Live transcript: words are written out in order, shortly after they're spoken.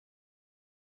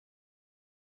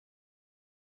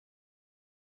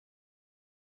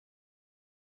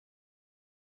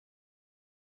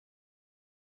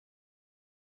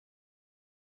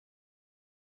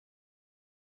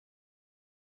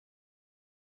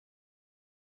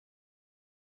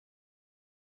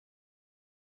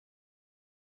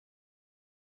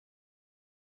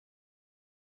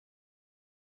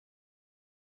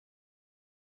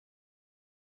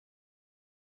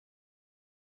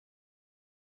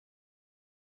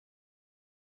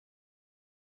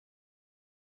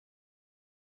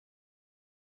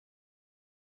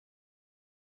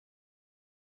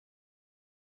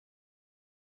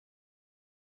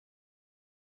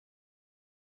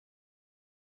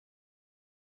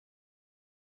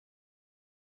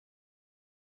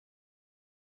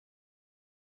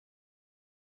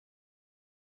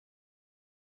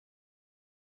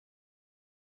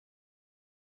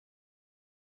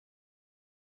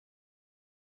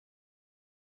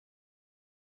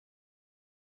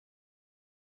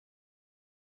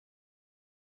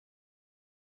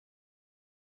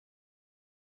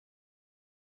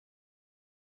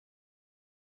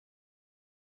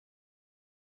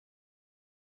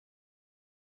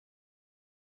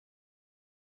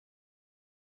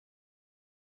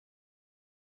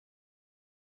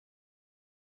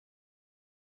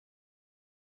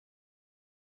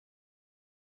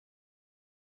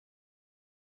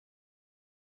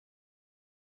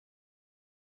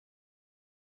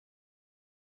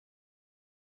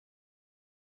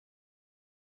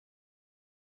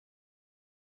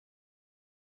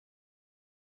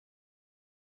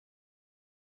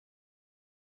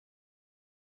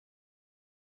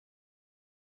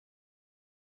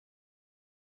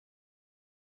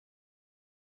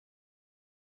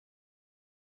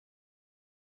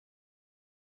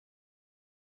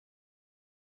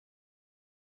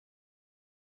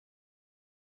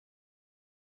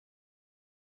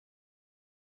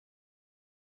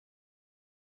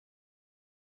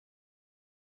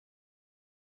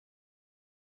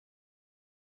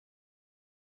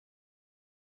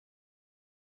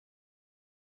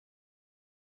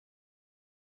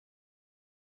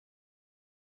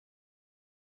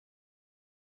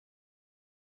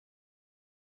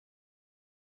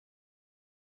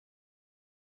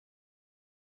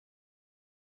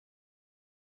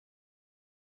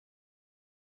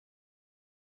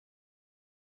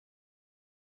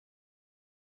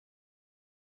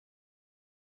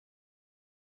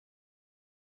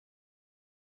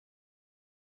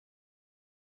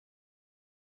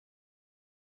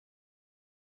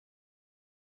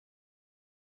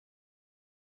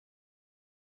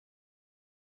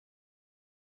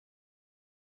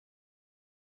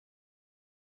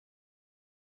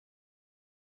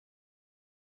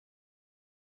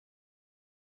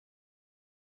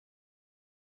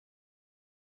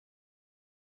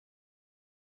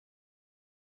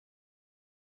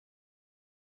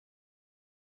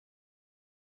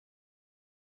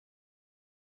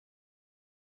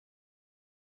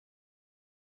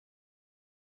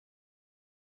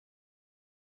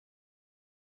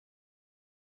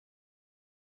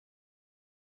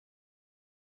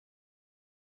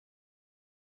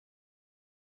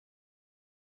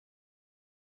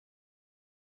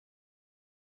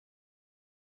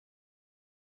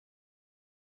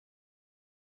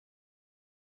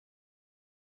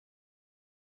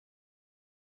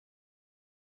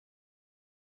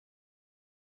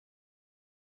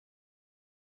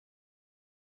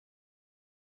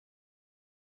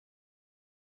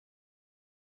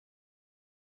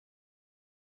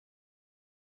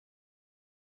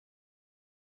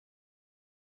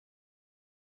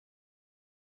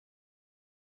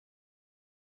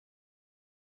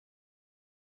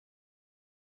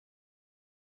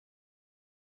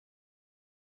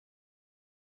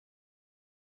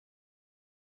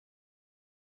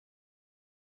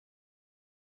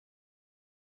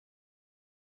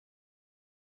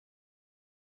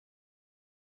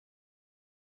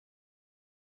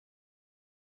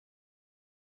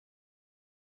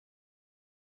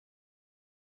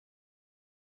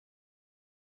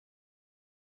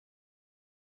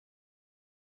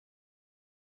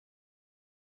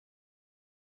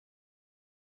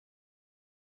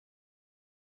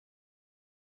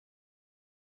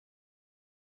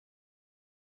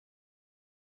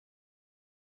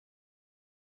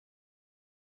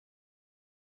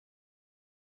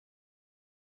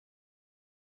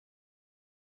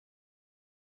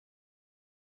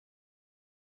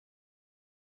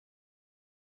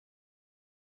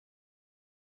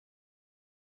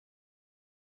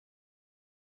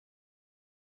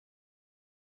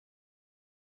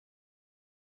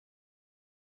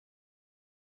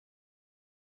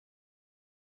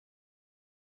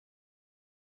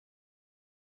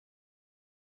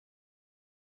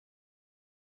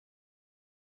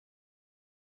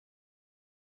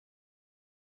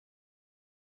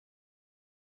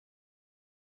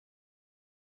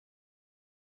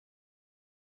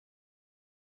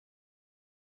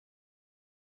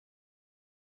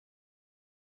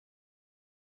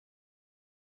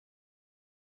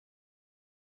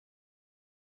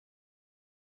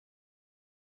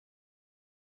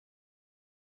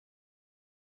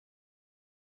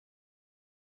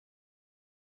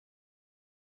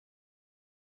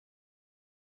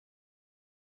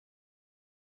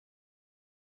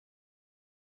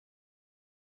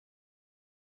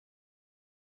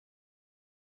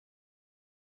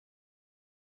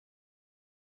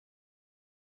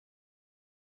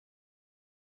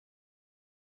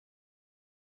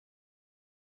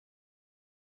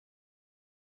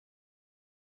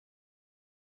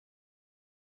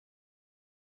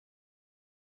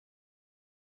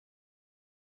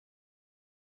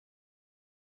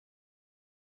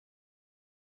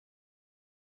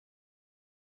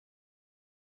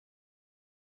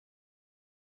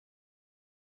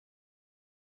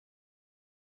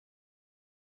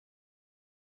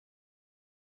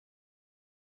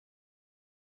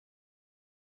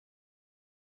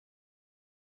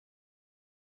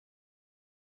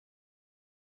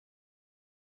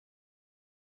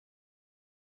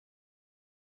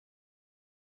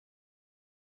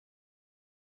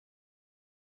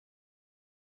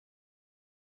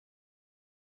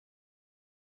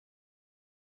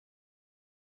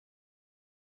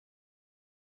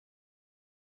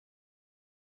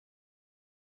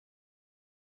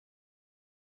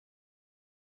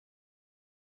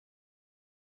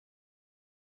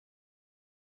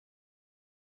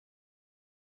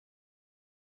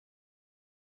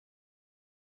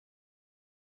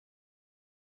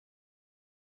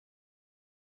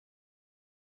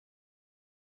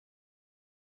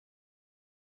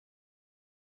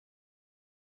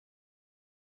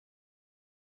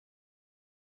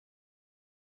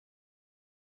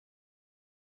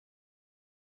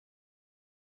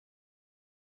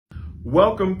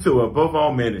Welcome to Above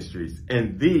All Ministries,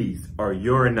 and these are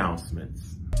your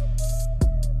announcements.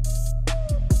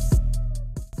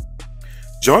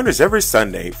 Join us every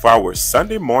Sunday for our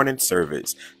Sunday morning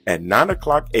service at 9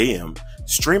 o'clock a.m.,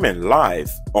 streaming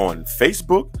live on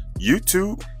Facebook,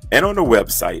 YouTube, and on the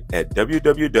website at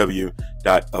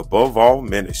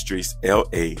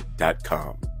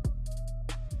www.aboveallministriesla.com.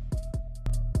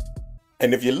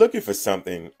 And if you're looking for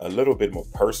something a little bit more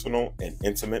personal and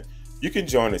intimate, you can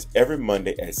join us every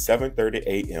Monday at 7:30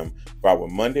 a.m. for our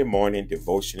Monday morning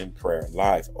devotion and prayer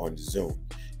live on Zoom.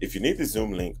 If you need the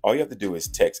Zoom link, all you have to do is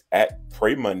text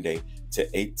 @PrayMonday to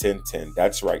 81010.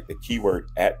 That's right, the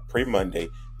keyword @PrayMonday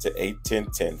to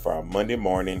 81010 for our Monday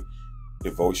morning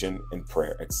devotion and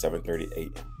prayer at 7:30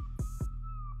 a.m.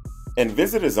 And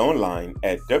visit us online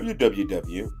at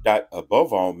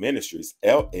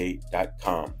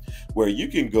www.aboveallministriesla.com, where you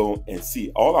can go and see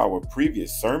all our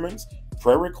previous sermons,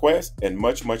 prayer requests, and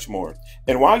much, much more.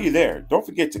 And while you're there, don't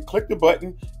forget to click the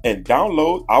button and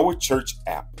download our church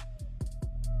app.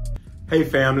 Hey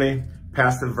family,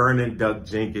 Pastor Vernon Duck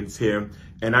Jenkins here,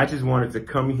 and I just wanted to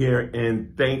come here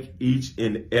and thank each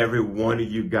and every one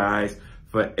of you guys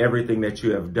for everything that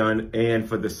you have done and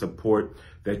for the support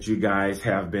that you guys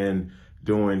have been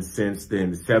doing since the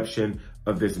inception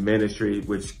of this ministry,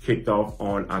 which kicked off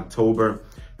on October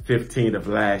 15th of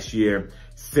last year.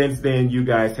 Since then, you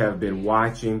guys have been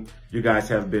watching, you guys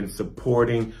have been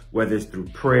supporting, whether it's through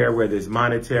prayer, whether it's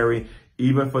monetary,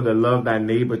 even for the Love Thy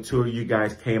Neighbor tour, you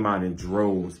guys came out in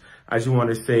droves. I just want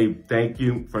to say thank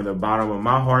you from the bottom of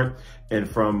my heart and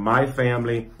from my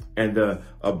family and the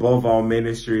Above All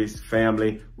Ministries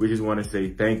family. We just want to say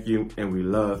thank you, and we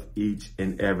love each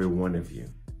and every one of you.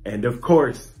 And of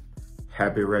course,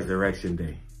 happy Resurrection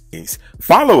Day.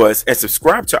 Follow us and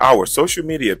subscribe to our social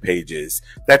media pages.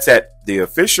 That's at the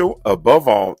official Above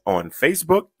All on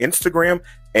Facebook, Instagram,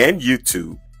 and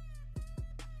YouTube.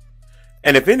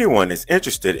 And if anyone is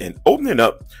interested in opening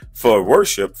up for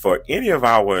worship for any of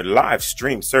our live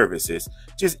stream services,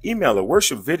 just email a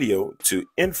worship video to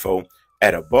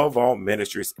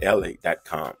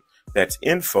info@aboveallministriesla.com. That's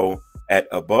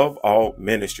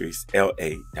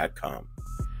info@aboveallministriesla.com.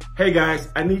 Hey guys,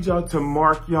 I need y'all to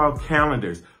mark y'all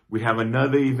calendars. We have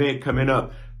another event coming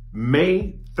up.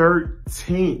 May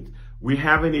 13th, we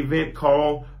have an event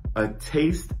called A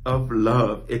Taste of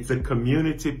Love. It's a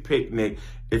community picnic.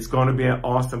 It's going to be an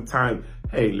awesome time.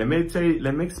 Hey, let me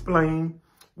explain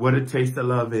what A Taste of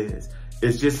Love is.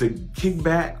 It's just a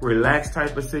kickback, relaxed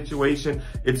type of situation.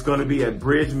 It's going to be at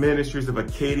Bridge Ministries of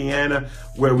Acadiana,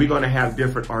 where we're going to have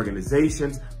different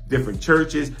organizations, different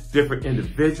churches, different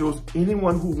individuals,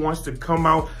 anyone who wants to come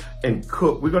out and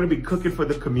cook. We're going to be cooking for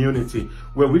the community,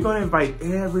 where we're going to invite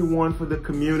everyone for the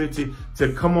community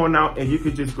to come on out, and you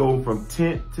could just go from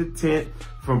tent to tent,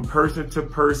 from person to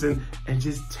person, and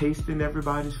just tasting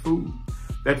everybody's food.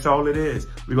 That's all it is.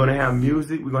 We're going to have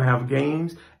music, we're going to have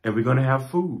games, and we're going to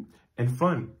have food and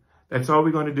fun. That's all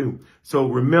we're going to do. So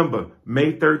remember,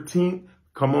 May 13th,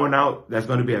 come on out. That's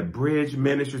going to be at Bridge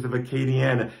Ministries of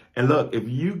Acadiana. And look, if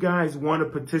you guys want to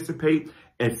participate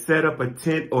and set up a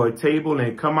tent or a table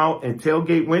and come out and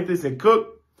tailgate with us and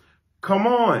cook, come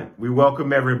on. We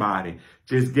welcome everybody.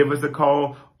 Just give us a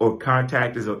call or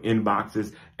contact us or inbox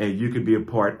us, and you could be a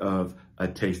part of A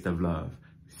Taste of Love.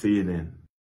 See you then.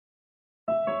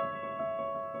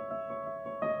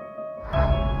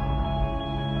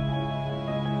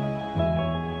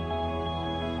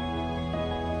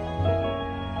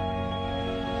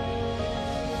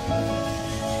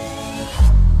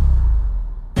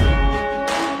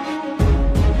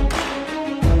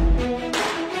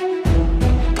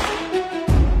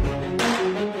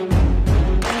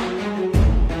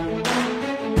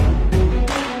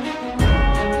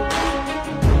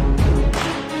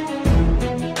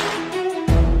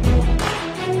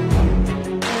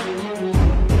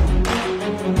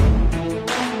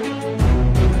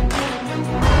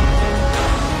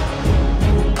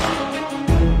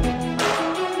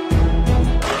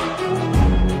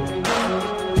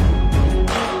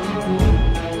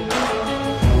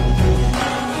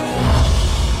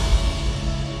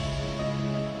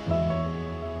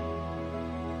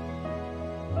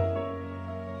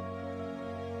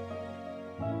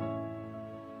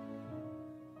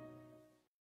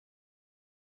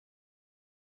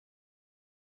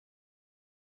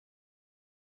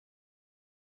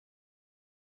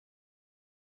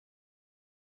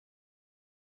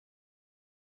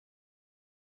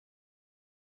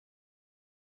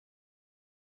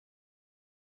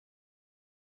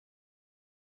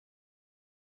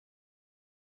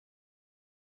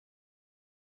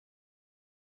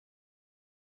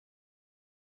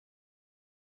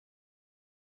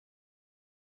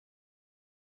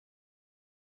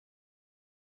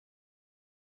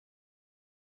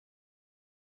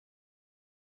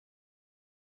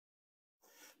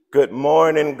 Good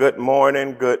morning, good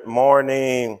morning, good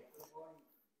morning.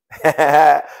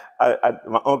 My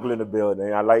uncle in the building.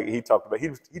 He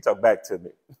talked back to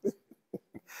me.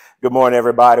 Good morning,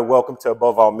 everybody. Welcome to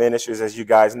Above All Ministries. As you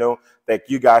guys know, thank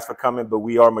you guys for coming, but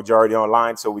we are majority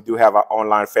online, so we do have our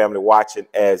online family watching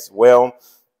as well.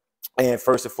 And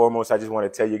first and foremost, I just want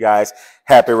to tell you guys,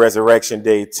 happy Resurrection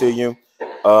Day to you.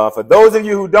 For those of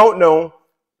you who don't know,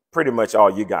 pretty much all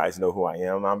you guys know who I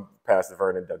am. I'm Pastor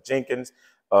Vernon Duck Jenkins.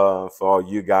 For all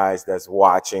you guys that's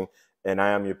watching, and I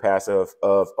am your pastor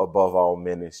of Above All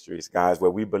Ministries, guys, where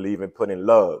we believe in putting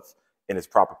love in its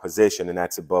proper position, and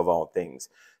that's above all things.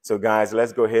 So, guys,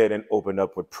 let's go ahead and open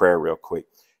up with prayer real quick.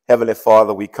 Heavenly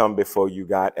Father, we come before you,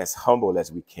 God, as humble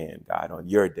as we can, God, on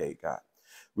your day, God.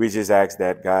 We just ask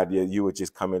that, God, you would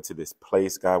just come into this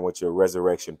place, God, with your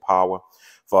resurrection power.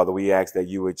 Father, we ask that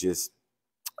you would just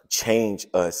change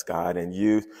us, God, and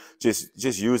you just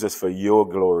use us for your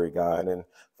glory, God. And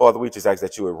Father, we just ask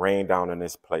that you would rain down in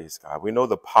this place, God. We know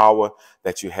the power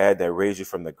that you had that raised you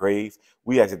from the grave.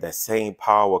 We ask that same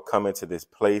power come into this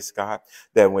place, God,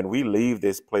 that when we leave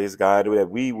this place, God,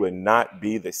 that we would not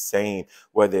be the same,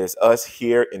 whether it's us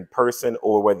here in person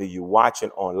or whether you're watching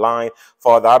online.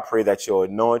 Father, I pray that your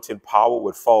anointing power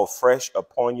would fall fresh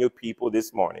upon your people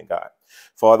this morning, God.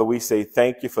 Father, we say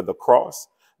thank you for the cross,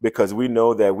 because we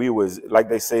know that we was, like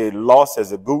they say, lost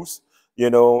as a goose,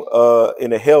 in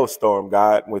a hailstorm,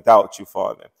 God, without you,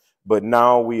 Father. But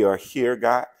now we are here,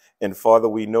 God. And Father,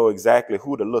 we know exactly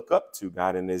who to look up to,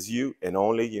 God, and it's you and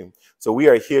only you. So we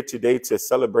are here today to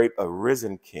celebrate a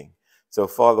risen King. So,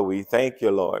 Father, we thank you,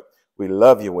 Lord. We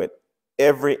love you with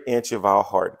every inch of our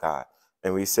heart, God.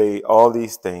 And we say all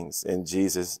these things in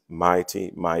Jesus'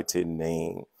 mighty, mighty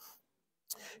name.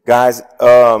 Guys,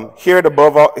 here at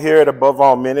Above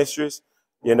All Ministries,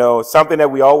 something that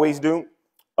we always do.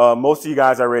 Most of you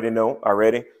guys already know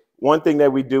already. One thing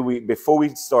that we do, before we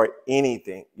start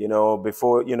anything,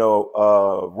 before,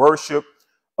 worship,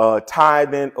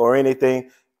 tithing or anything,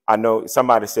 I know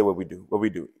somebody said what we do. What we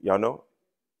do. Y'all know?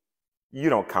 You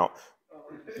don't count.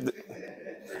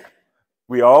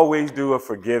 We always do a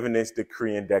forgiveness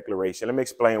decree and declaration. Let me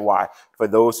explain why for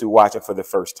those who watch it for the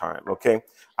first time, okay?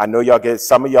 I know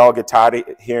some of y'all get tired of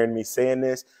hearing me saying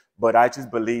this, but I just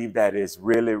believe that it's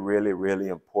really, really, really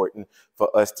important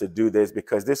for us to do this,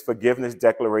 because this forgiveness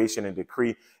declaration and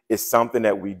decree is something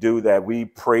that we do, that we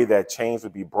pray that chains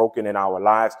would be broken in our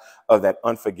lives of that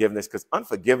unforgiveness, because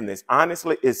unforgiveness,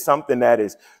 honestly, is something that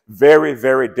is very,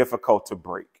 very difficult to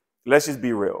break. Let's just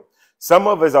be real. Some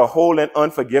of us are holding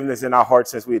unforgiveness in our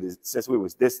hearts since we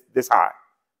was this high.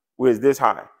 We was this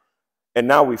high. And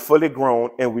now we fully grown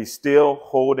and we still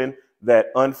holding that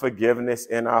unforgiveness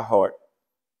in our heart.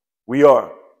 We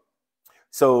are.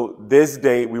 So this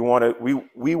day we want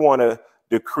to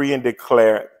decree and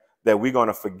declare that we're going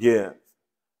to forgive.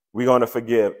 We're going to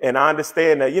forgive. And I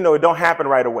understand that, it don't happen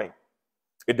right away.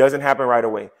 It doesn't happen right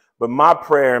away. But my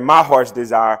prayer and my heart's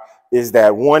desire is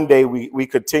that one day we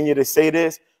continue to say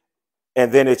this, and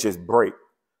then it just breaks.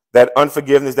 That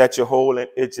unforgiveness that you're holding,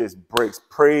 it just breaks.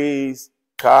 Praise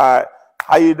God.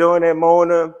 How you doing there,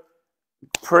 Mona?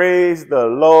 Praise the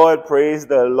Lord,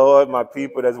 my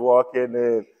people that's walking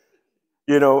in.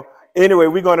 Anyway,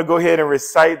 we're going to go ahead and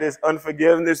recite this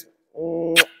unforgiveness.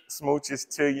 Smooches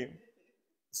to you.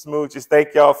 Smooches.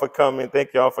 Thank y'all for coming.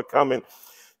 Thank y'all for coming.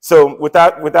 So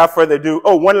without further ado,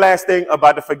 one last thing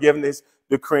about the forgiveness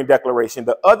decree and declaration.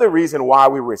 The other reason why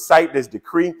we recite this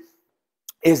decree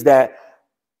is that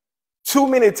too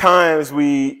many times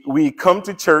we come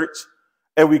to church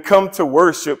and we come to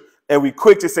worship and we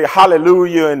quick to say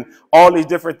hallelujah and all these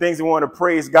different things. We want to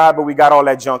praise God, but we got all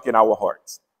that junk in our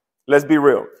hearts. Let's be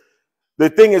real. The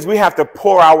thing is, we have to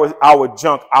pour our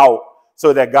junk out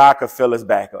so that God can fill us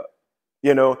back up.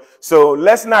 So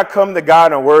let's not come to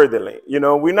God unworthily.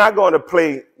 We're not going to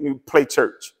play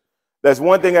church. That's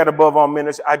one thing at Above All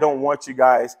Ministries. I don't want you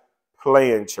guys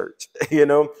playing church.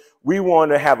 We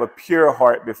want to have a pure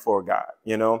heart before God,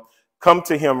 come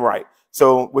to him right.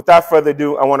 So without further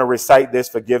ado, I want to recite this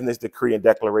forgiveness decree and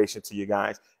declaration to you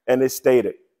guys. And it's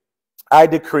stated, I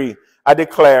decree, I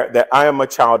declare that I am a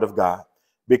child of God.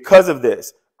 Because of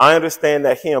this, I understand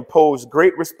that he imposed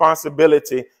great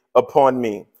responsibility upon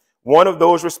me. One of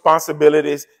those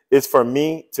responsibilities is for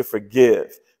me to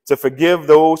forgive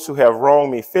those who have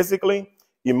wronged me physically,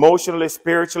 emotionally,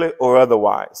 spiritually, or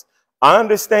otherwise. I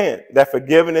understand that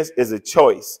forgiveness is a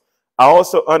choice. I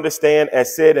also understand,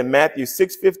 as said in Matthew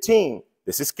 6:15,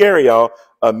 this is scary, y'all,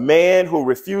 a man who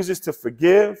refuses to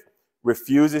forgive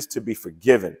refuses to be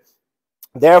forgiven.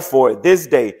 Therefore, this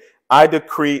day, I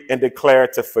decree and declare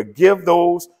to forgive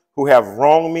those who have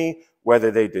wronged me, whether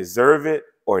they deserve it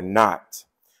or not.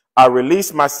 I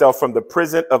release myself from the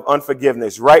prison of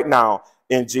unforgiveness right now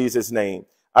in Jesus' name.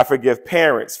 I forgive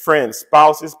parents, friends,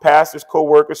 spouses, pastors,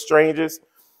 co-workers, strangers.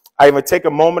 I even take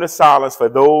a moment of silence for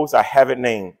those I haven't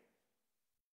named.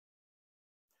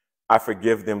 I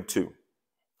forgive them too.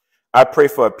 I pray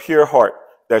for a pure heart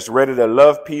that's ready to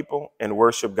love people and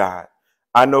worship God.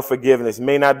 I know forgiveness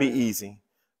may not be easy.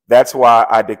 That's why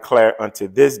I declare unto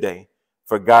this day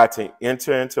for God to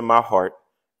enter into my heart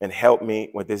and help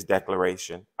me with this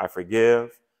declaration. I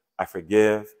forgive, I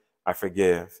forgive, I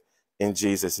forgive in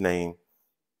Jesus' name.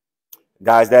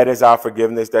 Guys, that is our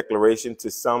forgiveness declaration. To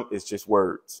some, it's just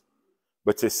words,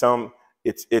 but to some,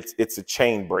 it's a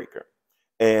chain breaker.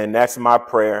 And that's my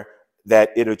prayer,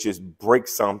 that it'll just break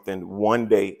something one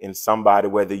day in somebody,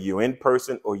 whether you're in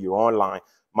person or you're online.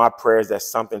 My prayer is that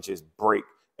something just break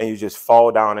and you just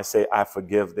fall down and say, I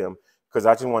forgive them. Because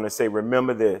I just want to say,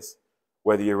 remember this,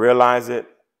 whether you realize it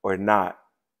or not,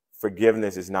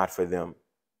 forgiveness is not for them.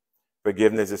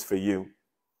 Forgiveness is for you.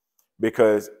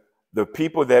 Because the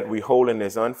people that we hold in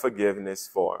this unforgiveness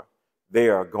for, they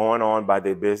are going on by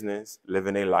their business,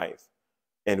 living their life.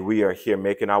 And we are here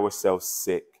making ourselves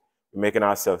sick. We're making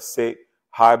ourselves sick,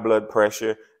 high blood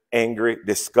pressure, angry,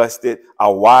 disgusted,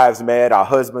 our wives mad, our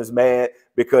husbands mad,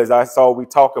 because that's all we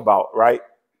talk about, right?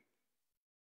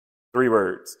 3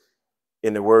 words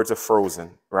in the words of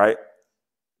Frozen, right?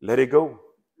 Let it go.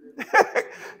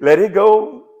 Let it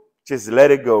go. Just let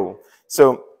it go.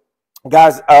 So,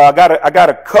 guys, I got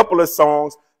a couple of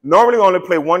songs. Normally I only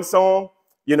play one song.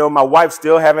 You know, my wife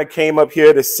still haven't came up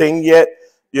here to sing yet.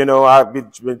 You know, I've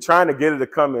been trying to get her to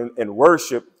come in and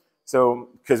worship. So,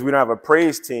 because we don't have a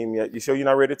praise team yet. You sure you're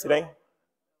not ready today?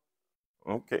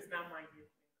 Okay.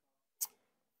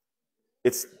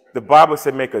 It's the Bible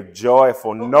said make a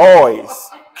joyful noise,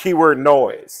 keyword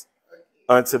noise,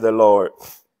 unto the Lord.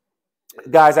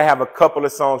 Guys, I have a couple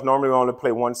of songs. Normally we only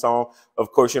play one song.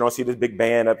 Of course, you don't see this big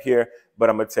band up here, but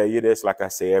I'm going to tell you this, like I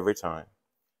say every time.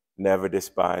 Never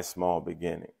despise small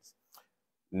beginnings.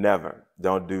 Never.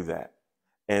 Don't do that.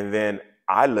 And then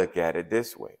I look at it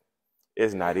this way.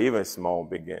 It's not even small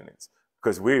beginnings,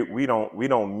 because we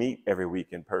don't meet every week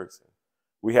in person.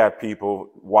 We have people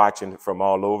watching from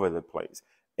all over the place.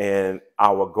 And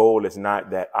our goal is not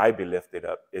that I be lifted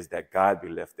up, is that God be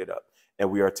lifted up.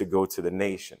 And we are to go to the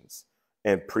nations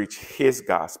and preach his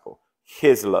gospel,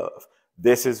 his love.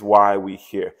 This is why we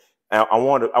here. Now, I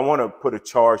want to put a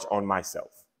charge on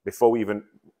myself before we even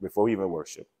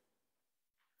worship.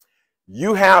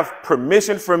 You have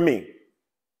permission from me.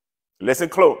 Listen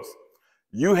close.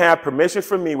 You have permission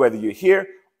from me, whether you're here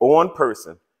or in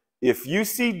person. If you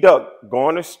see Doug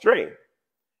going astray,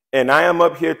 and I am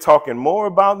up here talking more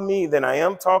about me than I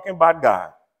am talking about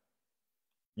God,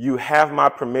 you have my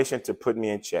permission to put me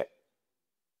in check.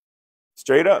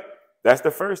 Straight up. That's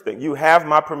the first thing. You have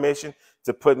my permission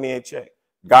to put me in check.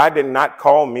 God did not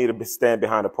call me to stand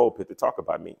behind a pulpit to talk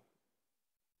about me.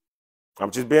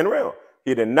 I'm just being real.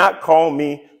 He did not call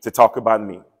me to talk about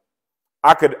me.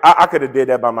 I could have did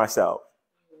that by myself.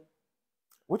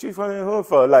 What you fucking hood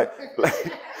for? Like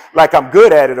I'm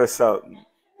good at it or something.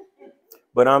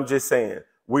 But I'm just saying,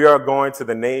 we are going to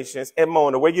the nations. And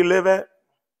Mona, where you live at?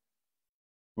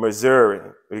 Missouri.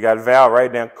 We got Val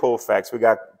right down Colfax. We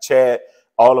got Chad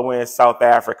all the way in South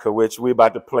Africa, which we're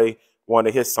about to play one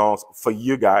of his songs for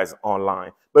you guys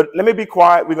online. But let me be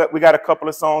quiet. We got a couple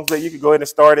of songs that you can go ahead and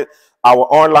start it. Our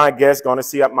online guest going to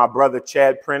see my brother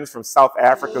Chad Prince from South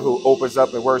Africa, who opens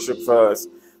up and worship for us.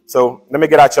 So let me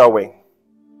get out your way.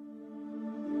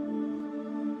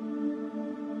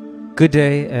 Good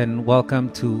day and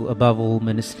welcome to Above All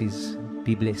Ministries.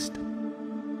 Be blessed.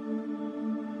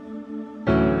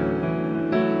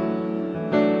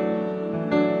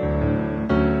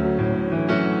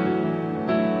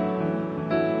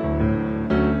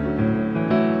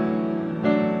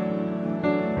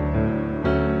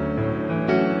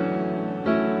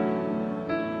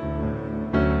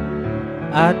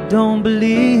 I don't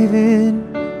believe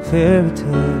in fairy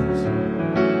tales.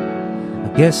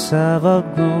 I guess I've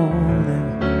outgrown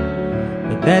them,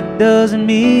 but that doesn't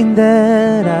mean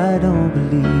that I don't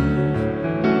believe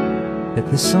that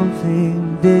there's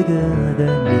something bigger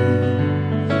than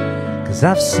me. 'Cause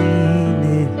I've seen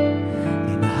it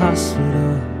in the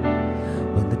hospital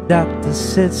when the doctor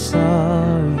said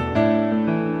sorry.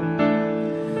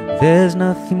 There's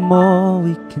nothing more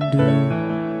we can do.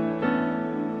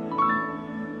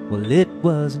 Well, it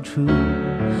wasn't true.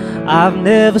 I've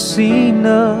never seen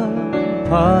a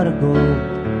pot of gold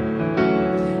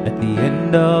at the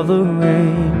end of the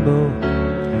rainbow,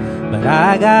 but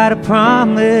I got a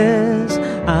promise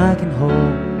I can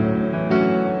hold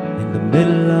in the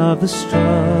middle of the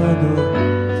struggle.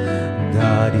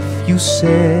 God, if you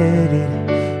said it,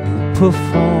 you'll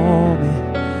perform it.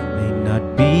 May not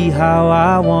be how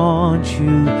I want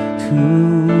you to,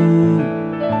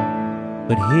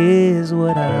 but here's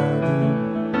what I'll do.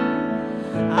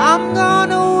 I'm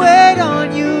gonna wait on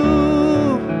you.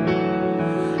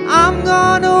 I'm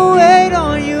gonna wait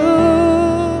on you.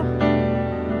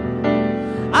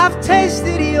 I've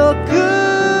tasted your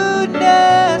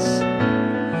goodness.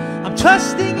 I'm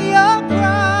trusting your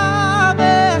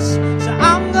promise. So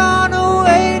I'm gonna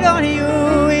wait on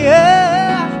you,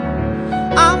 yeah.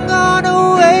 I'm gonna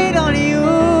wait on you.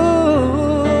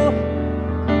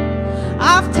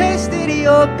 I've tasted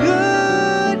your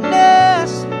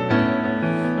goodness.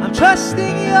 I'm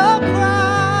trusting your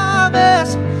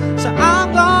promise. So I'm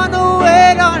gonna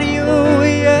wait on you,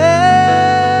 yeah.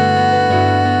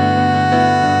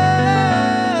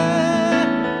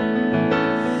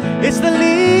 It's the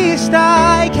least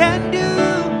I can do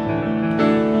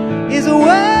is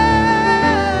wait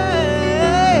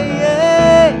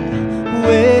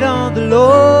on the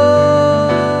Lord,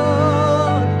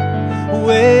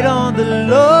 wait on the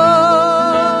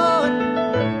Lord,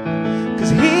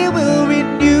 'cause He will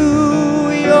renew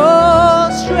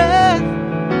your strength.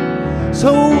 So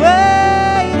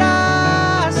wait,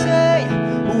 I say,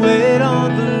 wait on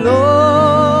the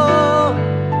Lord,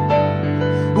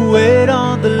 wait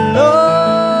on the Lord.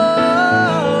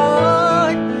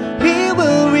 He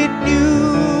will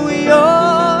renew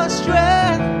your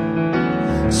strength.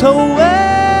 So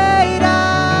wait,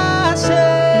 I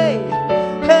say,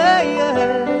 hey,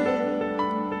 yeah.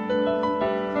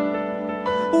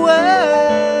 Wait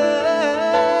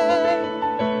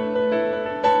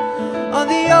on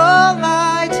the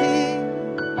Almighty,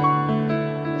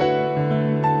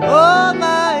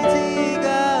 Almighty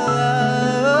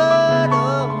God.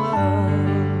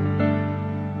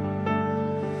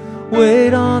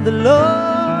 Wait on the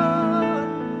Lord.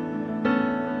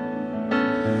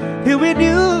 He'll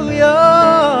renew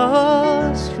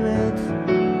your strength.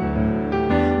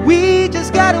 We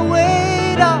just gotta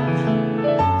wait on.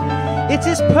 It's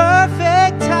His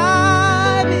perfect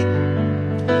timing.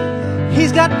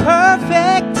 He's got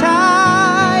perfect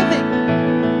timing.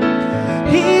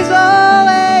 He's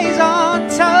always on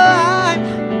time.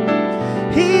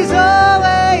 He's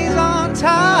always on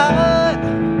time.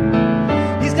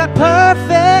 He's got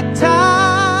perfect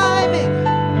timing.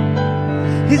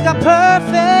 He's got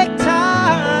perfect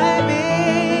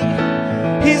timing.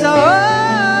 He's always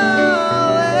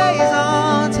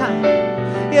on time.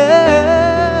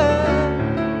 Yeah.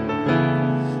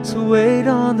 So wait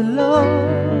on the Lord.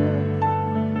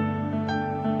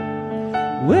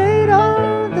 Wait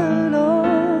on the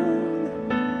Lord,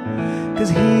 'cause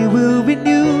He will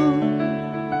renew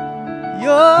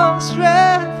your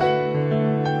strength.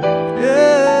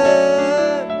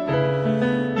 Yeah.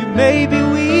 You may be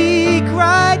weak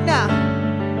right now,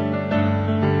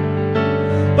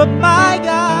 but my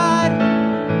God,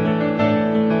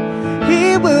 He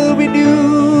will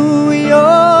renew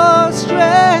your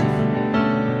strength.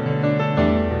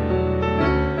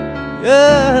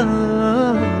 Yeah.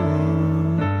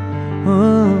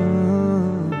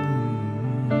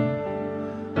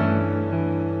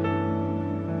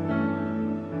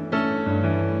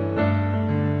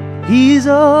 He's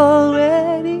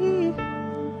already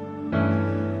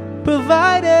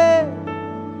provided.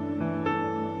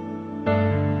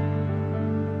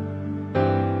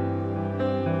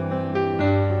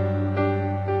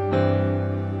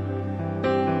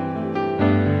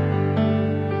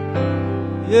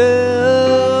 Yeah.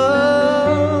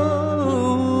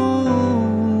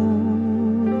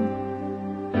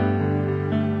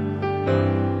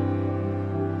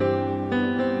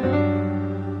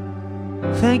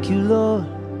 Thank you, Lord.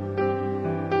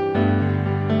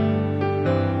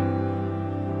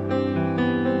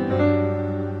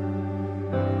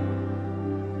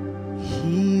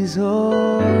 He's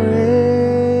already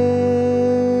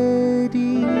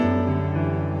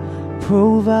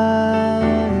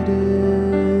provided.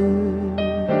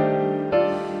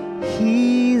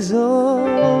 He's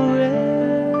already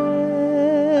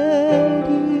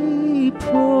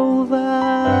provided.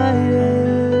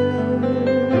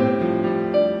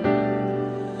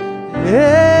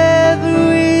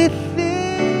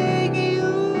 Everything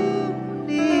you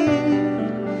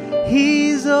need,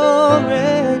 He's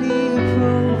already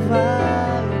provided.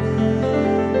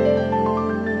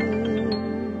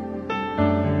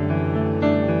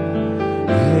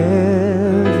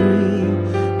 Every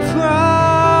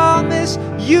promise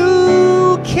you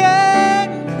can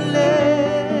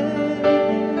claim,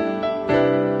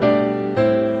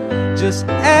 just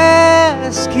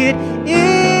ask it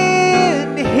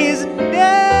in His name.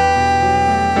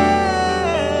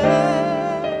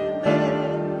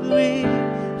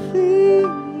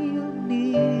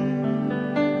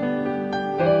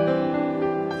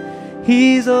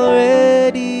 He's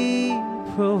already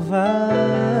provided.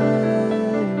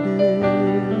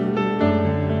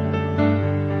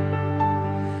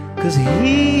 'Cause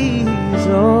He's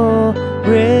already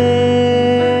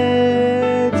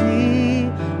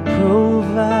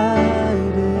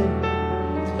provided.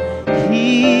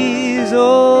 He's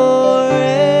already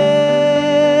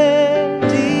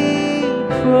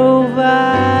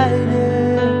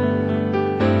provided.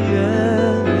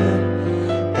 Yeah.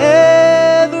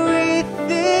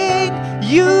 Everything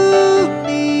you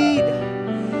need,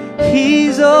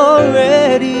 He's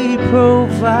already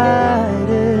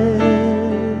provided.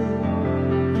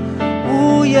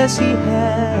 Oh, yes, He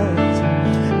has.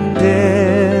 And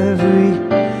every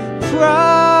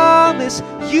promise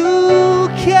you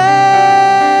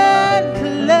can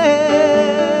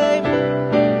claim,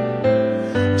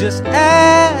 just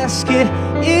ask it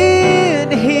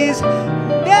in His name.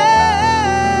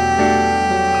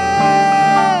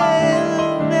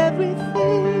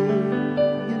 Everything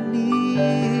you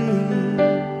need,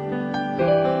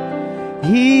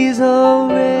 He's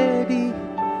already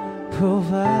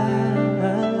provided.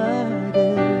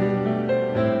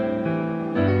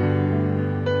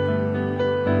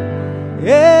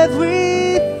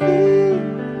 Everything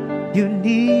you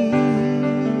need.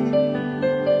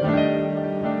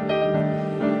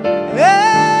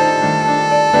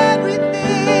 Everything,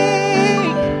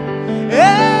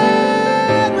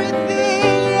 everything,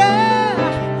 yeah.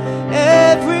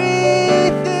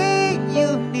 Everything you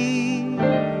need.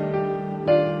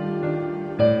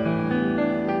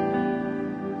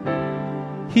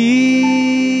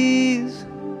 He's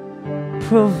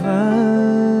provided.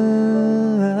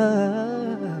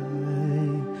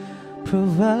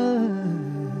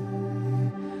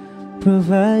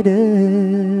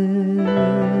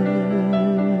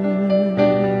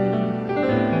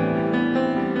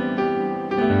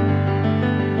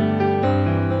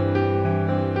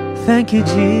 Thank you,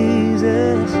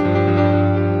 Jesus.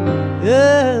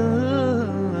 Yeah.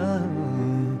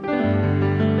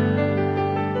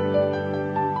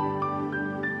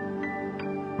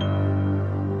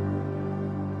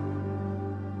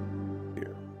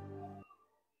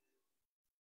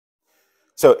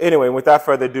 So anyway, without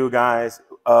further ado, guys,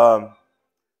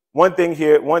 one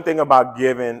thing about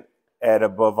giving at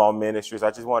Above All Ministries, I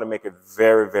just want to make it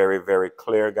very, very, very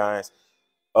clear, guys.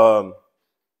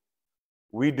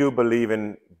 We do believe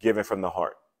in giving from the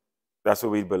heart. That's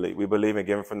what we believe. We believe in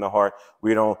giving from the heart.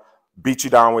 We don't beat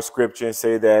you down with scripture and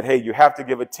say that, hey, you have to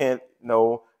give a tenth.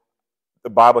 No,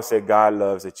 the Bible said God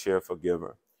loves a cheerful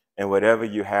giver. And whatever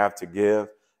you have to give,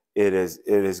 it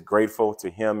is grateful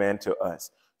to Him and to us.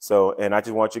 So, and I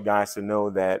just want you guys to know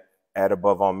that at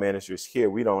Above All Ministries here,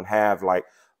 we don't have like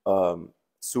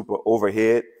super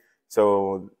overhead.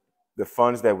 So the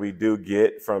funds that we do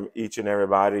get from each and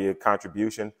everybody, a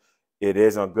contribution, it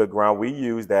is on good ground. We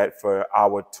use that for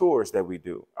our tours that we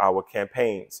do, our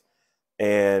campaigns,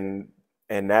 and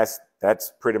that's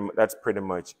pretty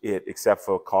much it, except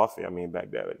for coffee. I mean,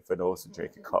 back there for those who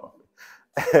drink coffee.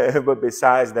 But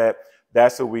besides that,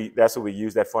 that's what we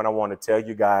use that for. And I want to tell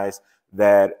you guys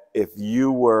that if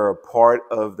you were a part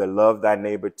of the Love Thy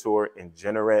Neighbor tour in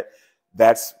Jeanerette,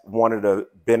 that's one of the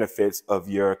benefits of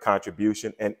your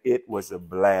contribution, and it was a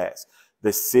blast.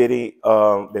 The city,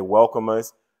 they welcome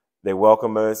us. They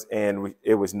welcome us, and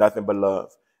it was nothing but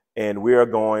love. And we are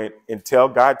going until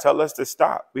God tell us to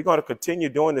stop. We're going to continue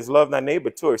doing this Love Thy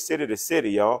Neighbor tour, city to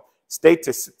city, y'all, state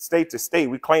to state.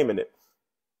 We claiming it.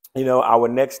 You know, our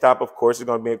next stop, of course, is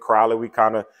going to be in Crowley. We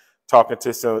kind of talking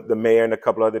to the mayor and a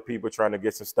couple other people trying to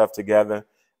get some stuff together.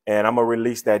 And I'm going to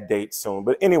release that date soon.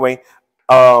 But anyway,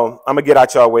 I'm going to get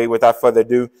out y'all way without further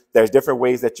ado. There's different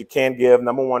ways that you can give.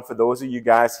 Number one, for those of you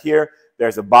guys here,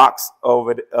 there's a box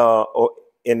over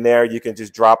in there. You can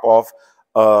just drop off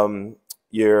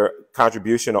your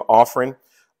contribution or offering.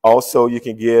 Also, you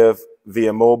can give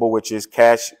via mobile, which is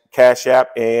Cash App,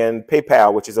 and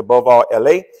PayPal, which is Above All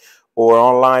LA, or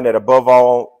online at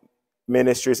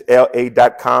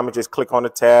aboveallministriesla.com, and just click on the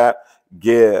tab,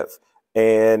 give.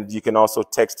 And you can also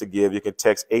text to give. You can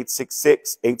text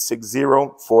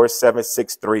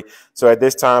 866-860-4763. So at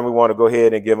this time, we want to go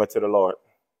ahead and give unto the Lord.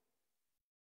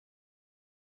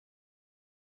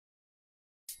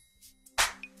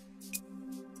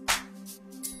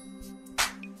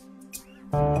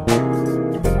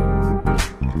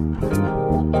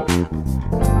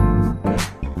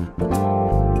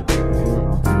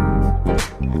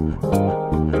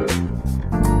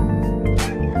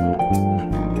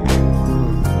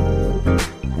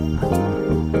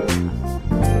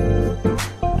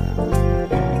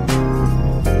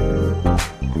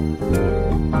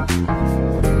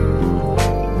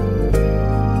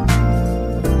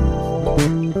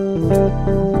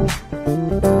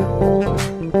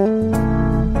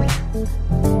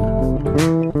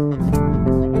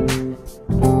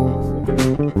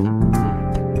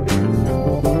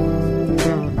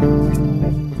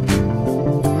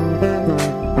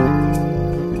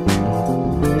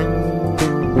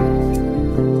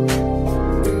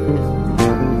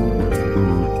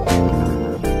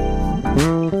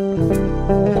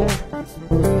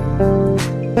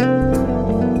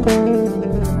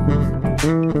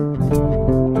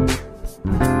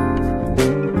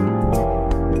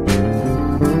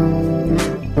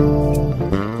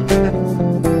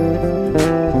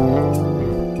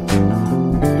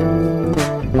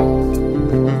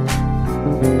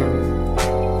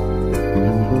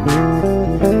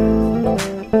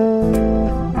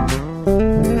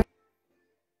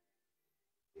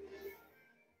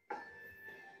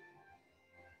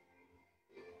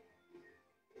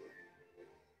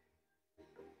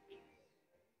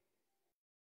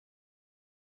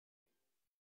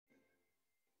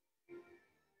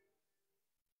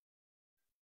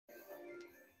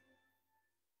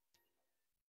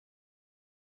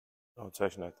 Don't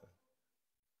touch nothing.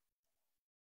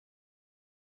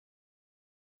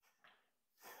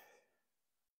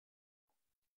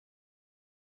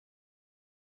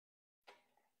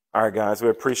 All right, guys, we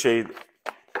appreciate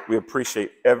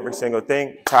every single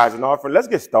thing. Tithes and offering. Let's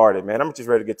get started, man. I'm just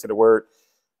ready to get to the word.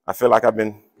 I feel like I've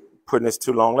been putting this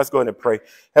too long. Let's go ahead and pray.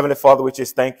 Heavenly Father, we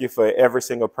just thank you for every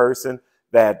single person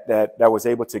that was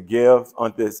able to give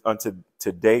unto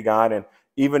today, God, and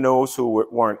even those who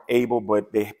weren't able,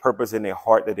 but they purpose in their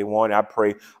heart that they want. I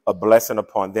pray a blessing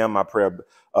upon them. I pray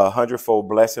a hundredfold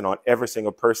blessing on every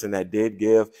single person that did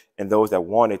give and those that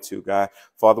wanted to, God.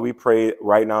 Father, we pray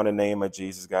right now in the name of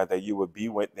Jesus, God, that you would be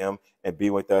with them and be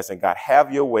with us. And God,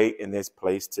 have your way in this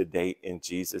place today in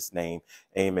Jesus' name.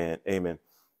 Amen. Amen.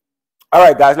 All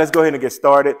right, guys, let's go ahead and get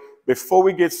started. Before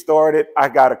we get started, I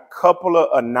got a couple of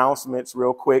announcements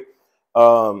real quick.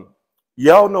 Y'all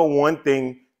know one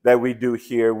thing that we do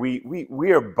here. We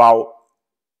are about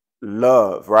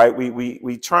love, right?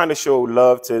 We trying to show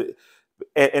love to,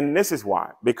 and this is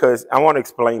why, because I want to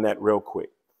explain that real quick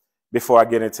before I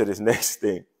get into this next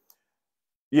thing.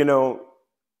 You know,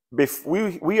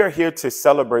 we are here to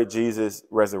celebrate Jesus'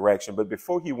 resurrection, but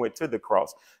before he went to the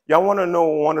cross, y'all want to know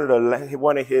one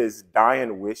of his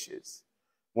dying wishes,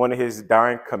 one of his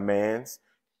dying commands?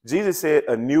 Jesus said,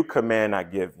 "A new command I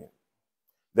give you,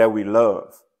 that we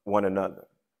love one another."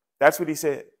 That's what he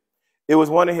said. It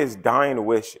was one of his dying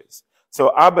wishes.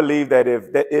 So I believe that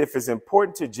if it's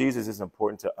important to Jesus, it's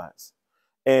important to us.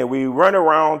 And we run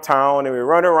around town and we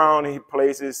run around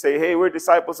places, say, hey, we're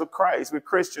disciples of Christ. We're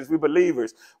Christians. We're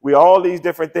believers. We're all these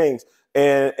different things.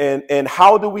 And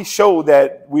how do we show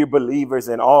that we're believers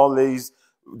in all these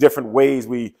different ways?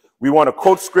 We want to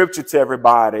quote scripture to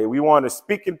everybody. We want to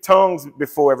speak in tongues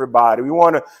before everybody. We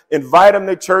want to invite them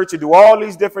to church and do all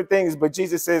these different things. But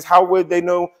Jesus says, how would they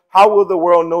know? How will the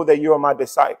world know that you are my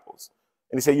disciples?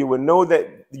 And he said, you would know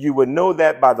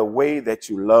that by the way that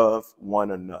you love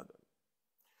one another.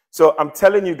 So I'm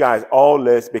telling you guys all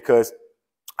this because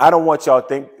I don't want y'all to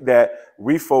think that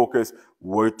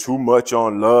we're too much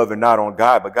on love and not on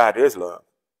God, but God is love,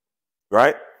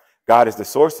 right? God is the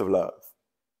source of love.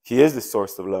 He is the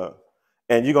source of love.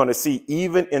 And you're going to see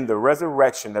even in the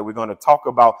resurrection that we're going to talk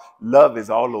about, love is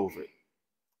all over it.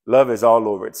 Love is all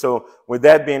over it. So with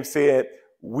that being said,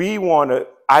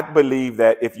 I believe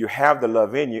that if you have the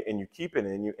love in you and you keep it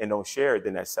in you and don't share it,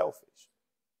 then that's selfish.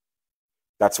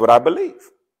 That's what I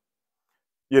believe.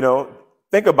 You know,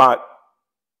 think about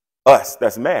us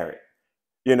that's married.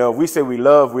 You know, we say we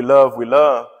love,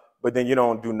 but then you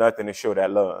don't do nothing to show that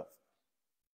love.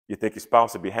 You think your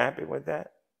spouse would be happy with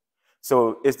that?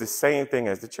 So it's the same thing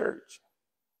as the church.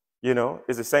 You know,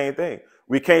 it's the same thing.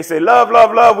 We can't say love,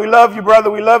 love, love. We love you, brother.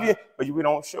 We love you. But we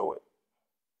don't show it.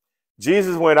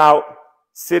 Jesus went out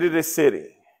city to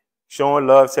city, showing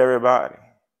love to everybody.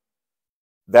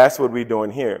 That's what we're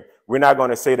doing here. We're not going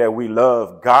to say that we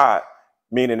love God,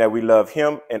 meaning that we love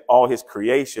him and all his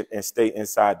creation and stay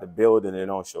inside the building and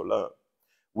don't show love.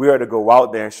 We are to go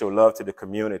out there and show love to the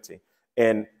community.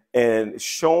 And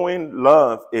showing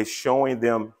love is showing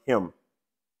them him.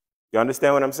 You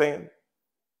understand what I'm saying?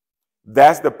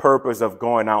 That's the purpose of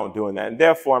going out and doing that. And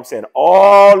therefore, I'm saying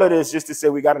all of this just to say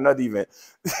we got another event.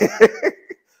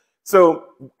 So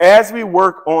as we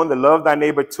work on the Love Thy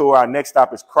Neighbor tour, our next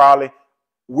stop is Crowley.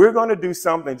 We're going to do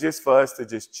something just for us to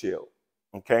just chill.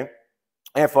 Okay?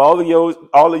 And for all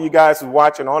of you guys who are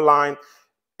watching online,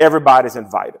 everybody's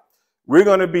invited. We're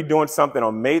going to be doing something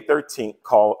on May 13th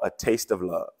called A Taste of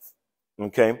Love.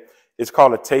 Okay? It's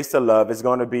called A Taste of Love. It's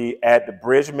going to be at the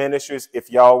Bridge Ministries. If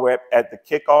y'all were at the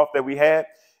kickoff that we had,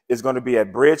 it's going to be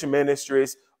at Bridge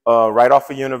Ministries, right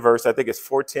off of University. I think it's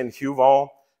 410 Huval.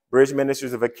 Bridge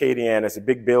Ministries of Acadiana. It's a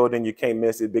big building. You can't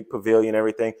miss it. Big pavilion,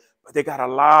 everything. But they got a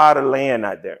lot of land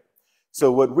out there. So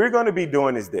what we're going to be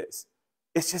doing is this.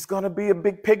 It's just going to be a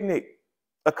big picnic,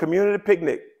 a community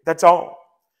picnic. That's all.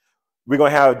 We're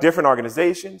going to have different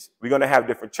organizations. We're going to have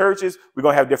different churches. We're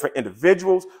going to have different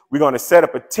individuals. We're going to set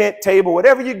up a tent, table,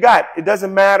 whatever you got. It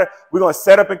doesn't matter. We're going to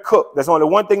set up and cook. That's only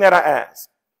one thing that I ask.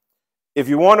 If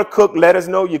you want to cook, let us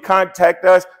know. You contact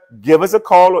us. Give us a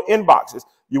call or inboxes.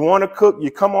 You want to cook,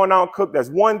 you come on out and cook. That's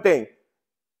one thing.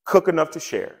 Cook enough to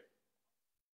share.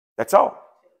 That's all.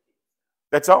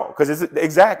 That's all. Because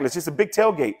it's just a big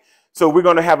tailgate. So we're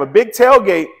going to have a big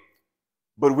tailgate,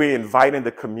 but we're inviting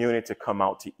the community to come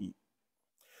out to eat.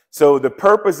 So the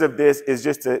purpose of this is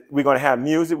we're going to have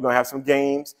music, we're going to have some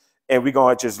games, and we're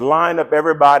going to just line up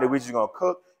everybody. We're just going to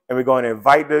cook, and we're going to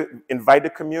invite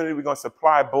the community. We're going to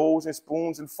supply bowls and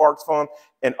spoons and forks for them,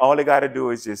 and all they got to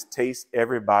do is just taste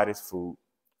everybody's food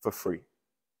for free.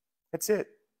 That's it.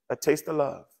 A taste of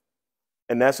love.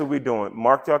 And that's what we're doing.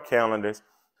 Mark your calendars.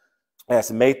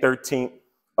 That's May 13th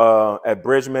at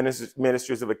Bridge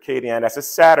Ministries of Acadia. And that's a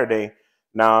Saturday.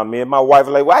 Now, me and my wife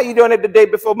are like, why are you doing it the day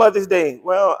before Mother's Day?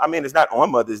 Well, I mean, it's not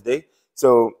on Mother's Day.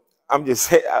 So I'm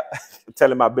just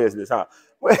telling my business, huh?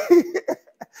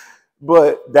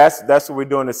 But that's what we're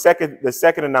doing. The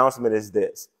second announcement is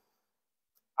this.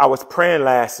 I was praying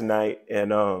last night,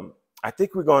 and I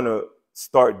think we're going to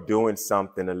start doing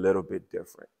something a little bit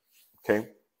different, okay?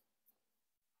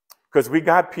 Because we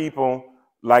got people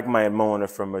like my Mona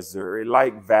from Missouri,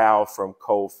 like Val from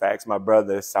Colfax, my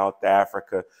brother in South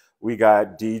Africa. We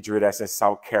got Deidre that's in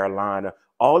South Carolina.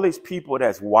 All these people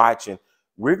that's watching,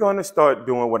 we're going to start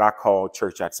doing what I call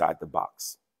church outside the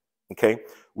box, okay?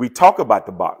 We talk about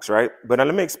the box, right? But now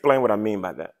let me explain what I mean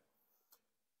by that.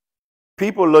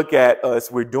 People look at us,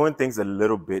 we're doing things a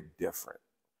little bit different.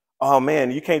 Oh,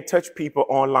 man, you can't touch people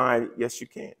online. Yes, you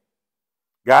can.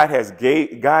 God has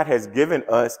given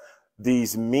us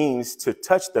these means to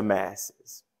touch the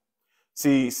masses.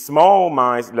 See, small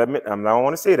minds, I don't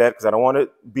want to say that because I don't want to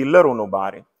belittle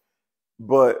nobody,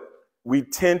 but we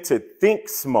tend to think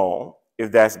small,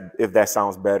 if that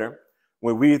sounds better,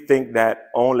 when we think that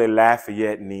only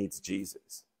Lafayette needs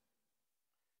Jesus.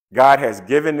 God has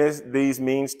given these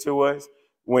means to us.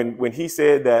 When he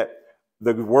said that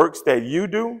the works that you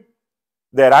do,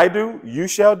 that I do, you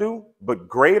shall do, but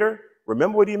greater,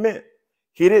 remember what he meant.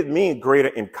 He didn't mean greater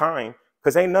in kind,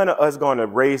 because ain't none of us going to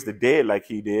raise the dead like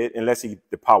he did, unless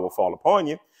the power fall upon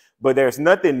you. But there's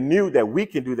nothing new that we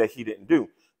can do that he didn't do.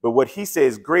 But what he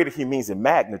says greater, he means in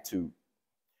magnitude.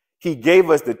 He gave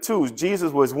us the tools.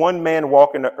 Jesus was one man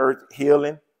walking the earth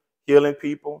healing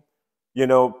people,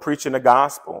 preaching the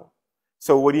gospel.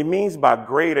 So what he means by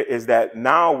greater is that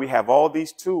now we have all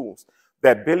these tools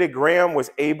that Billy Graham was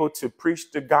able to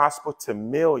preach the gospel to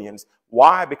millions.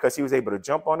 Why? Because he was able to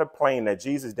jump on a plane that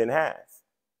Jesus didn't have.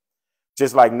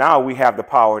 Just like now we have the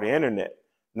power of the internet.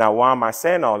 Now, why am I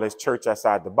saying all this? Church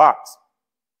outside the box.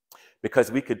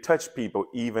 Because we could touch people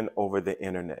even over the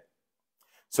internet.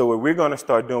 So what we're going to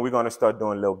start doing,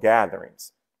 little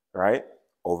gatherings, right?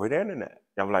 Over the internet.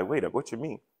 And I'm like, wait up, what you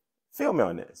mean? Feel me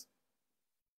on this.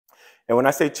 And when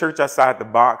I say church outside the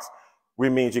box, we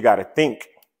mean you got to think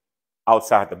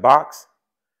outside the box,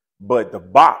 but the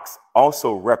box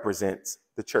also represents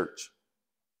the church.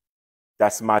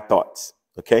 That's my thoughts,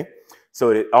 okay?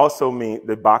 So it also means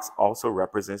the box also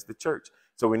represents the church.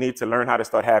 So we need to learn how to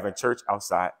start having church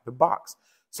outside the box.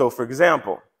 So for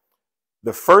example,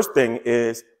 the first thing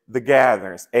is the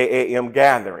gatherings, AAM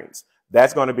gatherings.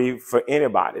 That's going to be for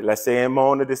anybody. Let's say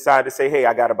Mona decide to say, hey,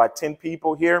 I got about 10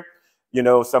 people here.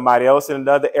 Somebody else in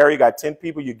another area got 10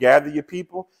 people. You gather your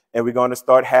people, and we're going to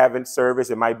start having service.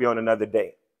 It might be on another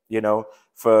day,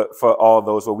 for all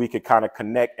those where we could kind of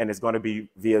connect, and it's going to be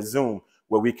via Zoom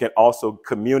where we can also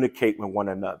communicate with one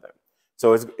another.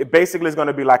 So it basically is going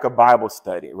to be like a Bible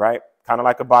study, right? Kind of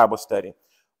like a Bible study.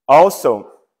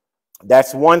 Also,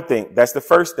 that's one thing. That's the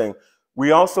first thing.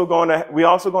 We also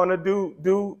gonna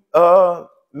do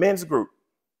men's group.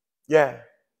 Yeah,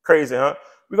 crazy, huh?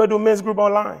 We're gonna do men's group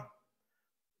online.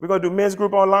 We're going to do men's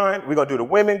group online. We're going to do the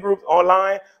women group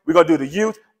online. We're going to do the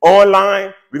youth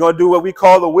online. We're going to do what we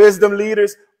call the wisdom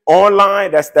leaders online.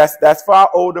 That's for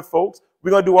our older folks. We're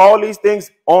going to do all these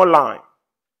things online.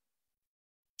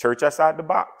 Church outside the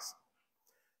box.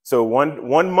 So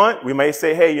one month we may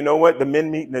say, hey, you know what? The men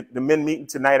meeting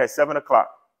tonight at 7 o'clock.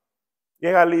 You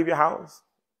ain't got to leave your house.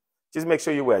 Just make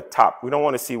sure you wear a top. We don't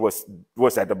want to see what's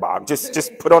at the bottom.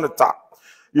 Just put on the top.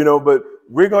 But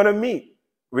we're going to meet.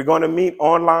 We're going to meet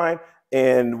online,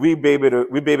 and we be able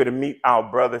to meet our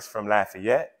brothers from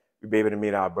Lafayette. We'll be able to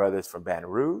meet our brothers from Baton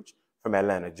Rouge, from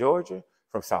Atlanta, Georgia,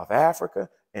 from South Africa,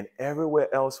 and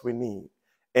everywhere else we need.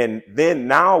 And then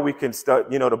now we can start,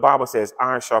 the Bible says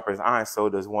iron sharpens iron, so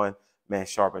does one man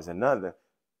sharpens another.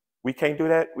 We can't do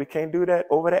that. We can't do that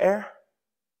over the air.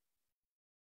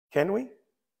 Can we?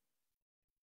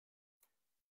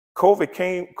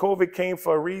 COVID came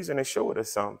for a reason and showed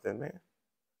us something, man.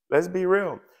 Let's be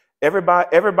real.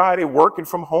 Everybody working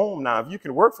from home now. If you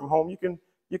can work from home, you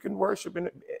can worship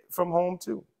from home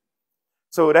too.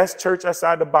 So that's church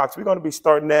outside the box. We're going to be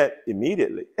starting that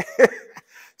immediately.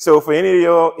 So for any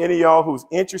of y'all who's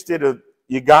interested,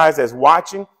 you guys that's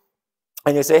watching,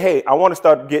 and you say, hey, I want to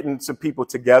start getting some people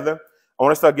together.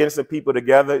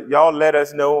 Y'all let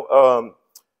us know.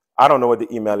 I don't know what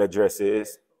the email address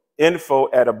is.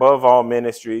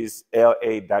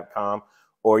 info@aboveallministriesla.com.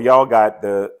 Or y'all got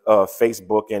the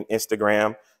Facebook and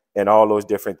Instagram and all those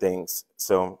different things.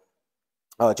 So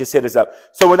just hit us up.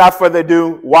 So without further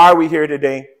ado, why are we here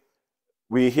today?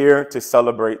 We're here to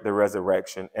celebrate the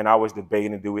resurrection. And I was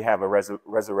debating, do we have a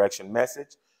resurrection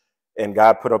message? And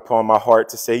God put upon my heart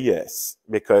to say yes,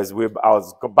 because I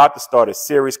was about to start a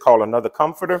series called Another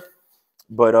Comforter,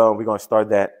 but we're going to start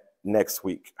that next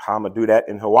week. How I'm going to do that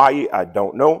in Hawaii, I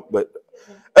don't know, but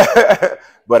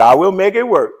but I will make it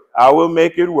work. I will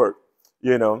make it work.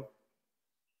 You know,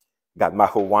 got my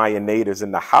Hawaiian natives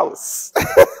in the house.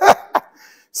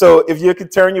 So if you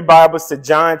could turn your Bibles to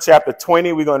John chapter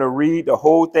 20, we're going to read the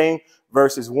whole thing,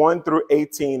 verses 1 through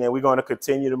 18, and we're going to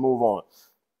continue to move on.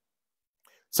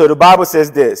 So the Bible says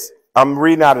this. I'm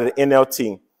reading out of the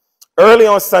NLT. Early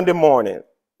on Sunday morning,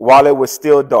 while it was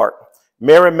still dark,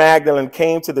 Mary Magdalene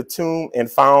came to the tomb and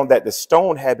found that the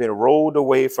stone had been rolled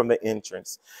away from the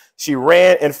entrance. She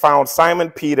ran and found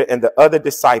Simon Peter and the other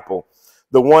disciple,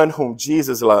 the one whom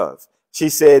Jesus loved. She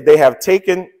said, "They have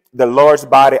taken the Lord's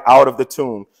body out of the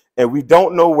tomb, and we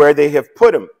don't know where they have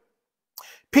put him."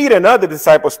 Peter and other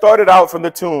disciples started out from the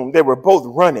tomb. They were both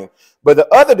running, but the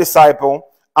other disciple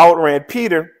outran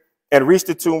Peter and reached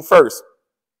the tomb first.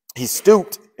 He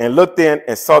stooped and looked in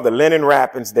and saw the linen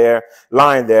wrappings there,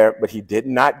 lying there, but he did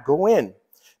not go in.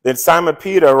 Then Simon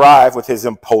Peter arrived with his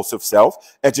impulsive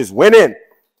self and just went in.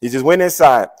 He just went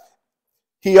inside.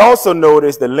 He also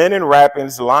noticed the linen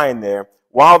wrappings lying there,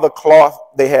 while the cloth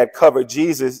they had covered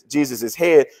Jesus's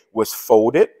head was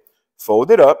folded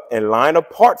up and lying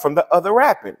apart from the other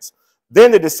wrappings.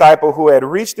 Then the disciple who had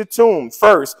reached the tomb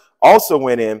first also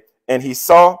went in, and he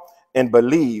saw and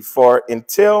believed, for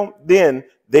until then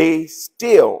they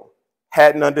still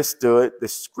hadn't understood the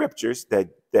scriptures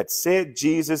that said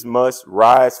Jesus must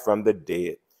rise from the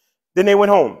dead. Then they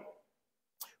went home.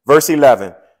 Verse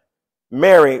 11,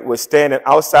 Mary was standing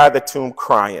outside the tomb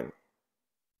crying.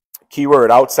 Key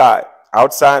word, outside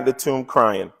the tomb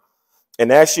crying. And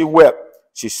as she wept,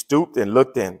 she stooped and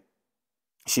looked in.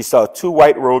 She saw two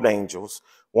white-robed angels,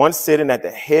 one sitting at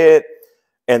the head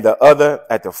and the other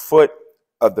at the foot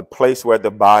of the place where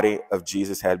the body of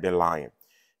Jesus had been lying.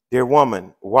 "Dear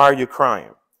woman, why are you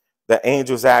crying?" The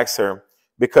angels asked her.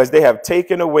 "Because they have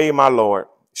taken away my Lord,"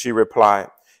 she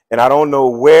replied, "and I don't know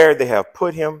where they have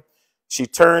put him." She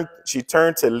turned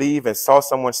to leave and saw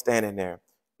someone standing there.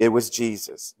 It was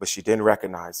Jesus, but she didn't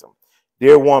recognize him.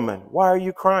 "Dear woman, why are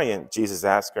you crying?" Jesus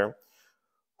asked her.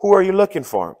 "Who are you looking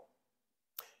for?"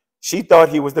 She thought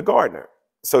he was the gardener.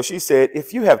 So she said,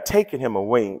 "If you have taken him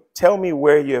away, tell me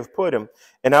where you have put him,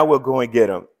 and I will go and get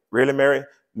him." "Really, Mary?"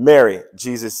 "Mary,"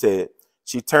 Jesus said.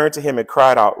 She turned to him and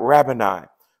cried out, "Rabboni,"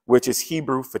 which is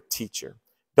Hebrew for teacher.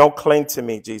 "Don't cling to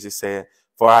me," Jesus said,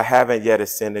 "for I haven't yet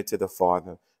ascended to the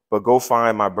Father. But go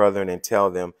find my brethren and tell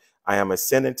them, I am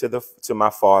ascending to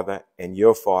my Father and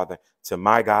your Father, to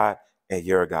my God and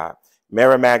your God."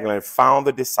 Mary Magdalene found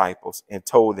the disciples and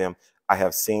told them, "I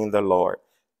have seen the Lord."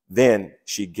 Then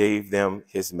she gave them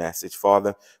his message.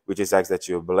 Father, we just ask that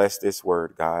you bless this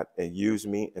word, God, and use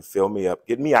me and fill me up.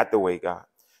 Get me out the way, God,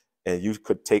 and you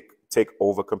could take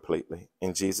over completely.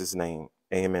 In Jesus' name,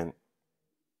 amen.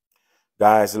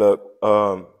 Guys, look,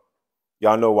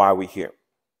 y'all know why we're here.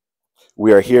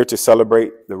 We are here to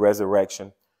celebrate the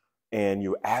resurrection. And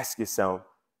you ask yourself,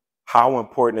 how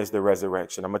important is the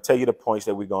resurrection? I'm going to tell you the points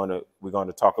that we're going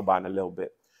to talk about in a little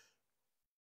bit.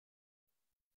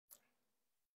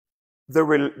 The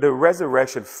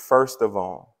resurrection, first of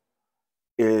all,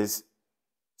 is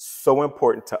so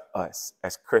important to us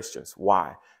as Christians.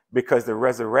 Why? Because the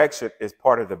resurrection is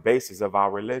part of the basis of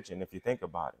our religion, if you think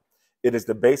about it. It is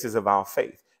the basis of our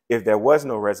faith. If there was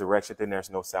no resurrection, then there's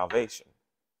no salvation,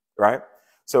 right?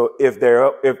 So if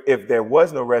there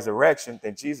was no resurrection,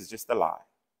 then Jesus is just a lie.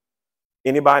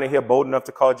 Anybody here bold enough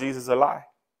to call Jesus a lie?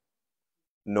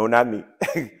 No, not me.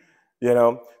 You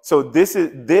know, so this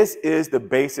is the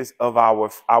basis of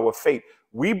our faith.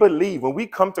 We believe, when we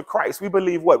come to Christ, we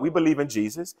believe what? We believe in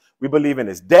Jesus. We believe in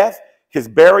his death, his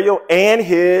burial, and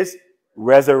his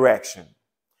resurrection.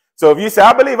 So if you say,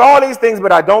 "I believe all these things,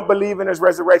 but I don't believe in his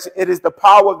resurrection," it is the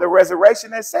power of the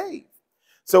resurrection that saves.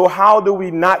 So how do we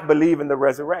not believe in the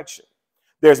resurrection?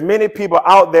 There's many people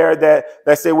out there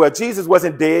that say, "Well, Jesus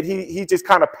wasn't dead. He just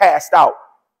kind of passed out."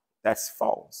 That's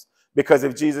false. Because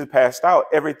if Jesus passed out,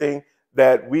 everything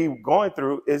that we're going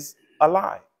through is a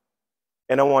lie.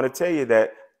 And I want to tell you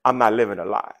that I'm not living a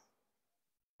lie.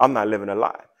 I'm not living a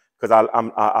lie, because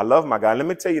I love my God. Let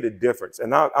me tell you the difference.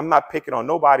 And I'm not picking on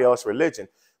nobody else's religion,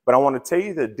 but I want to tell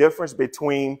you the difference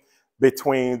between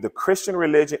the Christian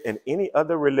religion and any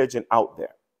other religion out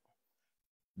there.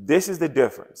 This is the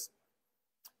difference.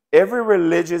 Every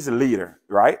religious leader,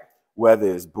 right? Whether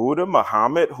it's Buddha,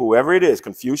 Muhammad, whoever it is,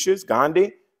 Confucius,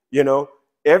 Gandhi, you know,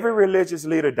 every religious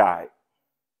leader died.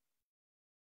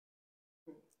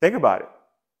 Think about it.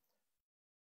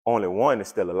 Only one is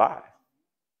still alive.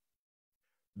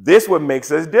 This what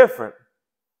makes us different.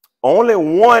 Only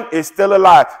one is still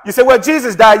alive. You say, well,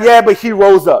 Jesus died. Yeah, but he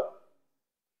rose up.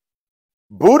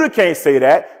 Buddha can't say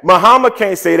that. Muhammad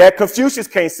can't say that. Confucius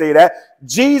can't say that.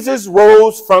 Jesus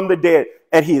rose from the dead,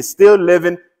 and he is still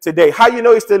living today. How you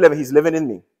know he's still living? He's living in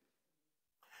me.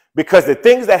 Because the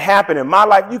things that happen in my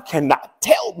life, you cannot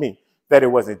tell me that it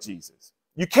wasn't Jesus.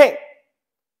 You can't.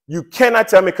 You cannot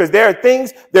tell me, because there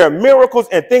are miracles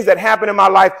and things that happen in my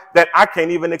life that I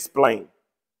can't even explain.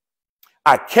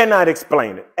 I cannot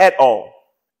explain it at all.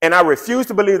 And I refuse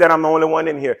to believe that I'm the only one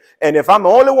in here. And if I'm the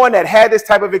only one that had this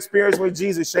type of experience with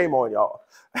Jesus, shame on y'all.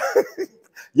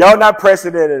 Y'all not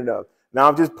pressing it enough. Now,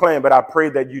 I'm just playing, but I pray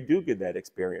that you do get that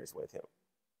experience with him.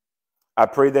 I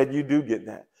pray that you do get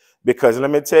that. Because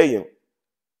let me tell you,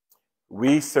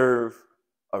 we serve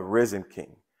a risen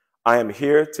king. I am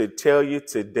here to tell you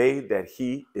today that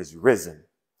he is risen.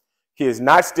 He is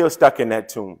not still stuck in that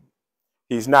tomb.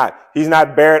 He's not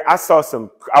buried. As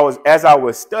I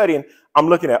was studying, I'm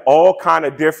looking at all kind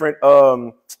of different,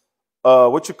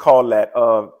 what you call that?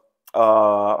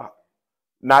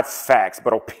 Not facts,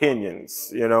 but opinions,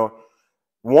 you know.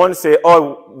 One said,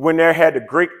 oh, when there had the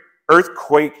great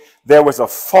earthquake, there was a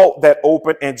fault that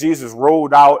opened and Jesus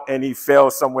rolled out and he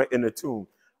fell somewhere in the tomb.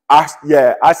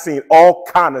 I seen all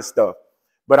kind of stuff.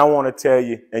 But I want to tell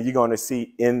you, and you're going to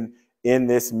see in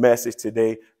this message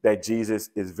today, that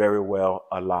Jesus is very well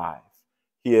alive.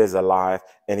 He is alive,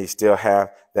 and he still has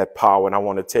that power. And I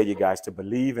want to tell you guys, to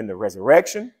believe in the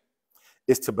resurrection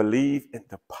is to believe in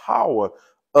the power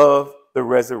of the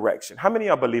resurrection. How many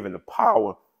of y'all believe in the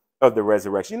power of the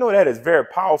resurrection? You know, that is very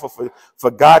powerful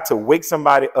for God to wake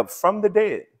somebody up from the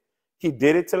dead. He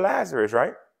did it to Lazarus,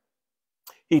 right?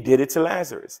 He did it to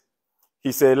Lazarus.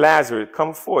 He said, Lazarus,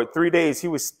 come forth. 3 days,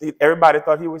 everybody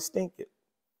thought he was stinking.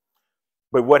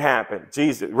 But what happened?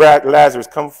 Lazarus,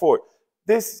 come forth.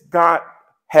 This God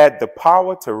had the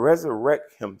power to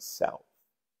resurrect himself.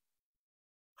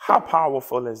 How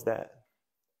powerful is that?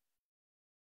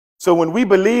 So when we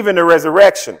believe in the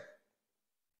resurrection,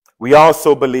 we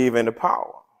also believe in the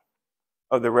power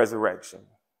of the resurrection.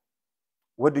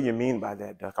 What do you mean by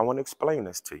that, Duck? I want to explain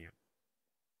this to you.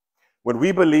 When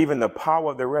we believe in the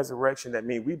power of the resurrection, that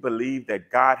means we believe that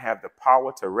God has the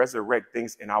power to resurrect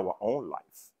things in our own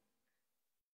life.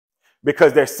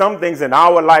 Because there's some things in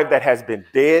our life that has been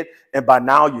dead, and by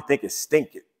now you think it's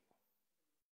stinking.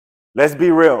 Let's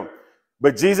be real.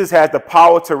 But Jesus has the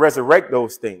power to resurrect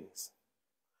those things.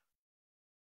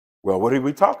 Well, what are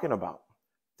we talking about?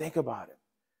 Think about it.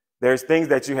 There's things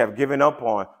that you have given up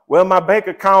on. Well, my bank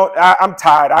account, I'm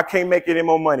tired. I can't make any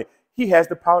more money. He has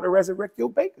the power to resurrect your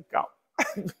bank account.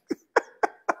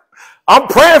 I'm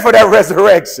praying for that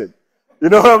resurrection. You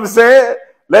know what I'm saying?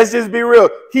 Let's just be real.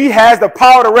 He has the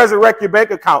power to resurrect your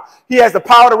bank account. He has the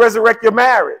power to resurrect your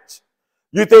marriage.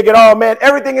 You're thinking, oh man,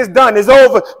 everything is done. It's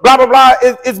over. Blah, blah, blah.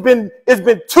 It's been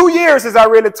 2 years since I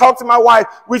really talked to my wife.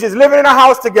 We just living in a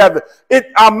house together.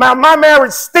 My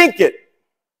marriage stinketh.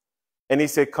 And he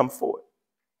said, come forward.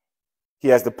 He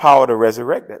has the power to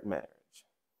resurrect that marriage.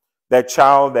 That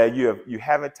child that you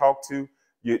haven't talked to,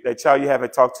 that child you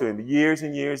haven't talked to in years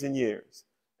and years and years.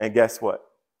 And guess what?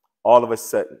 All of a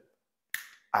sudden,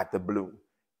 out the blue,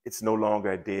 it's no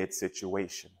longer a dead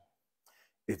situation.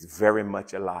 It's very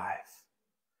much alive.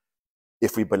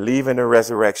 If we believe in the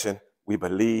resurrection, we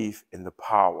believe in the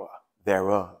power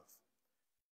thereof.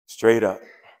 Straight up.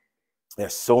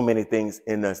 There's so many things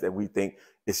in us that we think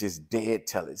it's just dead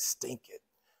till it's stinking.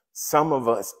 Some of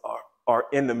us are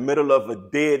in the middle of a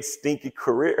dead, stinky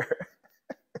career.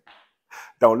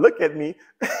 Don't look at me.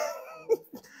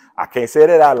 I can't say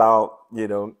that out loud, you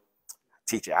know.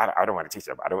 Teacher, I don't want to teach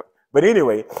about it. But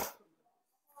anyway,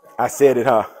 I said it,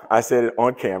 huh? I said it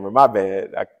on camera. My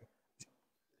bad.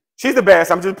 She's the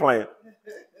best. I'm just playing.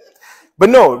 But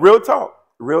no, real talk.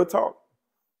 Real talk.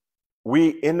 We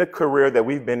in the career that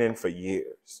we've been in for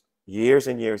years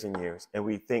and years and years. And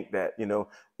we think that, you know,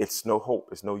 it's no hope.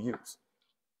 It's no use.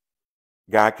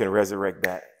 God can resurrect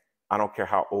that. I don't care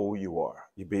how old you are.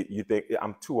 You think,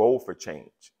 I'm too old for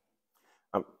change.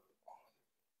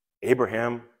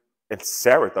 Abraham and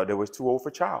Sarah thought they was too old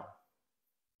for child.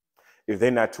 If they're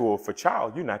not too old for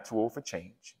child, you're not too old for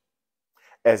change.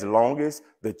 As long as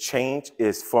the change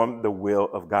is from the will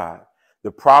of God.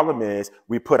 The problem is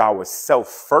we put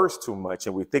ourselves first too much,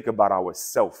 and we think about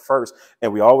ourselves first.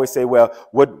 And we always say, well,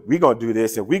 what we going to do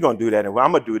this and we going to do that and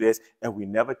I'm going to do this. And we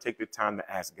never take the time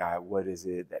to ask God, what is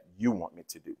it that you want me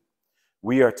to do?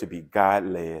 We are to be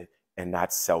God-led and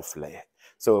not self-led.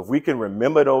 So if we can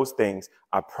remember those things,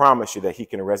 I promise you that he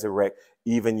can resurrect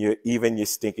even your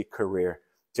stinky career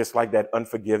just like that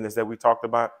unforgiveness that we talked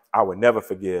about, I would never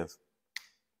forgive.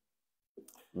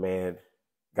 Man,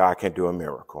 God can do a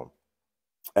miracle.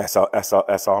 That's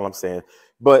all I'm saying.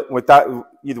 But with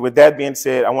that being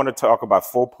said, I want to talk about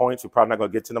 4 points. We're probably not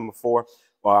going to get to number 4,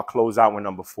 or I'll close out with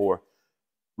number 4.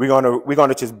 We're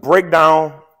gonna just break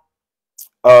down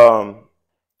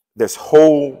this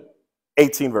whole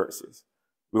 18 verses.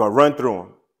 We're gonna run through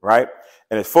them, right?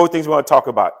 And there's 4 things we're gonna talk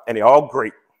about, and they're all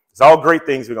great. It's all great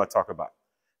things we're gonna talk about.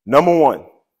 Number 1,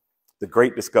 the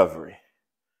great discovery.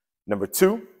 Number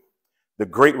 2, the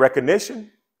great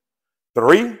recognition.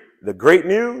 3, the great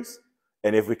news.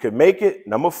 And if we could make it,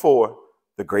 number 4,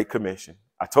 the Great Commission.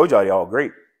 I told y'all they're all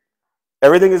great.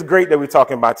 Everything is great that we're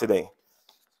talking about today,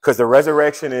 because the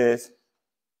resurrection is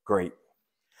great.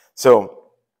 So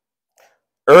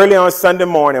early on Sunday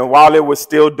morning, while it was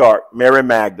still dark, Mary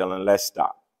Magdalene, let's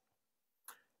stop.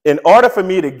 In order for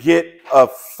me to get a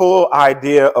full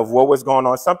idea of what was going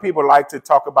on, some people like to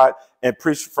talk about and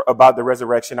preach about the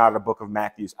resurrection out of the book of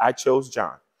Matthew. I chose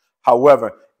John.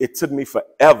 However, it took me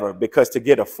forever, because to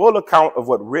get a full account of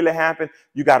what really happened,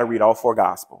 you got to read all 4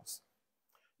 Gospels.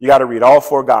 You got to read all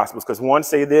 4 Gospels, because one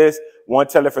say this, one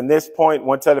tell it from this point,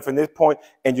 one tell it from this point,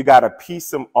 and you got to piece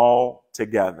them all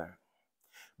together.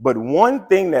 But one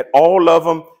thing that all of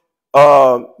them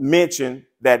mentioned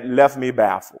that left me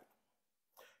baffled.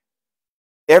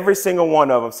 Every single one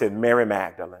of them said Mary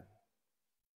Magdalene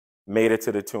made it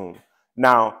to the tomb.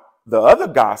 Now, the other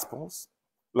Gospels,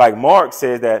 like Mark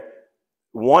said that,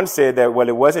 one said that, well,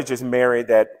 it wasn't just Mary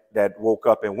that woke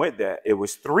up and went there. It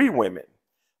was 3 women.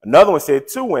 Another one said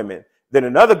 2 women. Then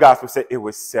another gospel said it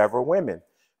was several women.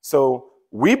 So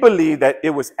we believe that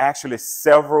it was actually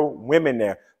several women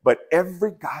there. But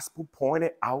every gospel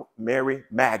pointed out Mary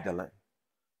Magdalene.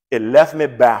 It left me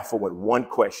baffled with one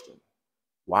question.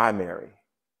 Why Mary?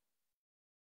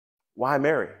 Why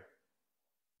Mary?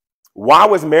 Why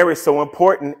was Mary so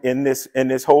important in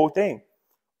this whole thing?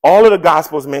 All of the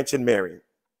Gospels mention Mary.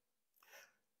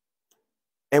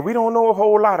 And we don't know a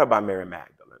whole lot about Mary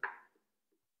Magdalene.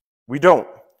 We don't.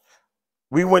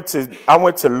 I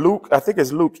went to Luke, I think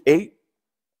it's Luke 8.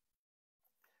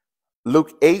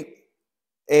 Luke 8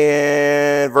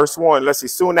 and verse 1. Let's see.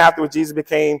 Soon afterwards,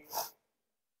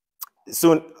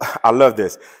 I love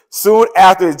this. Soon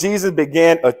after Jesus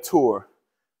began a tour.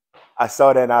 I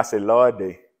saw that and I said,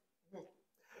 Lord,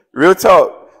 real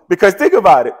talk. Because think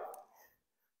about it.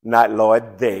 Not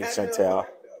Lord, Chantel.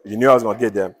 You knew I was going to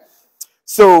get them.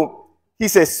 So he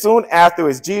says, soon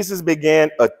afterwards, Jesus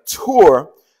began a tour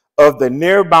of the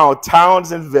nearby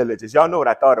towns and villages. Y'all know what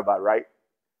I thought about, right?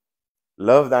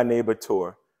 Love thy neighbor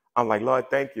tour. I'm like, Lord,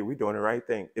 thank you. We're doing the right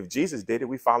thing. If Jesus did it,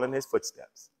 we follow in his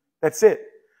footsteps. That's it.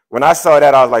 When I saw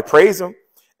that, I was like, praise him.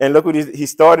 And look what he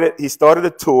started. He started a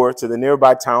tour to the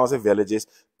nearby towns and villages,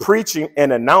 preaching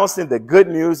and announcing the good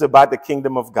news about the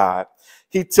kingdom of God.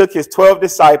 He took his 12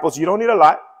 disciples. You don't need a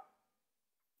lot.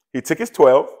 He took his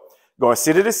 12, going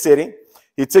city to city.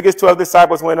 He took his 12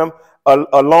 disciples with him,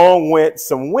 along with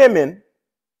some women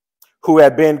who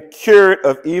had been cured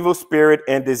of evil spirit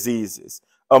and diseases.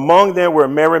 Among them were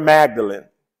Mary Magdalene.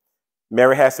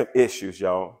 Mary had some issues,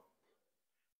 y'all.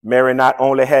 Mary not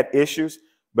only had issues,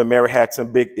 but Mary had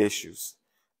some big issues.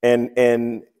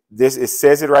 And this, it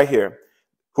says it right here.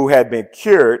 Who had been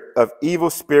cured of evil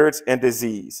spirits and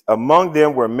disease. Among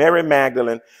them were Mary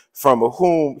Magdalene, from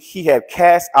whom he had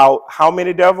cast out how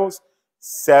many devils?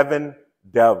 7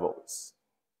 devils.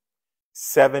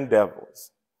 7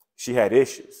 devils. She had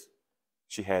issues.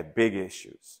 She had big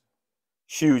issues.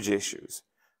 Huge issues.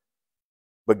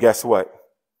 But guess what?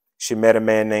 She met a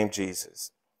man named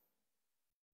Jesus.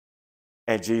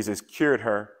 And Jesus cured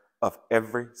her of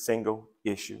every single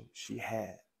issue she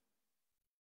had.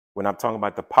 When I'm talking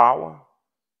about the power,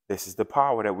 this is the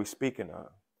power that we're speaking of.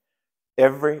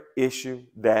 Every issue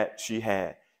that she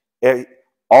had,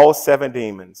 all 7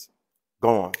 demons,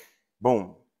 gone,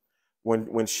 boom.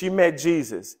 When she met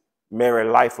Jesus,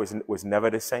 Mary's life was never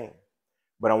the same.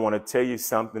 But I want to tell you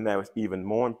something that was even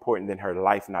more important than her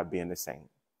life not being the same.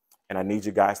 And I need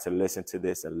you guys to listen to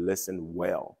this and listen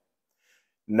well.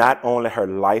 Not only her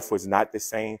life was not the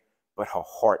same, but her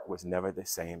heart was never the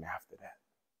same after that.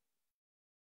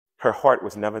 Her heart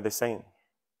was never the same.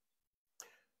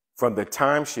 From the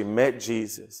time she met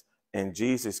Jesus and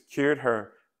Jesus cured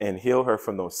her and healed her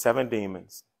from those 7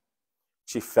 demons,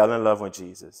 she fell in love with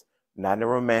Jesus. Not in a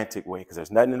romantic way, because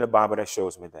there's nothing in the Bible that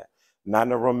shows me that. Not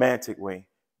in a romantic way,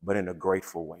 but in a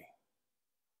grateful way.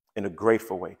 In a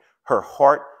grateful way. Her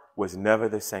heart was never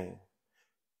the same.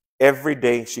 Every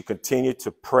day she continued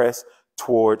to press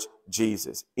towards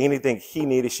Jesus. Anything he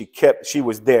needed, she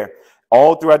was there.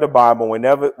 All throughout the Bible,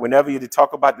 whenever you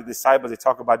talk about the disciples, they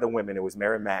talk about the women. It was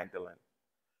Mary Magdalene.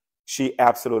 She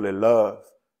absolutely loved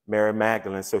Mary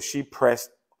Magdalene. So she pressed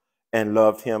and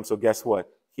loved him. So guess what?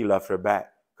 He loved her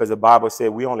back. Because the Bible said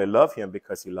we only love him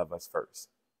because he loved us first,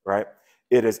 right?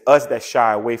 It is us that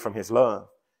shy away from his love.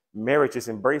 Mary just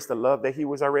embraced the love that he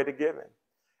was already given.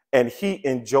 And he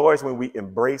enjoys when we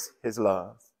embrace his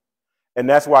love. And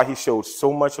that's why he showed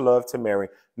so much love to Mary.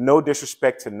 No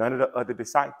disrespect to none of the other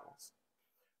disciples.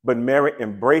 But Mary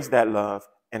embraced that love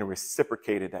and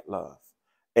reciprocated that love.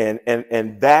 And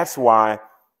that's why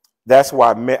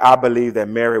I believe that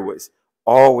Mary was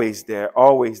always there,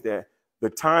 always there. The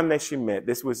time that she met,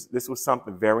 this was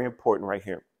something very important right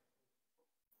here.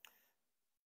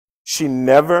 She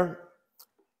never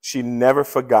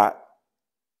forgot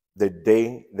the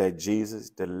day that Jesus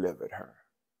delivered her.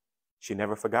 She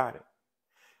never forgot it.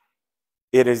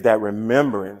 It is that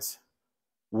remembrance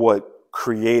what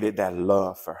created that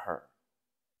love for her.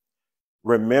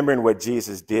 Remembering what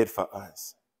Jesus did for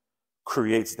us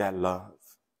creates that love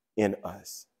in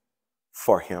us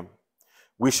for him.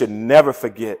 We should never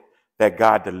forget that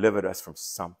God delivered us from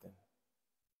something.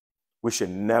 We should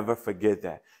never forget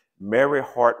that. Mary's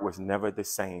heart was never the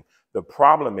same. The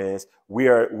problem is we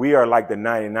are like the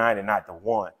 99 and not the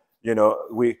one. You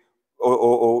know,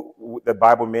 the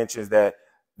Bible mentions that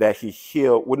he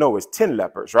healed, well, no, it was 10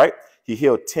 lepers, right? He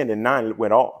healed 10 and 9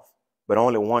 went off, but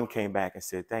only one came back and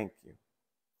said, thank you,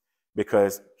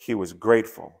 because he was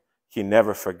grateful. He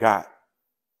never forgot.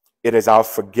 It is our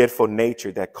forgetful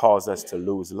nature that caused us to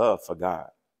lose love for God.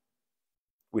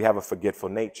 We have a forgetful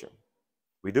nature.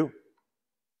 We do.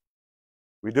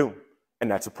 We do.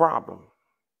 And that's a problem.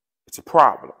 It's a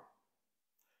problem.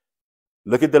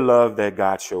 Look at the love that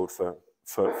God showed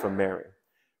for Mary.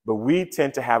 But we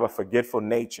tend to have a forgetful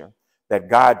nature that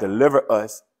God delivered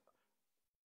us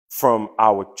from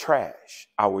our trash,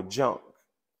 our junk,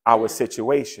 our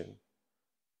situation.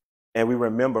 And we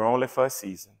remember only for a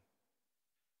season.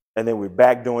 And then we're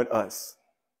back doing us.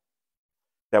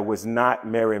 That was not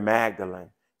Mary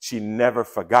Magdalene. She never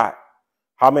forgot.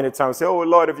 How many times say, oh,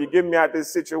 Lord, if you get me out of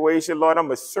this situation, Lord, I'm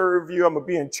going to serve you. I'm going to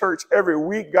be in church every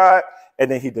week, God. And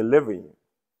then he delivered you.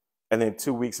 And then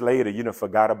 2 weeks later, you done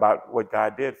forgot about what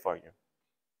God did for you.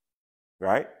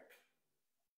 Right?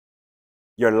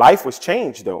 Your life was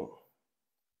changed, though.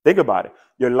 Think about it.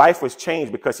 Your life was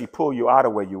changed because he pulled you out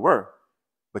of where you were.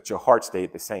 But your heart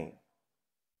stayed the same.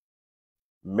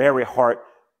 Mary's heart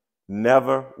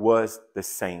never was the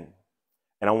same.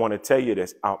 And I want to tell you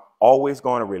this. I'm always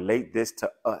going to relate this to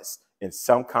us in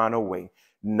some kind of way.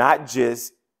 Not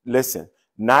just, listen,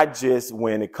 not just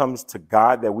when it comes to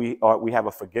God that we have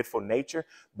a forgetful nature,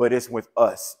 but it's with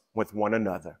us, with one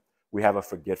another. We have a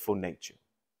forgetful nature.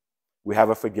 We have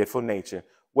a forgetful nature.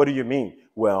 What do you mean?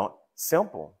 Well,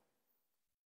 simple.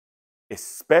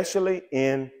 Especially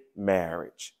in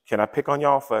marriage. Can I pick on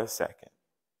y'all for a second?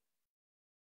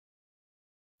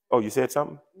 Oh, you said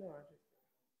something?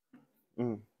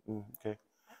 Okay.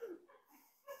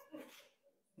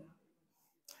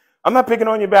 I'm not picking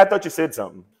on you, but I thought you said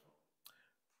something.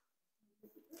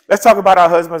 Let's talk about our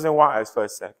husbands and wives for a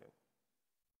second.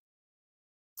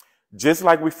 Just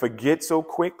like we forget so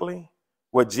quickly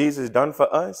what Jesus done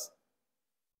for us,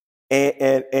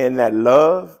 and that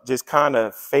love just kind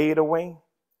of fade away,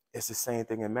 it's the same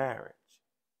thing in marriage.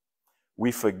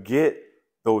 We forget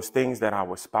those things that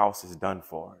our spouse has done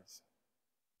for us.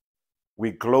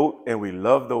 We gloat and we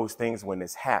love those things when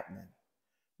it's happening.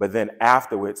 But then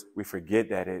afterwards, we forget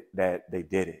that they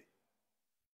did it.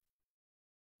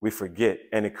 We forget,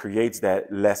 and it creates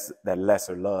that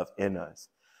lesser love in us.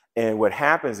 And what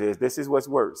happens is, this is what's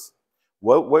worse.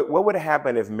 What would have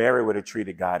happened if Mary would have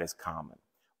treated God as common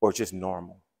or just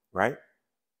normal, right?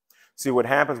 See, what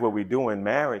happens, what we do in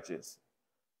marriages,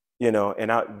 you know,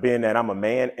 and being that I'm a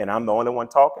man and I'm the only one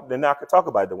talking, then I could talk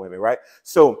about the women, right?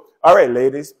 So, all right,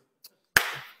 ladies,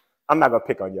 I'm not going to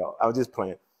pick on y'all. I was just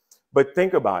playing. But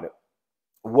think about it.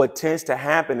 What tends to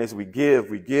happen is we give,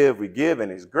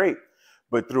 and it's great.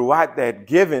 But throughout that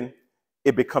giving,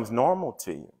 it becomes normal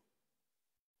to you.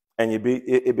 And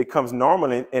it becomes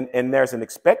normal, and there's an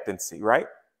expectancy, right?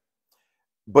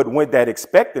 But with that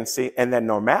expectancy and that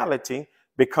normality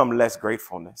become less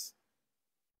gratefulness.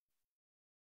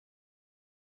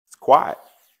 It's quiet.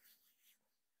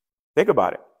 Think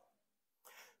about it.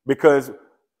 Because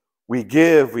we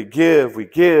give,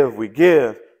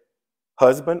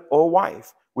 husband or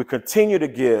wife. We continue to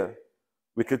give.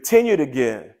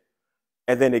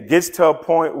 And then it gets to a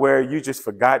point where you just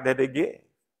forgot that they gave.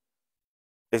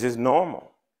 It's just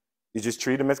normal. You just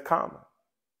treat them as common.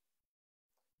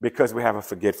 Because we have a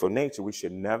forgetful nature, we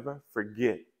should never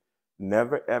forget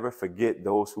Never, ever forget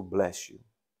those who bless you,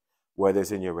 whether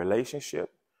it's in your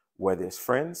relationship, whether it's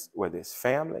friends, whether it's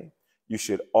family. You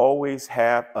should always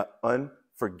have an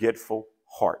unforgetful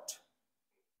heart.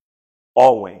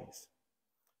 Always.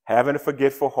 Having a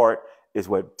forgetful heart is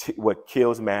what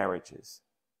kills marriages.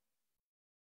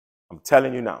 I'm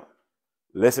telling you now.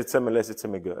 Listen to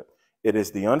me good. It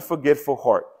is the unforgetful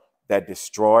heart that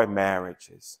destroys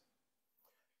marriages.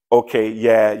 Okay,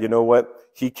 yeah, you know what?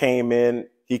 He came in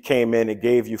and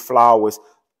gave you flowers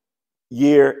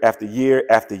year after year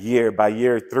after year. By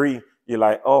year 3, you're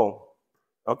like, oh,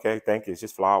 okay, thank you. It's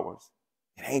just flowers.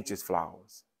 It ain't just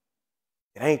flowers.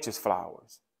 It ain't just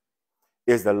flowers.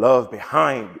 It's the love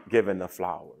behind giving the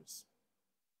flowers.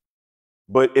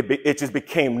 But it just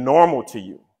became normal to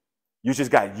you. You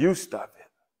just got used to it.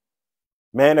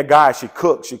 Man, the guy, she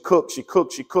cooking.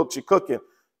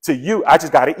 To you, I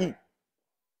just got to eat.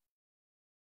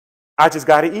 I just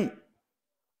got to eat.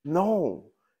 No,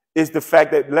 it's the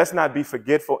fact that let's not be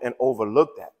forgetful and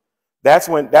overlook that. That's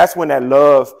when that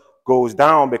love goes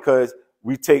down, because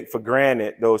we take for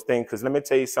granted those things. Because let me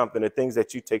tell you something, the things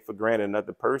that you take for granted,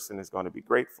 another person is going to be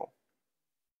grateful.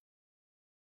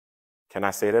 Can I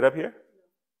say that up here?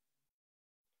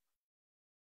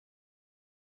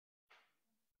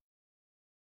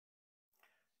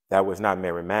 That was not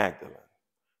Mary Magdalene.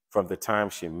 From the time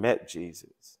she met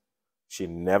Jesus, she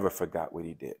never forgot what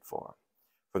he did for her.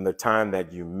 From the time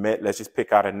that you met, let's just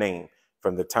pick out a name.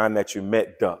 From the time that you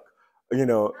met Duck, you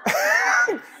know,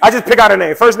 I just pick out a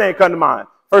name. First name come to mind.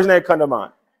 First name come to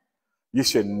mind. You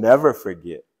should never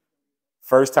forget.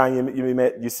 First time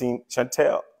you seen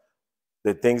Chantel,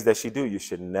 the things that she do, you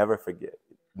should never forget.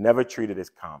 Never treat it as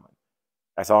common.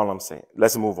 That's all I'm saying.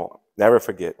 Let's move on. Never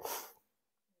forget.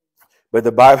 But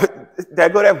the Bible,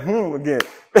 that go that again.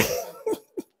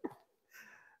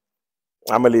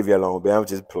 I'm going to leave you alone, but I'm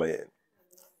just playing.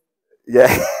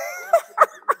 Yeah.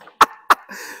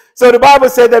 So the Bible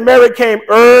said that Mary came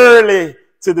early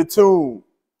to the tomb.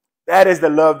 That is the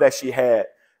love that she had.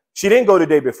 She didn't go the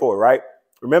day before, right?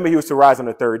 Remember, he was to rise on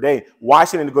the 3rd day. Why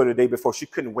she didn't go the day before? She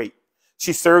couldn't wait.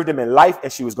 She served him in life,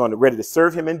 and she was ready to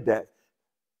serve him in death.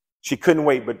 She couldn't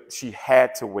wait, but she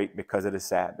had to wait because of the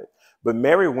Sabbath. But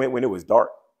Mary went when it was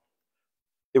dark.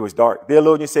 It was dark. The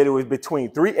theologian said it was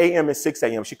between 3 a.m. and 6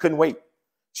 a.m. She couldn't wait.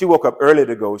 She woke up early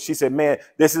to go. She said, man,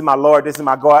 this is my Lord. This is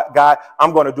my God.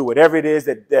 I'm going to do whatever it is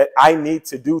that I need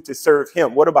to do to serve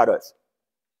him. What about us?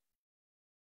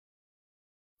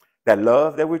 That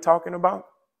love that we're talking about?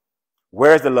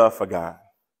 Where's the love for God?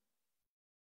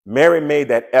 Mary made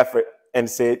that effort and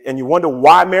said, and you wonder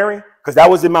why Mary? Because that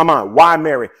was in my mind. Why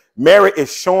Mary? Mary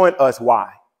is showing us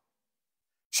why.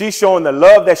 She's showing the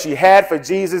love that she had for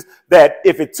Jesus, that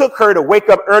if it took her to wake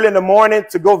up early in the morning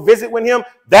to go visit with him,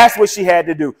 that's what she had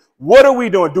to do. What are we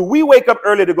doing? Do we wake up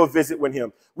early to go visit with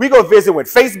him? We go visit with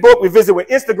Facebook, we visit with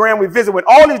Instagram, we visit with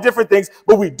all these different things,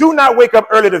 but we do not wake up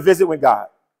early to visit with God.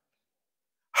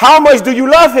 How much do you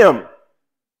love him?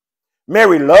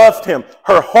 Mary loved him.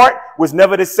 Her heart was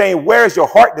never the same. Where's your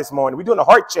heart this morning? We're doing a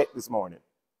heart check this morning.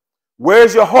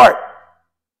 Where's your heart?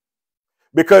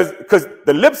 Because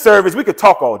the lip service, we could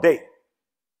talk all day.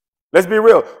 Let's be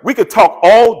real. We could talk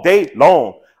all day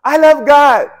long. I love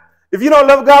God. If you don't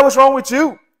love God, what's wrong with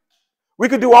you? We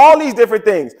could do all these different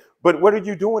things. But what are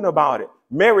you doing about it?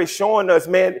 Mary's showing us,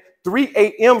 man, 3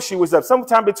 a.m. she was up,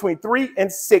 sometime between 3 and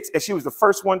 6, and she was the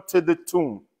first one to the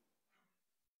tomb.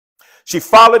 She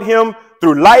followed him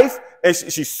through life, and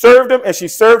she served him, and she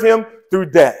served him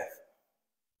through death.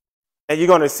 And you're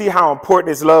going to see how important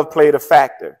his love played a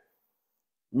factor.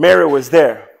 Mary was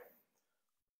there.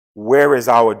 Where is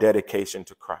our dedication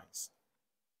to Christ?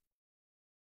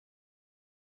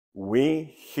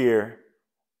 We here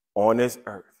on this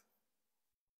earth,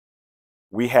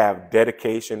 we have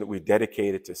dedication. We're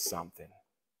dedicated to something.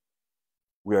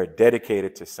 We are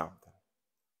dedicated to something.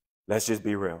 Let's just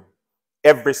be real.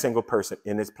 Every single person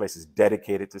in this place is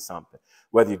dedicated to something.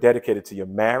 Whether you're dedicated to your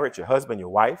marriage, your husband, your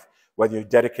wife, whether you're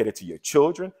dedicated to your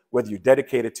children, whether you're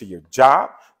dedicated to your job,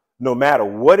 no matter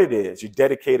what it is, you're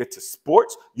dedicated to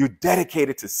sports, you're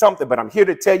dedicated to something. But I'm here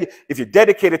to tell you, if you're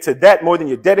dedicated to that more than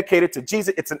you're dedicated to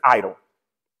Jesus, it's an idol.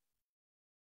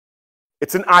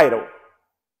 It's an idol.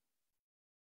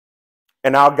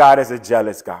 And our God is a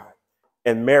jealous God.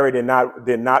 And Mary did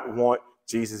not want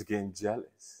Jesus getting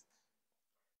jealous.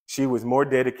 She was more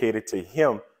dedicated to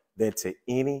him than to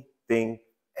anything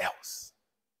else.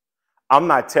 I'm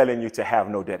not telling you to have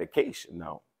no dedication,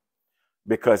 no.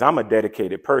 Because I'm a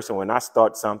dedicated person. When I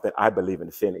start something, I believe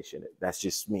in finishing it. That's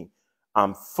just me.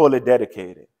 I'm fully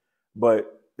dedicated.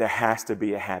 But there has to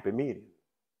be a happy medium.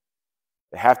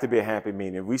 There has to be a happy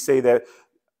medium. We say that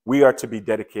We are to be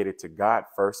dedicated to God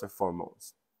first and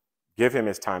foremost. Give him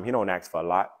his time. He don't ask for a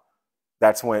lot.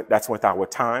 That's with our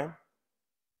time.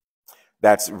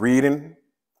 That's reading.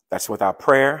 That's with our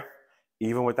prayer,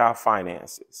 even with our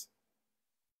finances.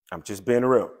 I'm just being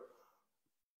real.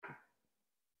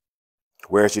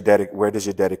 Where does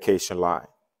your dedication lie?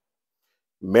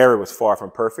 Mary was far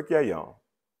from perfect, yeah, y'all.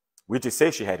 We just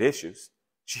say she had issues.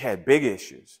 She had big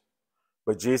issues.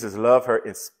 But Jesus loved her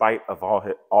in spite of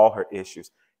all her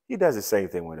issues. He does the same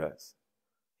thing with us.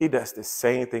 He does the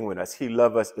same thing with us. He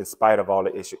loves us in spite of all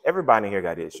the issues. Everybody in here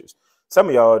got issues. Some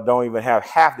of y'all don't even have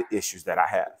half the issues that I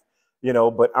have,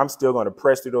 but I'm still going to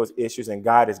press through those issues, and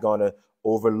God is going to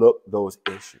overlook those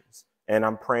issues. And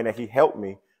I'm praying that he helped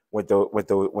me with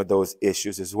those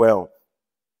issues as well.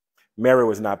 Mary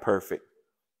was not perfect,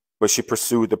 but she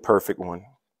pursued the perfect one.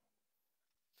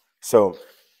 So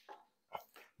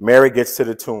Mary gets to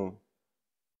the tomb,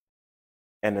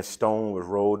 and the stone was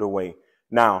rolled away.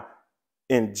 Now,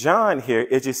 in John here,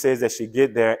 it just says that she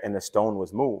get there and the stone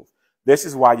was moved. This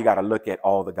is why you got to look at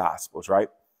all the Gospels, right?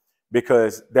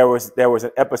 Because there was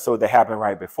an episode that happened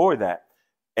right before that.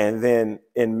 And then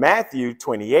in Matthew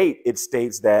 28, it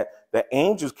states that the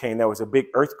angels came. There was a big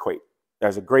earthquake. There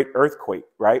was a great earthquake,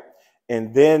 right?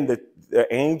 And then the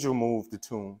angel moved the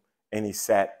tomb, and he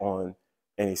sat on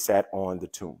the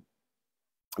tomb.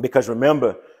 Because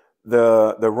remember,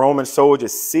 the Roman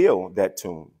soldiers sealed that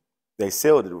tomb. They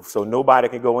sealed it so nobody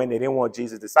can go in. They didn't want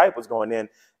Jesus' disciples going in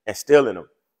and stealing them.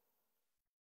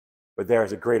 But there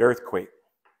is a great earthquake.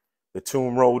 The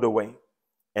tomb rolled away.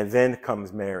 And then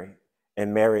comes Mary.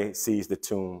 And Mary sees the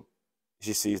tomb.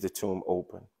 She sees the tomb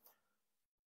open.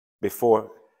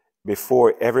 Before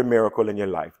every miracle in your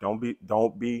life, don't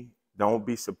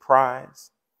be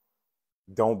surprised.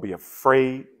 Don't be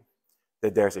afraid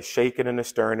that there's a shaking and a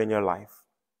stirring in your life.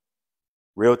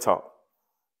 Real talk.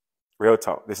 Real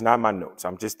talk. This is not my notes.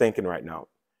 I'm just thinking right now.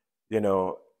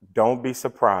 Don't be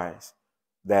surprised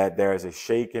that there's a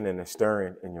shaking and a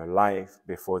stirring in your life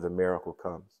before the miracle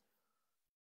comes.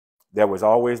 There was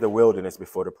always the wilderness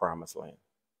before the promised land.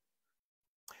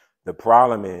 The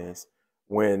problem is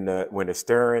when the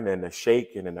stirring and the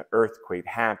shaking and the earthquake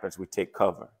happens, we take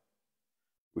cover.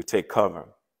 We take cover.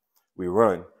 We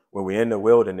run. When we're in the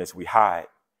wilderness, we hide.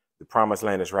 The promised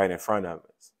land is right in front of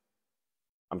us.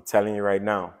 I'm telling you right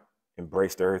now,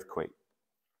 embrace the earthquake.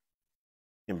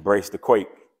 Embrace the quake,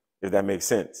 if that makes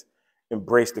sense.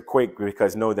 Embrace the quake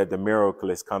because know that the miracle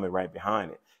is coming right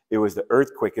behind it. It was the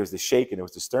earthquake, it was the shaking, it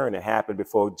was the stirring that happened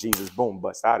before Jesus, boom,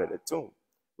 busts out of the tomb,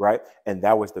 right? And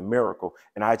that was the miracle.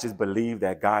 And I just believe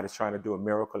that God is trying to do a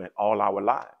miracle in all our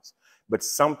lives. But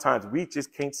sometimes we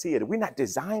just can't see it. We're not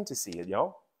designed to see it,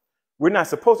 y'all. We're not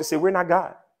supposed to see it. We're not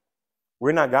God.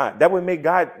 We're not God. That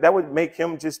would make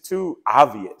him just too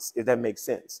obvious, if that makes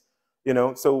sense.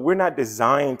 So we're not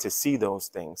designed to see those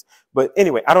things. But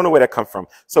anyway, I don't know where that comes from.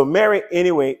 So Mary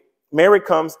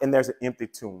comes and there's an empty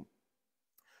tomb.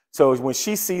 So when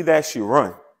she sees that, she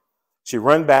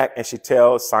run back and she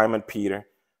tells Simon Peter.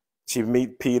 She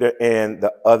meet Peter and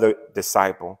the other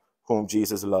disciple whom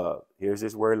Jesus loved. Here's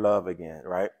this word love again,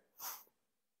 right?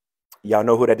 Y'all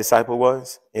know who that disciple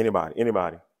was?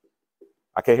 Anybody?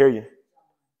 I can't hear you.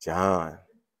 John.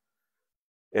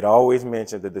 It always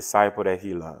mentions the disciple that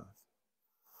he loved.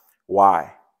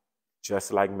 Why?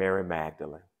 Just like Mary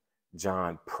Magdalene,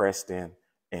 John pressed in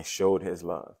and showed his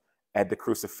love. At the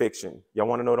crucifixion, y'all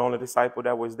want to know the only disciple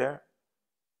that was there?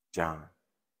 John.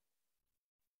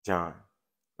 You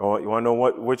want to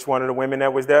know which one of the women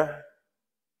that was there?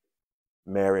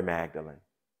 Mary Magdalene.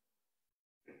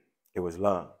 It was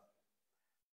love.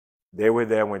 They were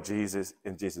there when Jesus,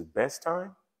 in Jesus' best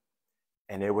time,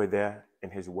 and they were there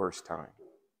in his worst time.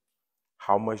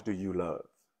 How much do you love?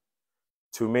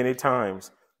 Too many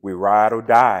times we ride or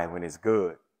die when it's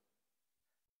good.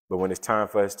 But when it's time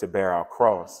for us to bear our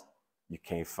cross, you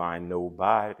can't find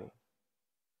nobody.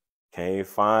 Can't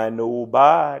find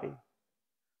nobody.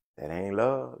 That ain't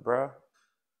love, bro.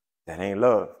 That ain't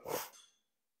love.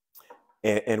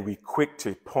 And we quick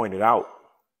to point it out.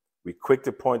 We quick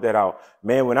to point that out.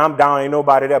 Man, when I'm down, ain't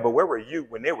nobody there. But where were you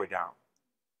when they were down?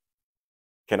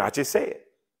 Can I just say it?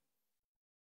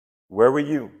 Where were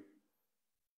you?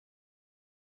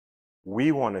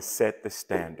 We want to set the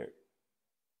standard.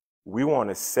 We want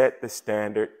to set the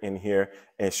standard in here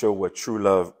and show what true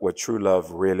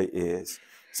love really is.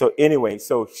 So anyway,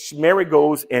 so Mary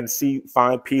goes and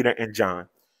find Peter and John.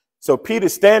 So Peter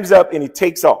stands up and he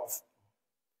takes off.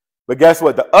 But guess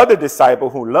what? The other disciple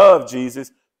who loved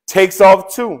Jesus takes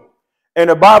off too. And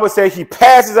the Bible says he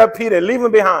passes up Peter and leaves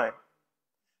him behind.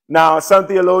 Now, some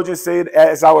theologians said,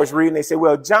 as I was reading, they said,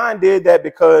 well, John did that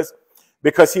because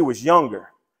he was younger.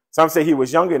 Some say he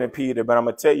was younger than Peter, but I'm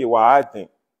going to tell you why I think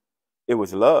it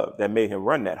was love that made him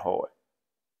run that hard.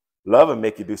 Love will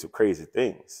make you do some crazy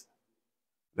things.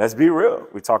 Let's be real.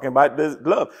 We're talking about this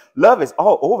love. Love is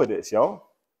all over this, y'all.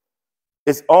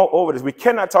 It's all over this. We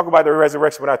cannot talk about the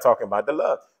resurrection without talking about the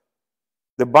love.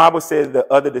 The Bible says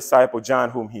the other disciple, John,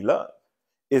 whom he loved.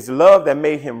 It's love that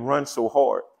made him run so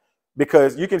hard.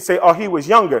 Because you can say, oh, he was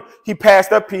younger. He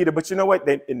passed up Peter. But you know what?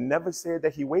 It never said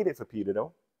that he waited for Peter,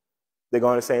 though. They're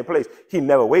going to the same place. He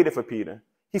never waited for Peter.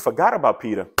 He forgot about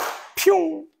Peter.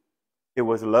 Pew! It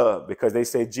was love, because they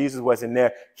said Jesus wasn't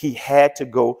there. He had to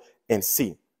go and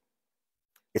see.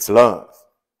 It's love.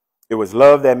 It was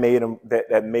love that made him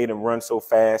that made him run so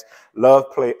fast.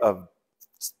 Love played an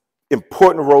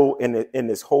important role in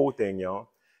this whole thing, y'all.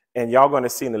 And y'all going to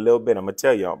see in a little bit. I'm going to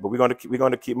tell y'all, but we're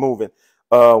going to keep moving.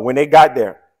 When they got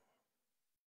there,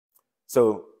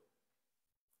 so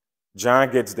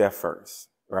John gets there first,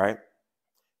 right?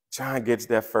 John gets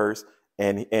there first,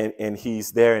 and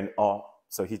he's there in awe.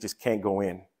 So he just can't go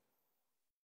in,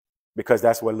 because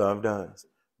that's what love does.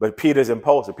 But Peter's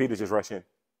impulsive. Peter just rushes in.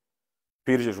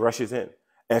 Peter just rushes in.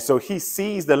 And so he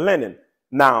sees the linen.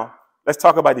 Now, let's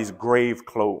talk about these grave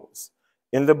clothes.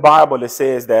 In the Bible, it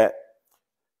says that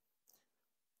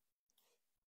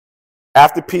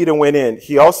after Peter went in,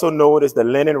 he also noticed the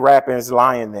linen wrappings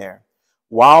lying there,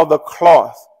 while the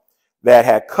cloth that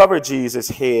had covered Jesus'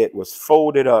 head was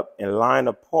folded up and lying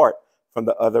apart from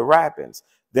the other wrappings.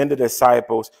 Then the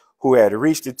disciples who had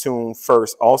reached the tomb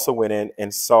first also went in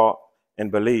and saw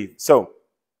and believed. So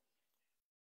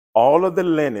all of the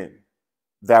linen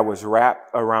that was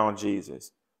wrapped around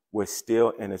Jesus was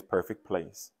still in its perfect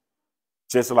place.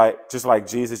 Just like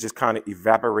Jesus just kind of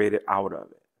evaporated out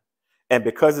of it. And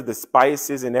because of the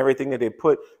spices and everything that they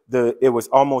put, it was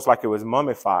almost like it was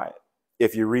mummified.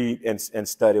 If you read and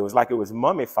study, it was like it was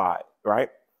mummified, right?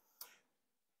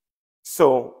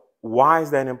 So why is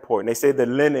that important? They say the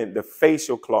linen, the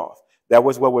facial cloth, that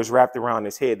was what was wrapped around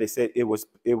his head. They said it was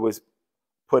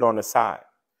put on the side.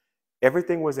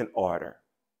 Everything was in order.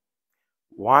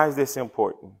 Why is this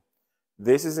important?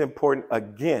 This is important,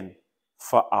 again,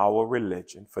 for our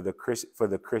religion, for the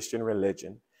Christian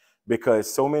religion,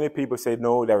 because so many people say,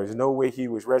 no, there is no way he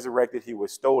was resurrected. He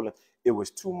was stolen. It was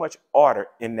too much order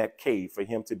in that cave for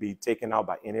him to be taken out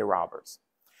by any robbers.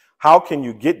 How can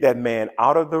you get that man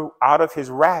out of his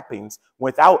wrappings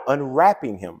without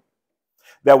unwrapping him?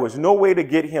 There was no way to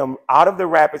get him out of the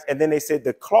wrappings. And then they said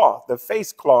the cloth, the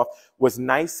face cloth, was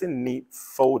nice and neat,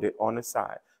 folded on the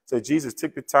side. So Jesus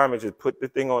took the time and just put the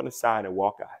thing on the side and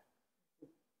walked out.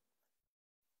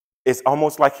 It's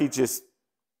almost like he just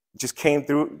came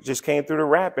through the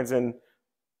wrappings, and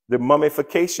the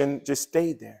mummification just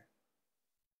stayed there.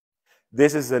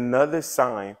 This is another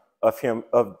sign of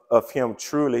him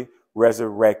truly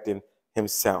resurrecting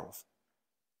himself.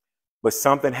 But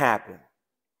something happened.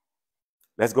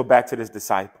 Let's go back to this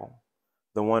disciple,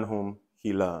 the one whom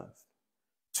he loved.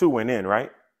 Two went in,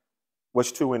 right?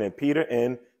 Which two went in? Peter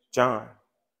and John.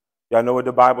 Y'all know what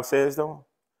the Bible says, though?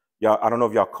 I don't know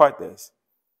if y'all caught this.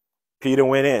 Peter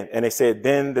went in, and they said,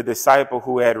 then the disciple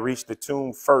who had reached the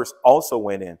tomb first also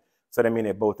went in. So that means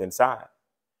they're both inside.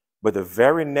 But the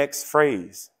very next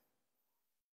phrase,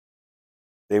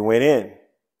 they went in,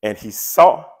 and he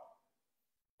saw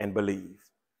and believed.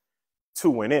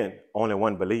 Two went in, only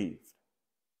one believed.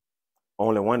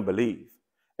 Only one believed.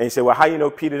 And you say, well, how you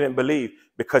know Peter didn't believe?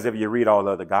 Because if you read all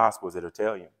of the Gospels, it'll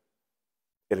tell you.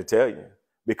 It'll tell you.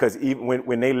 Because even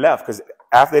when they left, because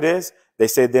after this, they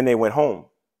said then they went home.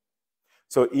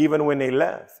 So even when they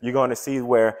left, you're going to see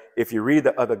where, if you read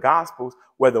the other Gospels,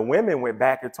 where the women went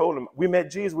back and told them, we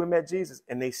met Jesus,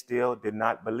 and they still did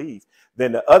not believe.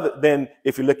 Then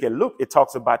if you look at Luke, it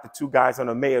talks about the two guys on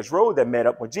Emmaus Road that met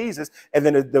up with Jesus, and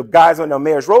then the guys on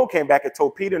Emmaus Road came back and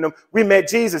told Peter and them, we met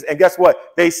Jesus, and guess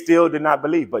what? They still did not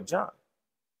believe. But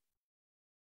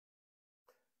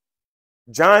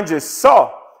John just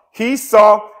saw. He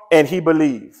saw and he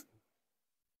believed.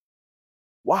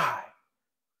 Why?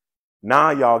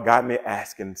 Now y'all got me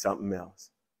asking something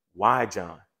else. Why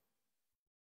John?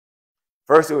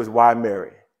 First it was why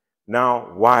Mary.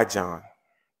 Now why John?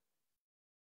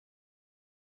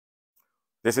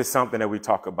 This is something that we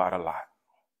talk about a lot,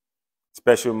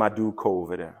 especially with my dude Cole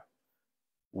over there.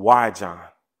 Why John?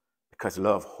 Because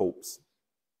love hopes.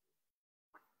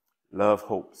 Love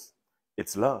hopes.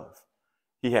 It's love.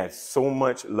 He had so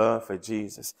much love for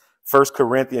Jesus. 1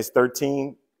 Corinthians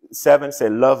 13:7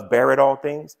 said, love beareth all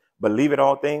things, believe it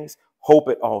all things, hope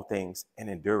it all things, and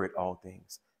endure it all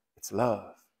things. It's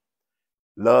love.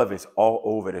 Love is all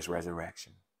over this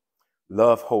resurrection.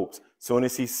 Love hopes. Soon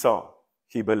as he saw,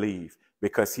 he believed.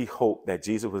 because he hoped that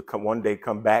Jesus would one day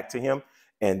come back to him.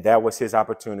 And that was his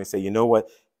opportunity to say, you know what?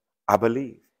 I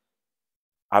believe.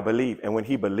 I believe. And when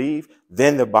he believed,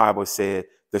 then the Bible said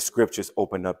the scriptures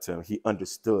opened up to him. He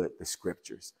understood the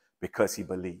scriptures because he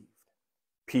believed.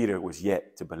 Peter was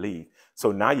yet to believe.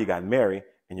 So now you got Mary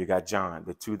and you got John,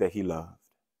 the two that he loved.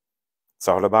 It's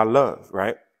all about love,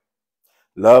 right?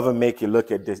 Love will make you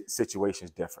look at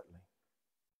situations differently.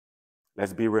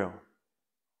 Let's be real.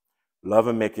 Love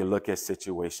will make you look at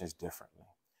situations differently.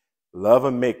 Love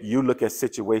will make you look at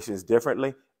situations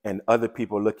differently, and other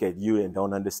people look at you and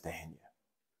don't understand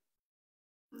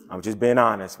you. I'm just being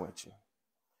honest with you.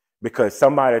 Because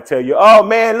somebody will tell you, oh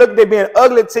man, look, they're being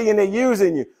ugly to you and they're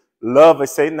using you. Love will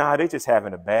say, nah, they're just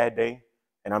having a bad day,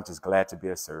 and I'm just glad to be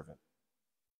a servant.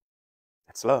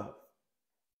 That's love.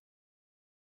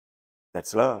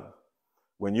 That's love.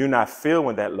 When you're not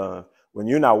feeling that love, when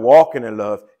you're not walking in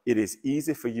love, it is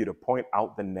easy for you to point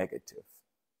out the negative.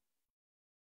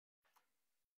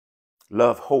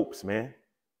 Love hopes, man.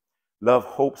 Love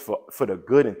hopes for the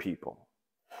good in people.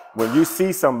 When you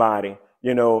see somebody,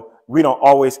 you know, we don't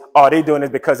always, oh, they doing this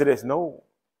because of this. No.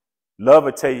 Love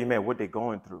will tell you, man, what they're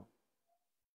going through.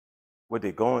 What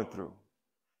they're going through.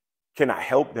 Can I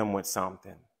help them with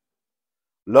something?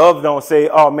 Love don't say,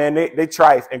 oh, man, they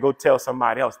try and go tell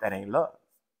somebody else. That ain't love.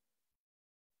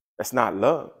 That's not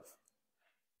love.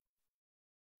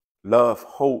 Love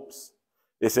hopes.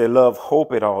 They say love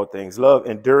hope at all things. Love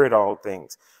endure at all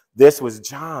things. This was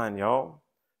John, y'all.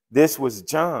 This was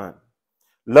John.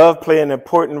 Love played an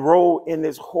important role in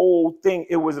this whole thing.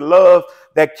 It was love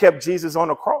that kept Jesus on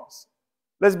the cross.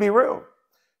 Let's be real.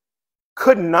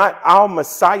 Could not our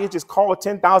Messiah just call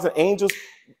 10,000 angels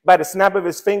by the snap of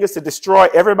his fingers to destroy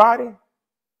everybody?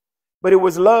 But it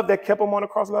was love that kept him on the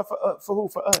cross. Love for who?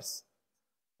 For us.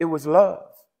 It was love.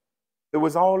 It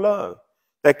was all love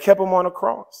that kept him on the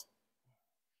cross.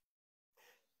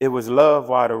 It was love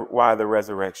why the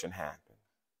resurrection happened.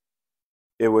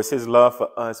 It was his love for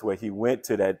us where he went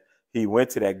to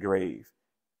that grave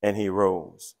and he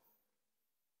rose.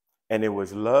 And it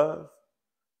was love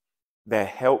that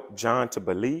helped John to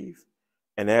believe.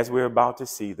 And as we're about to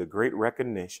see, the great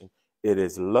recognition, it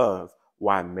is love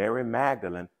why Mary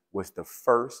Magdalene was the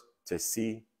first to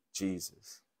see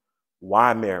Jesus.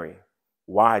 Why Mary?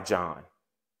 Why John?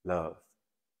 Love.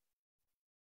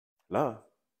 Love.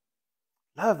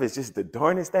 Love is just the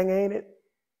darnest thing, ain't it?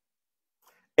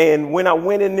 And when I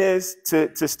went in this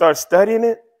to start studying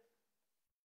it,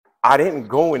 I didn't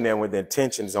go in there with the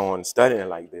intentions on studying it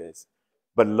like this,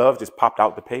 but love just popped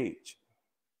out the page.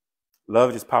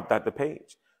 Love just popped out the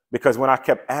page. Because when I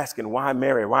kept asking, why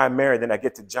Mary? Why Mary? Then I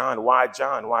get to John. Why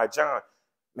John? Why John?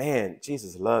 Man,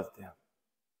 Jesus loved them.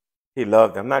 He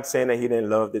loved them. I'm not saying that he didn't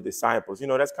love the disciples. You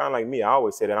know, that's kind of like me. I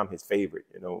always say that I'm his favorite,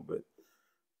 but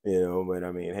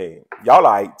I mean, hey, y'all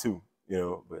all right too,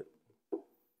 but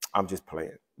I'm just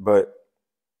playing. But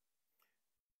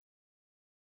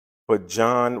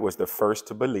John was the first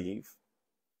to believe,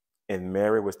 and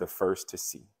Mary was the first to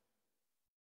see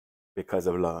because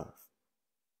of love.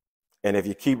 And if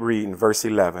you keep reading verse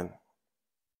 11,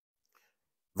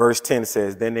 verse 10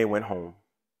 says, then they went home.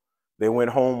 They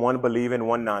went home, one believing,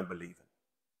 one non-believing,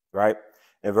 right?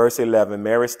 In verse 11,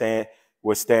 Mary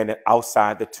was standing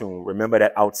outside the tomb. Remember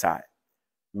that outside.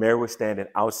 Mary was standing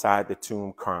outside the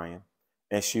tomb crying,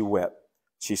 and she wept.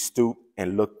 She stooped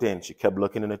and looked in. She kept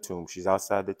looking in the tomb. She's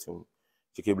outside the tomb.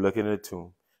 She kept looking in the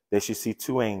tomb. Then she see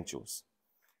two angels.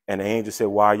 And the angel said,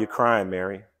 why are you crying,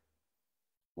 Mary?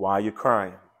 Why are you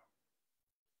crying?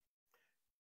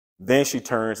 Then she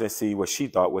turns and see what she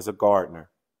thought was a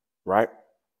gardener, right?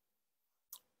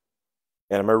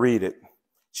 And I'm going to read it.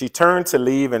 She turned to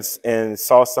leave and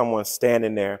saw someone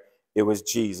standing there. It was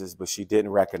Jesus, but she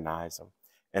didn't recognize him.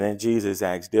 And then Jesus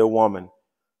asked, dear woman,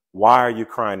 why are you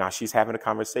crying? Now she's having a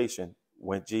conversation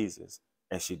with Jesus,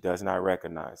 and she does not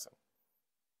recognize him.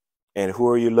 And who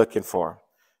are you looking for?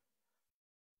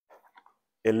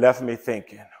 It left me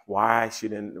thinking why she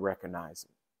didn't recognize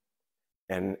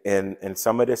him. And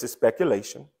some of this is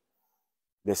speculation.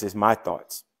 This is my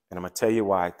thoughts. And I'm going to tell you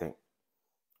why I think.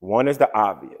 One is the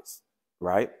obvious,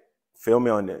 right? Feel me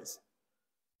on this.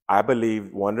 I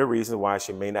believe one of the reasons why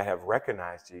she may not have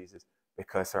recognized Jesus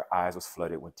because her eyes was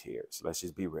flooded with tears. Let's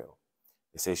just be real.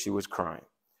 It says she was crying.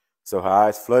 So her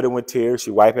eyes flooded with tears.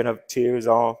 She wiping her tears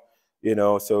off,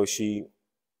 so she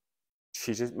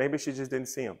just didn't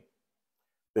see him.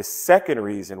 The second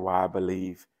reason why I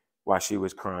believe why she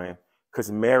was crying, because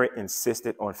Mary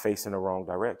insisted on facing the wrong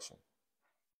direction.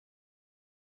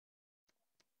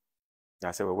 And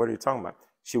I said, well, what are you talking about?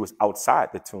 She was outside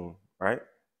the tomb, right?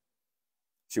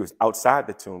 She was outside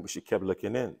the tomb, but she kept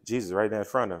looking in. Jesus right there in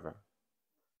front of her.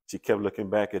 She kept looking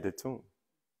back at the tomb.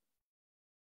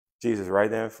 Jesus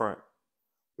right there in front,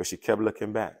 but she kept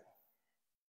looking back.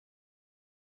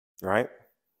 Right?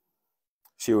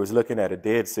 She was looking at a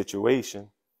dead situation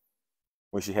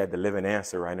when she had the living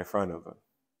answer right in front of her.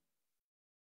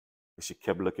 But she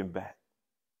kept looking back.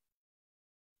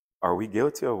 Are we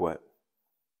guilty or what?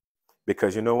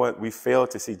 Because you know what? We fail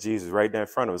to see Jesus right there in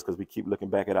front of us because we keep looking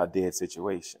back at our dead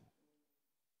situation.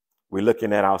 We're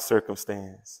looking at our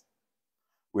circumstance.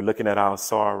 We're looking at our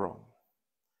sorrow.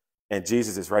 And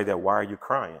Jesus is right there. Why are you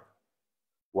crying?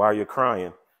 Why are you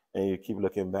crying? And you keep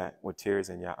looking back with tears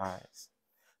in your eyes.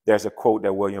 There's a quote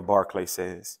that William Barclay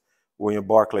says. William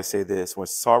Barclay said this: when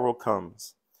sorrow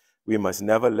comes, we must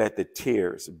never let the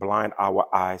tears blind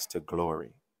our eyes to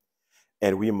glory.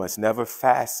 And we must never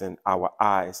fasten our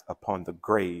eyes upon the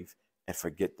grave and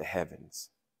forget the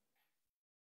heavens.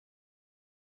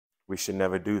 We should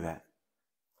never do that.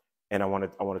 And I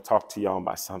want to talk to y'all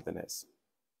about something that's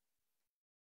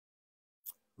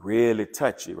really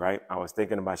touchy, right? I was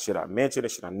thinking about, should I mention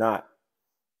it, should I not?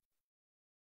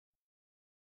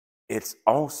 It's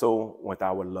also with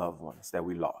our loved ones that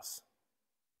we lost.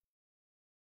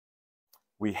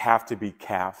 We have to be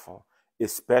careful,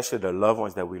 especially the loved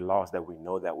ones that we lost that we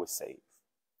know that were saved.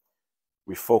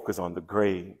 We focus on the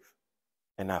grave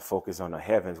and not focus on the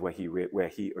heavens where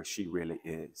he or she really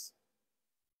is.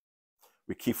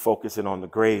 We keep focusing on the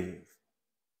grave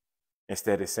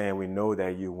instead of saying we know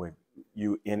that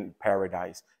you in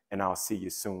paradise and I'll see you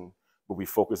soon. But we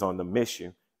focus on the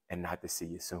mission and not to see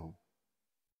you soon.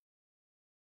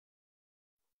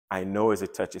 I know it's a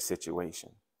touchy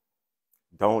situation.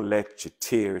 Don't let your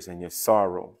tears and your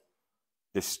sorrow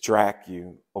distract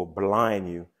you or blind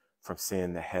you from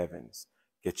seeing the heavens.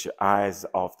 Get your eyes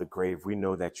off the grave. We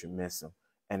know that you miss them,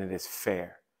 and it is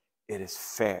fair. It is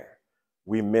fair.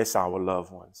 We miss our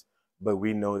loved ones, but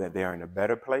we know that they are in a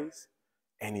better place,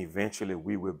 and eventually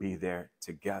we will be there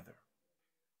together.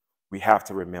 We have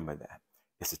to remember that.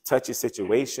 It's a touchy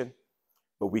situation,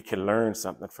 but we can learn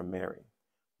something from Mary.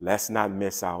 Let's not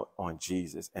miss out on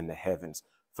Jesus and the heavens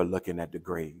for looking at the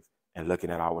grave and looking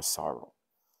at our sorrow.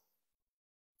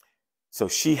 So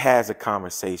she has a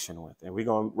conversation with, and we're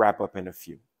going to wrap up in a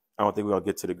few. I don't think we're going to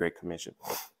get to the Great Commission.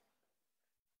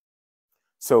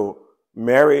 So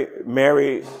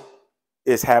Mary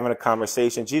is having a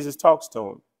conversation. Jesus talks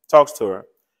to her,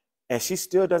 and she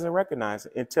still doesn't recognize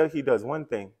it until he does one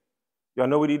thing. Y'all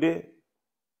know what he did?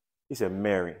 He said,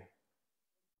 Mary.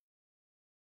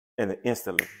 And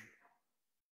instantly,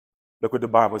 look what the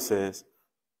Bible says.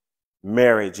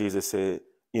 Mary, Jesus said,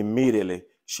 immediately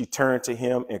she turned to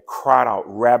him and cried out,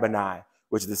 Rabboni,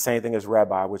 which is the same thing as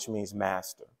rabbi, which means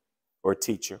master or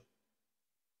teacher.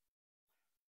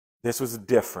 This was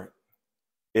different.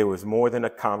 It was more than a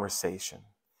conversation.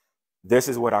 This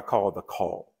is what I call the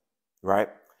call, right?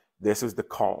 This is the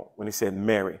call. When he said,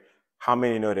 Mary, how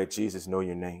many know that Jesus know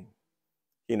your name?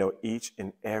 He know each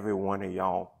and every one of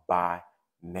y'all by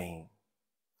name.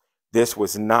 This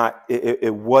was not,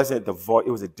 it wasn't the voice,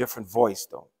 it was a different voice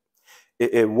though.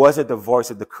 It wasn't the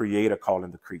voice of the creator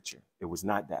calling the creature. It was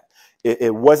not that.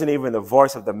 It wasn't even the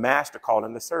voice of the master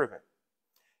calling the servant.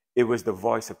 It was the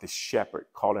voice of the shepherd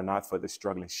calling out for the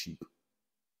struggling sheep.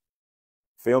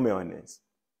 Feel me on this.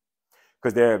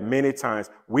 Because there are many times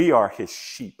we are his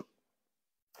sheep.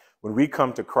 When we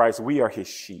come to Christ, we are his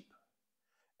sheep.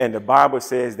 And the Bible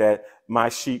says that my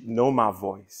sheep know my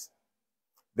voice.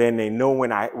 Then they know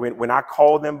when I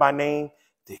call them by name,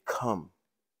 they come.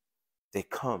 They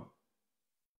come.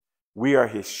 We are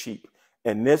his sheep.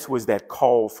 And this was that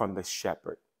call from the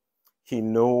shepherd. He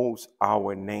knows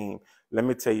our name. Let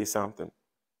me tell you something.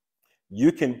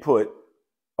 You could put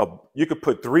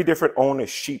 3 different owners'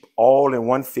 sheep all in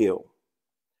one field,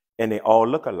 and they all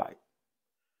look alike.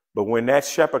 But when that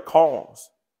shepherd calls,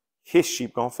 his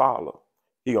sheep gonna follow.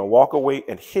 He gonna walk away,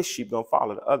 and his sheep gonna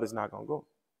follow. The others not gonna go.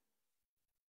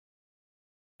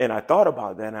 And I thought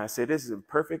about that, and I said, this is a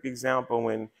perfect example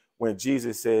when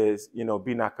Jesus says,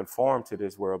 be not conformed to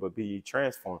this world, but be ye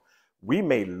transformed. We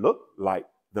may look like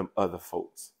them other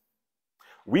folks.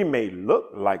 We may look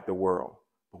like the world,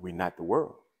 but we're not the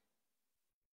world.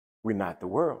 We're not the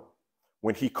world.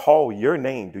 When he called your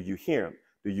name, do you hear him?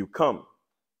 Do you come?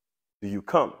 Do you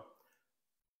come?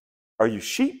 Are you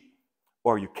sheep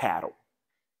or are you cattle?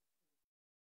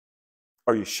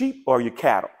 Are you sheep or are you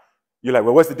cattle? You're like,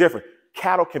 well, what's the difference?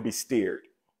 Cattle can be steered.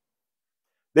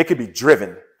 They can be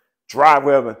driven, drive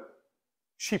wherever.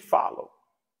 Sheep follow.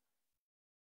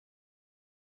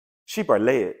 Sheep are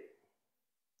led.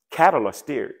 Cattle are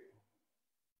steered.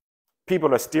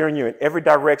 People are steering you in every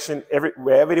direction,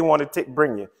 wherever they want to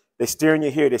bring you. They're steering you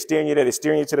here. They're steering you there. They're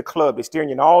steering you to the club. They're steering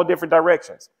you in all different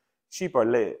directions. Sheep are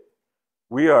led.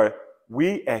 We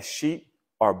as sheep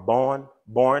are born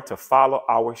to follow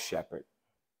our shepherd.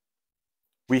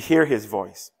 We hear his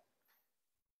voice.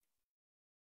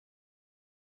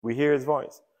 We hear his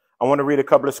voice. I want to read a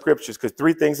couple of scriptures because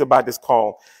 3 things about this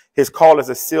call. His call is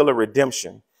a seal of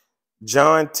redemption.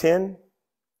 John chapter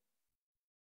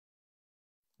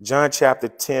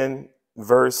 10,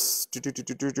 verse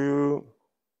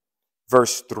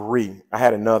 3. I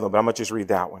had another, but I'm going to just read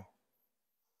that one.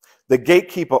 The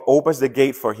gatekeeper opens the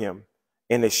gate for him,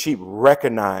 and the sheep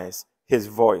recognize his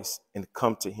voice and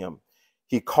come to him.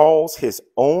 He calls his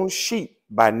own sheep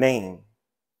by name.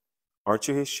 Aren't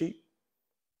you his sheep?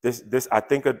 This I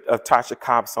think of Tasha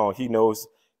Cobb's song. He knows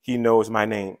my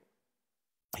name.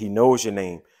 He knows your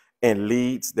name and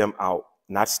leads them out,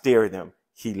 not steer them.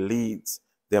 He leads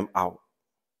them out.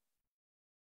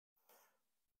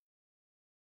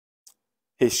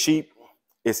 His sheep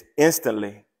is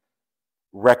instantly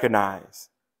recognized.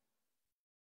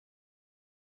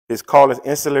 His call is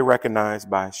instantly recognized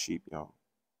by his sheep, y'all.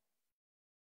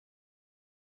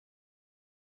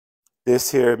 This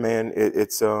here, man,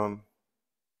 it's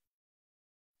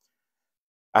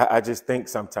I just think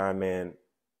sometimes, man,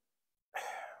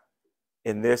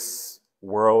 in this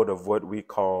world of what we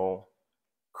call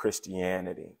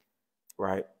Christianity,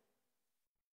 right?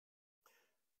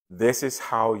 This is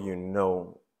how you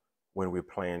know when we're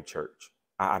playing church.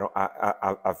 I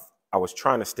was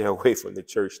trying to stay away from the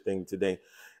church thing today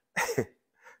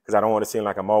because I don't want to seem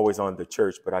like I'm always on the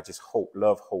church, but I just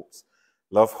love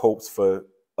hopes for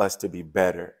us to be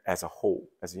better as a whole,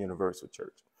 as a universal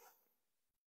church.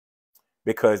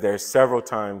 Because there's several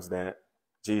times that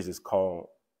Jesus called,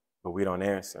 but we don't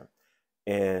answer.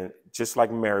 And just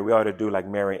like Mary, we ought to do like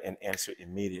Mary and answer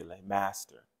immediately.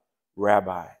 Master,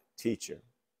 Rabbi, Teacher.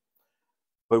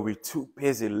 But we're too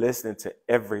busy listening to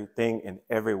everything and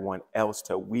everyone else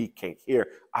till we can't hear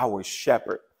our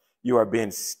shepherd. You are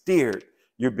being steered.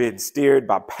 You're being steered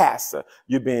by pastor.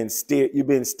 You're being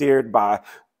steered by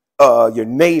your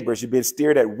neighbors. You've been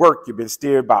steered at work. You've been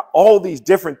steered by all these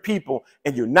different people,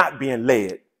 and you're not being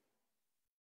led.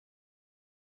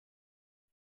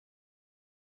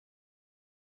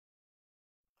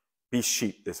 Be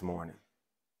sheep this morning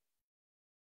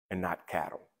and not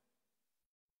cattle.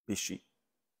 Be sheep.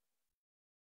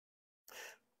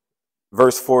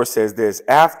 Verse 4 says this: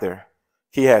 after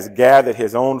he has gathered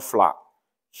his own flock,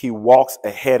 he walks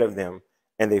ahead of them,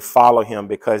 and they follow him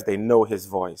because they know his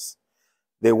voice.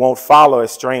 They won't follow a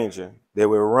stranger. They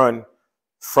will run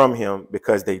from him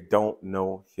because they don't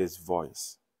know his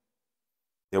voice.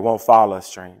 They won't follow a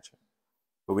stranger,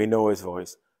 but we know his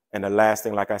voice. And the last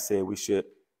thing, like I said, we should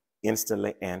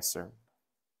instantly answer.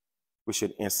 We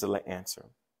should instantly answer.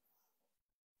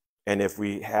 And if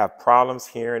we have problems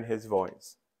hearing his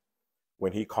voice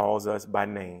when he calls us by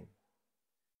name,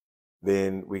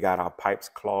 then we got our pipes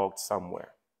clogged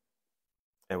somewhere,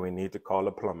 and we need to call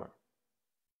a plumber.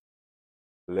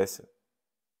 Listen,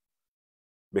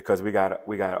 because we got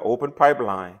an open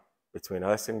pipeline between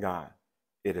us and God.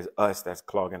 It is us that's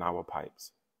clogging our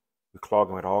pipes. We're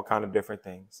clogging with all kinds of different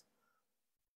things,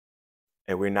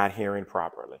 and we're not hearing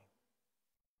properly.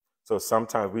 So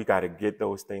sometimes we got to get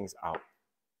those things out.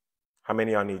 How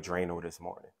many of y'all need Drano this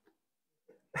morning?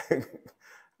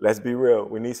 Let's be real.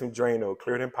 We need some Drano.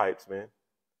 Clear them pipes, man.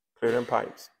 Clear them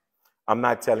pipes. I'm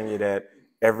not telling you that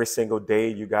every single day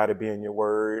you got to be in your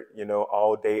word,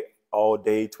 all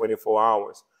day, 24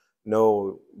 hours.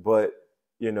 No, but,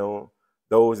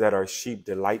 those that are sheep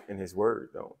delight in his word,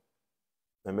 though.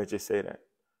 Let me just say that.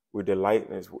 We delight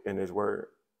in his word.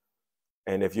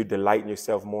 And if you delight in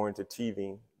yourself more into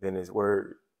TV than his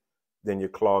word, then you're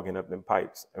clogging up them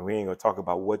pipes. And we ain't going to talk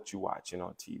about what you're watching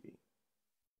on TV.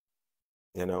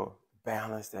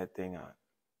 Balance that thing out,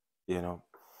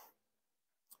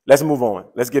 Let's move on.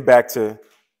 Let's get back to,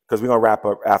 because we're going to wrap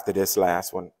up after this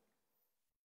last one.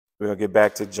 We're going to get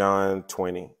back to John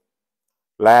 20.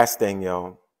 Last thing,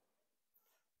 y'all.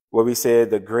 What we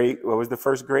said, what was the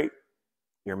first great?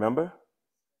 You remember?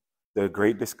 The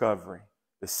great discovery.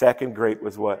 The second great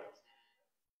was what?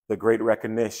 The great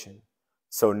recognition.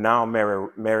 So now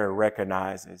Mary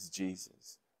recognizes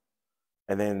Jesus.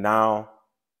 And then now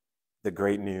the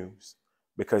great news,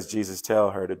 because Jesus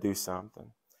tells her to do something.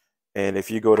 And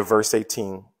if you go to verse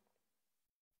 18,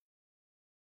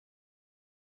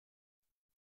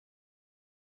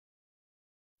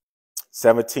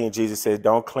 Jesus says,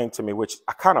 don't cling to me, which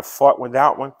I kind of fought with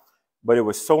that one, but it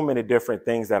was so many different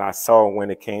things that I saw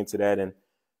when it came to that.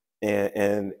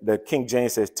 And the King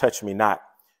James says, touch me not.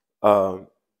 And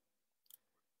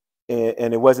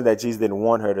And it wasn't that Jesus didn't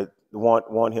want her to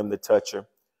want him to touch her.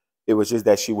 It was just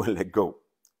that she wouldn't let go.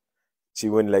 She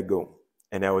wouldn't let go.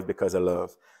 And that was because of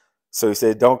love. So he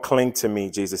said, don't cling to me,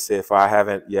 Jesus said, for I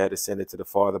haven't yet ascended to the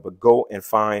Father, but go and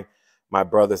find my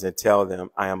brothers and tell them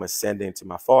I am ascending to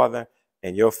my Father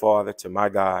and your Father, to my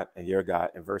God and your God.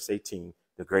 In verse 18,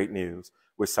 the great news,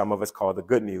 which some of us call the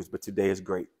good news, but today is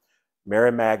great.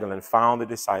 Mary Magdalene found the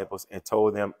disciples and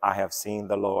told them, I have seen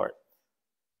the Lord.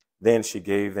 Then she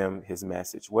gave them his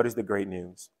message. What is the great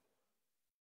news?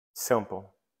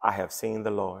 Simple. I have seen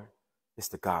the Lord. It's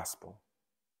the gospel.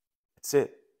 That's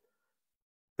it.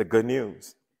 The good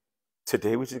news.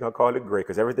 Today we're just going to call it great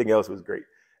because everything else was great.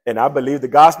 And I believe the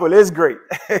gospel is great.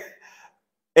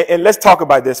 and let's talk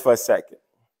about this for a second.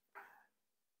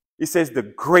 He says the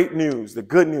great news, the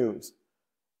good news.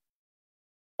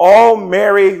 All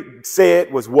Mary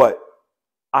said was what?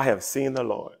 I have seen the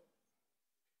Lord.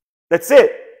 That's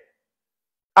it.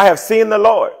 I have seen the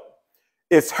Lord.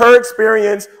 It's her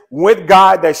experience with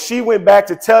God that she went back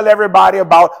to tell everybody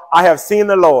about. I have seen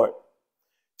the Lord.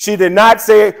 She did not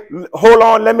say, hold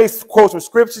on, let me quote some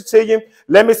scripture to you.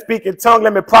 Let me speak in tongue.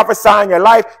 Let me prophesy in your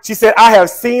life. She said, I have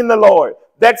seen the Lord.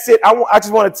 That's it. I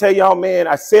just want to tell y'all, man,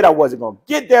 I said I wasn't going to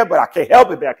get there, but I can't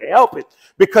help it. I can't help it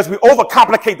because we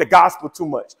overcomplicate the gospel too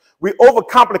much. We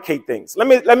overcomplicate things. Let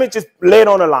me just lay it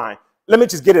on the line. Let me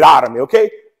just get it out of me, okay?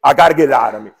 I got to get it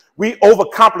out of me. We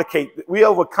overcomplicate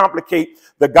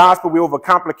the gospel. We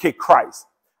overcomplicate Christ.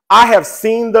 I have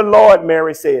seen the Lord,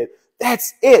 Mary said.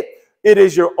 That's it. It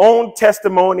is your own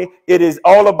testimony. It is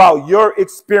all about your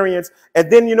experience.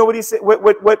 And then you know what he said?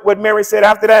 What Mary said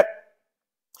after that?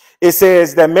 It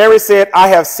says that Mary said, I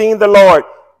have seen the Lord.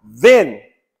 Then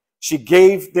she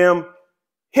gave them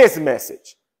his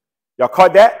message. Y'all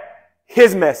caught that?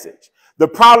 His message. The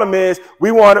problem is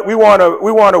we want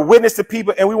to witness to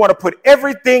people and we want to put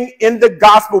everything in the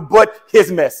gospel but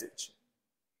his message.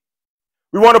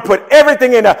 We want to put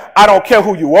everything in there. I don't care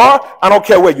who you are. I don't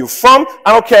care where you're from.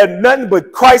 I don't care nothing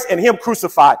but Christ and him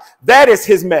crucified. That is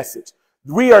his message.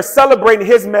 We are celebrating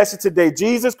his message today.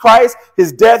 Jesus Christ,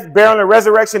 his death, burial, and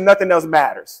resurrection, nothing else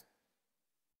matters.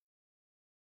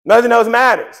 Nothing else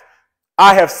matters.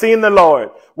 I have seen the Lord.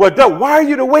 Well, Doug, why are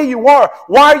you the way you are?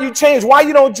 Why are you changed? Why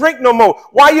you don't drink no more?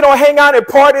 Why you don't hang out and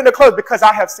party in the clubs? Because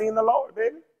I have seen the Lord,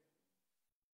 baby.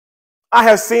 I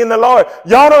have seen the Lord.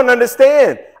 Y'all don't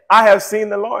understand. I have seen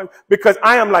the Lord because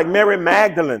I am like Mary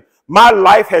Magdalene. My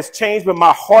life has changed, but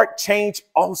my heart changed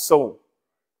also.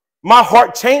 My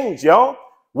heart changed, y'all.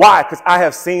 Why? Because I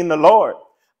have seen the Lord.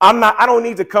 I don't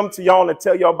need to come to y'all and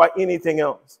tell y'all about anything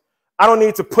else. I don't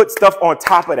need to put stuff on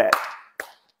top of that.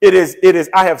 It is,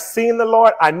 I have seen the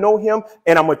Lord. I know him.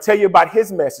 And I'm going to tell you about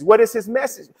his message. What is his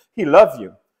message? He loves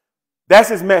you. That's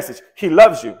his message. He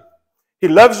loves you. He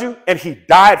loves you and he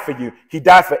died for you. He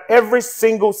died for every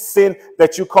single sin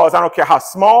that you caused. I don't care how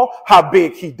small, how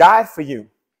big. He died for you.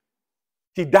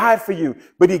 He died for you,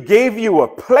 but he gave you a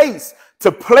place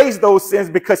to place those sins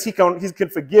because he can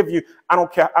forgive you. I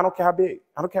don't care. I don't care how big.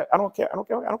 I don't care. I don't care. I don't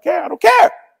care. I don't care. I don't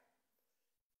care.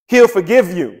 He'll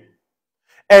forgive you.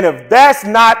 And if that's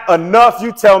not enough,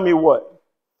 you tell me what.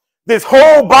 This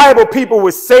whole Bible people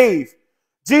were saved.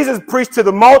 Jesus preached to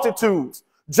the multitudes.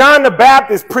 John the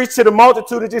Baptist preached to the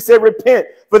multitude and just said, repent,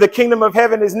 for the kingdom of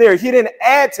heaven is near. He didn't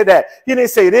add to that. He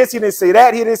didn't say this. He didn't say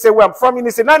that. He didn't say where I'm from. He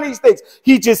didn't say none of these things.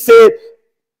 He just said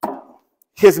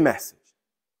his message.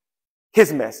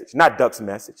 His message, not Duck's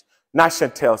message, not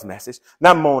Chantel's message,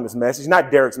 not Mona's message,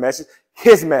 not Derek's message.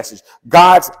 His message,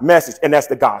 God's message, and that's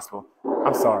the gospel.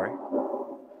 I'm sorry.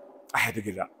 I had to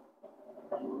get it out.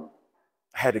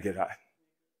 I had to get it out.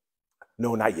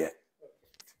 No, not yet.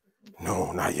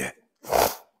 No, not yet.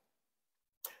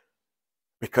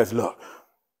 Because look,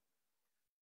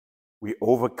 we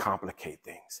overcomplicate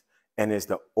things. And it's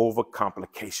the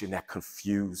overcomplication that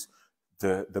confuse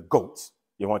the goats.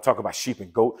 You want to talk about sheep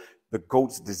and goat? The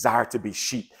goats desire to be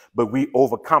sheep, but we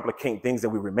overcomplicate things that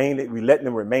we let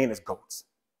them remain as goats.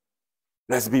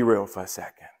 Let's be real for a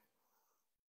second.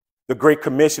 The Great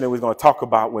Commission that we're going to talk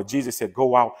about where Jesus said,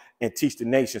 go out and teach the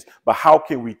nations. But how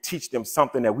can we teach them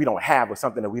something that we don't have or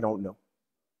something that we don't know?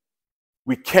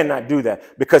 We cannot do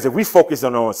that because if we focus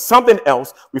on something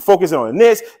else, we focus on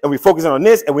this and we focus on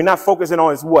this and we're not focusing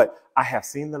on is what? I have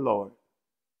seen the Lord.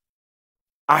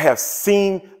 I have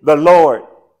seen the Lord.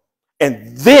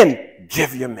 And then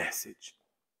give your message.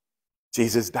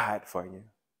 Jesus died for you.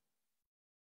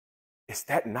 Is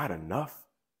that not enough?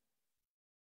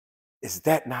 Is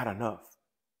that not enough?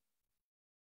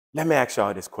 Let me ask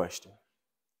y'all this question.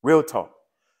 Real talk.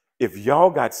 If y'all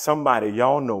got somebody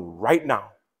y'all know right now,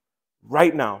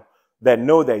 that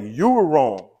know that you were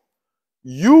wrong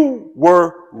You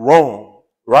were wrong,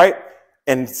 right?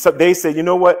 And so they said, you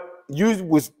know what? You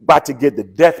was about to get the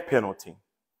death penalty.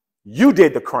 You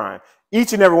did the crime.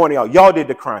 Each and every one of y'all did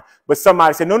the crime. But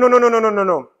somebody said, no.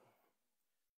 Don't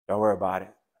worry about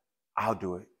it. I'll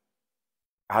do it.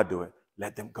 I'll do it.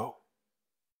 Let them go.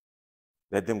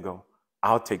 Let them go.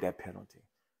 I'll take that penalty.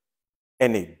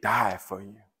 And they die for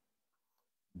you.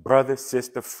 Brother,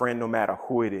 sister, friend, no matter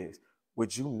who it is,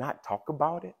 would you not talk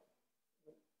about it?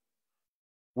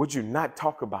 Would you not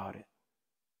talk about it?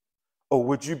 Or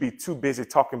would you be too busy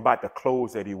talking about the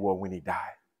clothes that he wore when he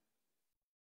died?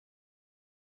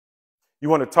 You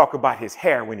want to talk about his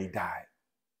hair when he died.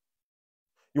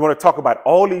 You want to talk about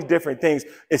all these different things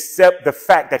except the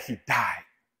fact that he died.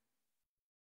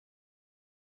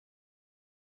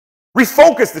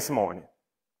 Refocus this morning.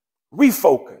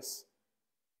 Refocus.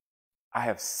 I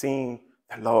have seen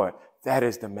the Lord. That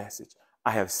is the message.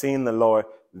 I have seen the Lord.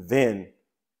 Then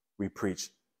we preach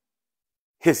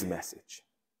his message.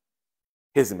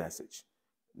 His message,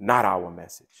 not our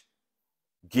message.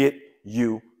 Get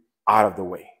you out of the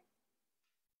way.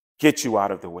 Get you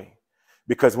out of the way.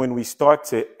 Because when we start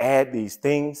to add these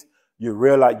things, you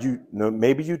realize,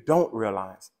 maybe you don't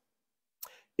realize,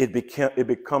 it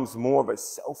becomes more of a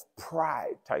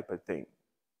self-pride type of thing.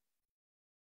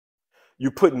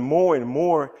 You put more and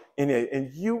more in it,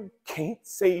 and you can't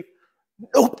save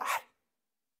nobody.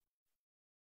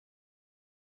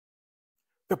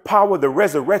 The power of the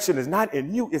resurrection is not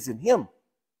in you, it's in him.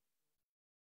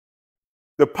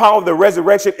 The power of the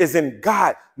resurrection is in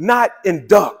God, not in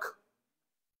Duck.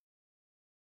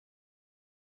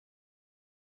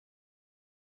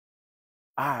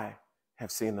 I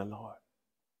have seen the Lord.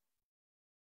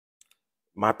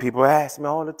 My people ask me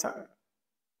all the time,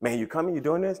 man, you coming, you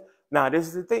doing this? Now, this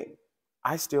is the thing.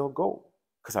 I still go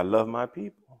because I love my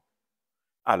people.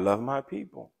 I love my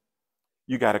people.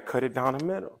 You got to cut it down the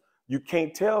middle. You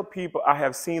can't tell people I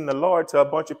have seen the Lord to a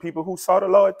bunch of people who saw the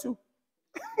Lord too.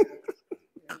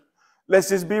 Let's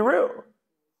just be real.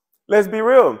 Let's be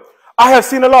real. I have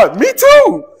seen the Lord. Me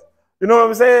too. You know what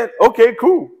I'm saying? Okay,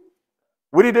 cool.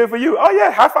 What he did for you? Oh,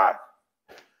 yeah, high five.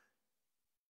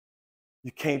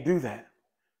 You can't do that.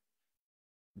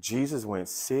 Jesus went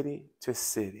city to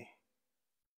city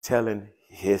telling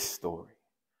his story.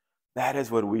 That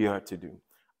is what we are to do.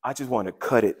 I just want to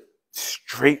cut it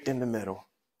straight in the middle.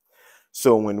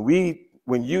 So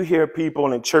when you hear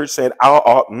people in church saying,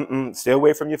 stay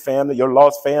away from your family, your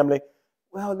lost family,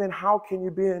 well, then how can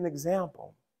you be an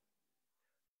example?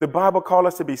 The Bible calls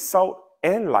us to be salt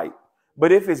and light.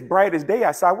 But if it's bright as day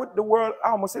outside, what the world,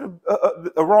 I almost said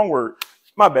a wrong word.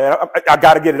 My bad. I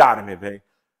got to get it out of me, babe.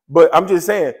 But I'm just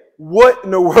saying, what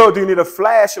in the world do you need a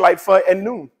flashlight for at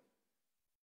noon?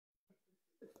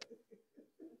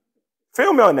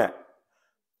 Feel me on that.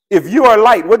 If you are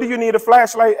light, what do you need a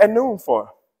flashlight at noon for?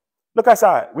 Look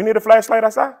outside. We need a flashlight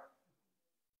outside.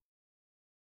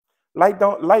 Light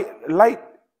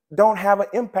don't have an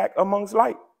impact amongst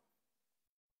light.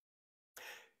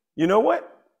 You know what?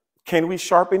 Can we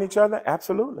sharpen each other?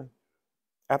 Absolutely.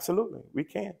 Absolutely. We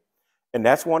can. And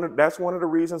that's one of the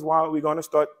reasons why we're going to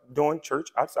start doing church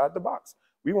outside the box.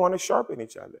 We want to sharpen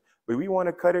each other, but we want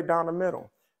to cut it down the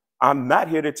middle. I'm not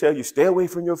here to tell you, stay away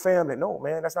from your family. No,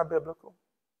 man, that's not biblical.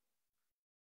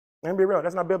 Let me be real.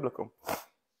 That's not biblical.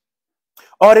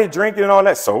 Oh, they drinking and all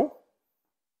that. So,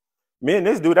 me and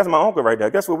this dude, that's my uncle right there.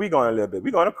 Guess where we going a little bit?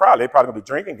 We going to crowd. They probably going to be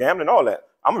drinking, gambling, all that.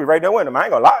 I'm going to be right there with them. I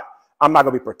ain't going to lie. I'm not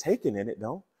going to be partaking in it,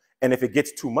 though. And if it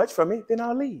gets too much for me, then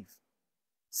I'll leave.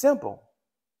 Simple.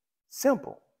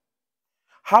 Simple.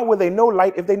 How will they know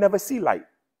light if they never see light?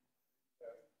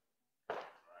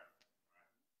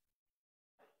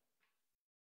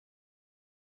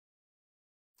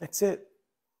 That's it.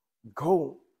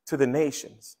 Go to the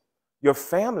nations. Your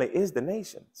family is the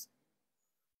nations.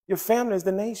 Your family is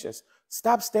the nations.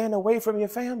 Stop staying away from your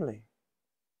family.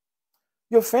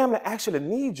 Your family actually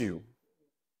needs you.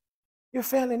 Your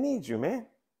family needs you, man.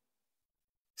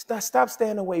 Stop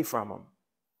staying away from them.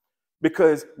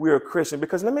 Because we're a Christian.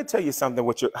 Because let me tell you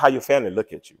something, how your family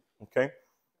look at you, okay?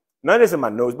 None of this in my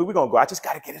nose, but we're going to go. I just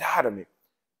got to get it out of me.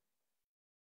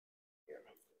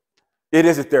 It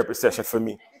is a therapy session for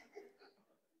me.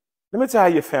 Let me tell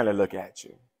you how your family look at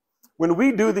you. When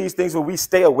we do these things, when we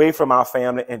stay away from our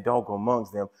family and don't go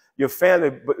amongst them, your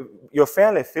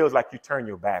family feels like you turn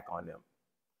your back on them.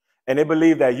 And they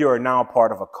believe that you are now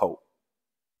part of a cult.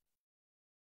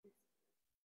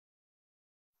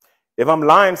 If I'm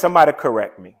lying, somebody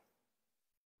correct me.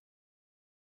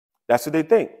 That's what they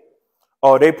think.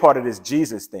 Oh, they part of this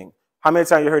Jesus thing. How many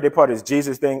times you heard they part of this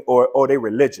Jesus thing or they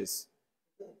religious?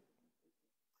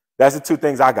 That's the two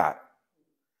things I got.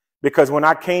 Because when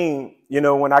I came,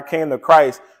 when I came to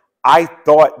Christ, I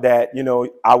thought that,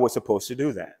 I was supposed to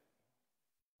do that.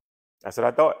 That's what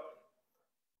I thought.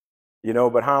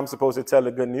 But how I'm supposed to tell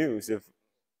the good news if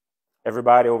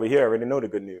everybody over here already know the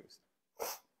good news?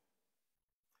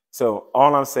 So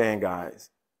all I'm saying, guys,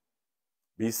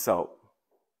 be salt,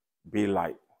 be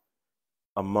light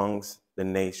amongst the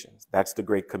nations. That's the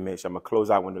Great Commission. I'm going to close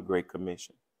out with the Great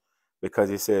Commission because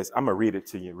it says, I'm going to read it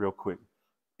to you real quick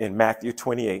in Matthew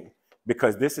 28,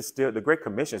 because this is still, the Great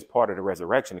Commission is part of the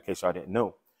resurrection, in case y'all didn't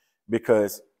know.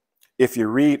 Because if you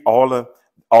read all of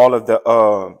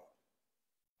the,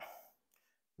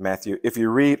 Matthew, if you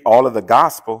read all of the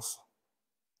Gospels,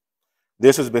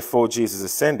 this was before Jesus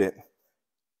ascended,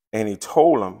 and he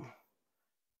told them,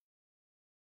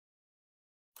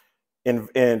 in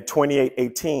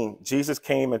 28:18, Jesus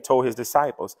came and told his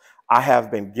disciples, I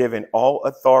have been given all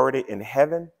authority in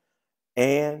heaven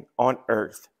and on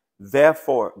earth.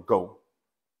 Therefore, go.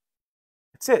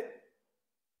 That's it.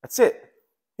 That's it.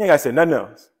 You ain't got to say nothing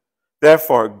else.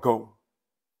 Therefore, go.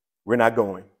 We're not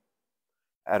going.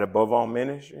 At Above All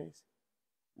Ministries,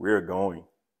 we're going.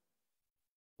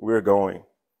 We're going.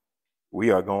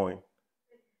 We are going.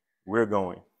 We're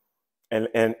going. And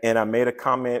I made a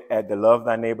comment at the Love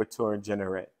Thy Neighbor tour in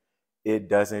Generate. It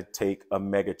doesn't take a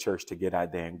mega church to get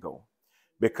out there and go.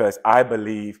 Because I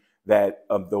believe that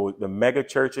the mega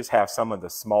churches have some of the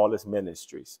smallest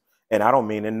ministries. And I don't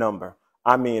mean in number.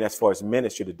 I mean, as far as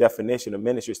ministry, the definition of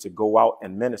ministry is to go out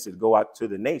and minister, to go out to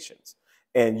the nations.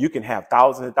 And you can have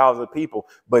thousands and thousands of people,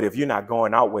 but if you're not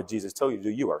going out what Jesus told you to do,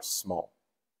 you are small.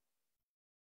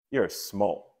 You're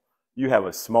small. You have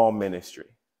a small ministry.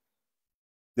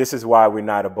 This is why we're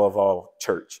not above all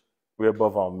church. We're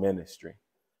above all ministry,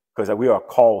 because we are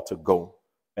called to go,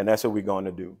 and that's what we're going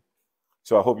to do.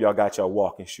 So I hope y'all got your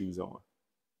walking shoes on,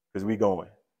 because we're going,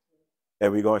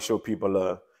 and we're going to show people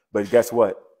love. But guess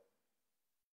what?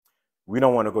 We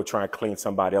don't want to go try and clean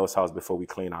somebody else's house before we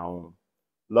clean our own.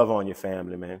 Love on your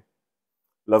family, man.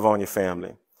 Love on your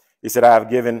family. He said, I have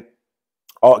been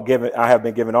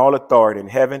given all authority in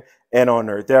heaven and on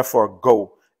earth. Therefore,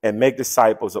 go and make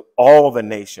disciples of all the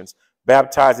nations,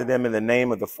 baptizing them in the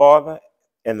name of the Father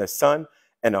and the Son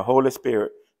and the Holy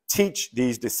Spirit. Teach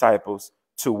these disciples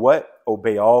to what?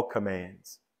 Obey all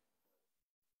commands.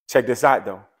 Check this out,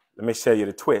 though. Let me show you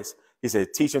the twist. He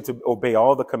said, teach them to obey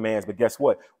all the commands. But guess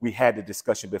what? We had the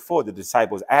discussion before. The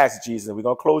disciples asked Jesus, and we're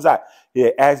going to close out.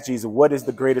 He asked Jesus, what is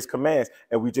the greatest commands?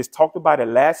 And we just talked about it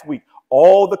last week.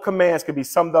 All the commands can be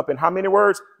summed up in how many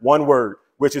words? One word,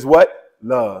 which is what?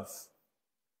 Love.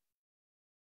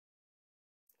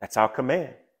 That's our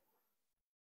command.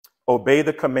 Obey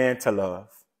the command to love.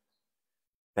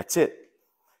 That's it.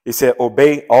 He said,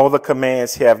 obey all the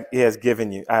commands he has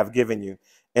given you. I have given you.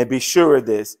 And be sure of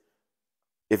this.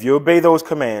 If you obey those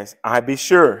commands, I be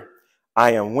sure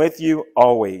I am with you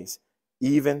always,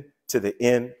 even to the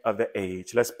end of the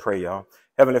age. Let's pray, y'all.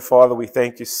 Heavenly Father, we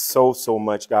thank you so, so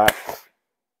much, God.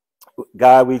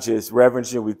 God, we just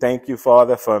reverence you. We thank you,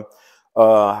 Father, for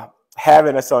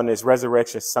having us on this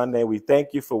Resurrection Sunday. We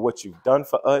thank you for what you've done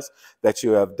for us, that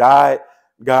you have died,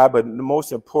 God, but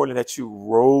most importantly, that you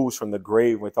rose from the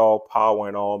grave with all power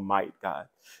and all might, God.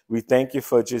 We thank you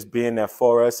for just being there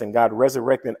for us and, God,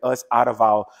 resurrecting us out of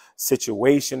our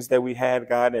situations that we had,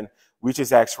 God. And we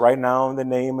just ask right now in the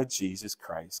name of Jesus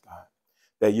Christ, God,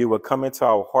 that you would come into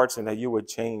our hearts and that you would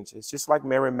change us. Just like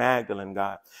Mary Magdalene,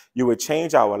 God, you would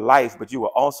change our life, but you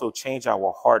will also change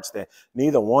our hearts, that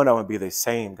neither one of them be the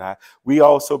same, God. We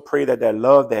also pray that that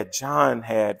love that John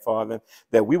had, Father,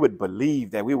 that we would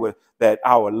believe, that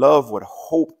our love would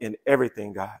hope in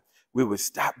everything, God. We would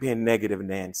stop being negative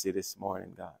Nancy this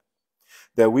morning, God.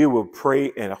 That we will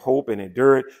pray and hope and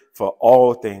endure it for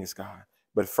all things, God.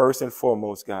 But first and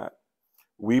foremost, God,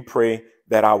 we pray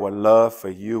that our love for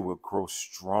you will grow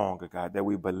stronger, God, that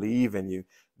we believe in you,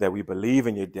 that we believe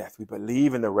in your death. We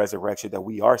believe in the resurrection that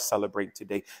we are celebrating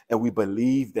today. And we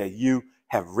believe that you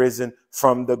have risen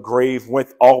from the grave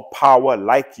with all power,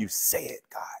 like you said,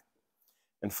 God.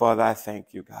 And Father, I thank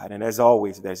you, God. And as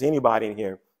always, if there's anybody in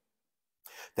here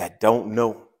that don't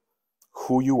know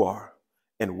who you are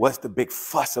and what's the big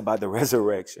fuss about the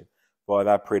resurrection,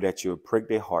 Father, I pray that you would prick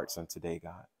their hearts on today,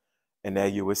 God, and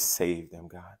that you would save them,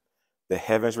 God. The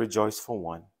heavens rejoice for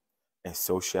one, and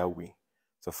so shall we.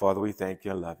 So, Father, we thank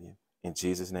you and love you. In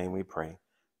Jesus' name we pray.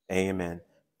 Amen.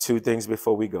 Two things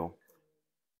before we go.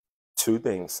 Two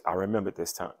things. I remember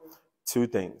this time. Two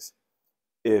things.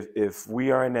 If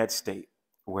we are in that state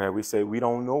where we say we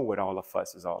don't know what all the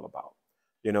fuss is all about,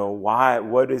 you know, why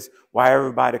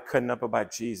everybody cutting up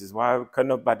about Jesus? Why are we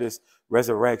cutting up about this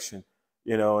resurrection?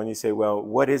 You know, and you say, well,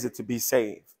 what is it to be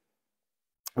saved?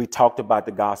 We talked about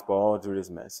the gospel all through this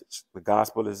message. The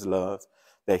gospel is love,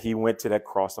 that he went to that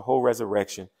cross. The whole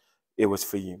resurrection, it was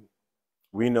for you.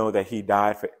 We know that he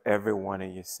died for every one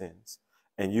of your sins.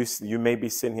 And you may be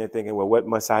sitting here thinking, well, what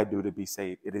must I do to be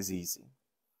saved? It is easy.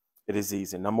 It is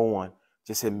easy. Number one,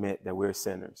 just admit that we're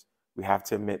sinners. We have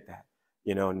to admit that.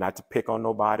 You know, not to pick on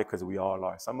nobody, because we all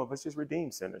are. Some of us just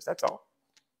redeemed sinners. That's all.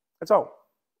 That's all.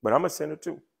 But I'm a sinner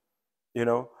too. You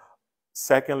know.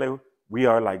 Secondly, we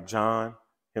are like John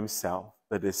himself,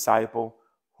 the disciple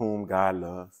whom God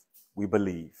loved. We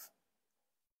believe.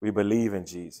 We believe in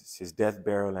Jesus, his death,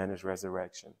 burial, and his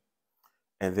resurrection.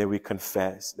 And then we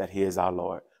confess that he is our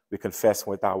Lord. We confess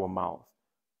with our mouth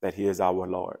that he is our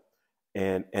Lord.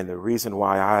 And the reason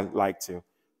why I like to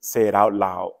say it out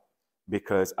loud,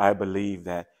 because I believe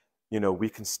that, you know, we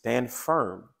can stand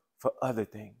firm for other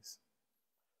things.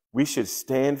 We should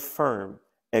stand firm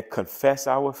and confess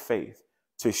our faith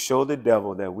to show the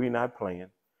devil that we're not playing,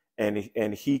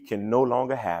 and he can no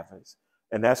longer have us.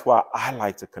 And that's why I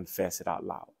like to confess it out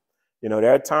loud. You know,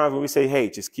 there are times when we say, hey,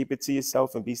 just keep it to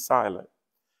yourself and be silent.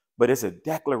 But it's a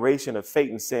declaration of faith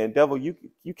and saying, devil, you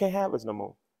can't have us no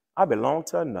more. I belong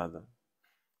to another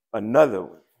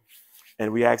one.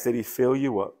 And we ask that he fill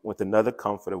you up with another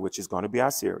comforter, which is going to be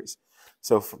our series.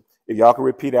 So if y'all can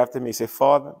repeat after me, say,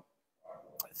 Father,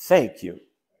 thank you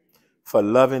for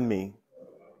loving me.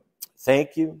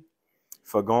 Thank you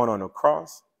for going on the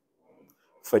cross,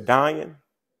 for dying,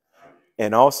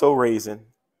 and also raising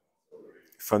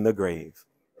from the grave.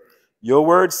 Your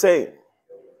word say,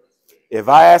 if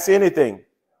I ask anything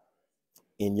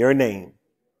in your name,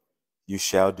 you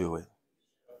shall do it.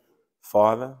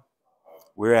 Father,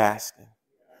 we're asking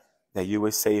that you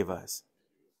would save us,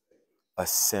 a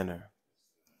sinner.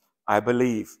 I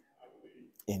believe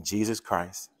in Jesus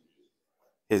Christ,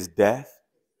 his death,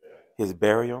 his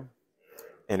burial,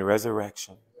 and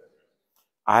resurrection.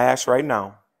 I ask right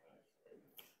now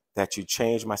that you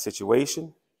change my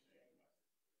situation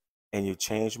and you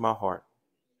change my heart,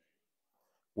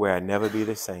 where I never be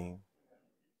the same,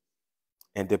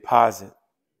 and deposit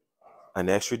an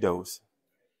extra dose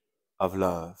of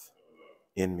love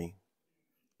in me.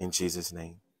 In Jesus'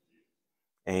 name.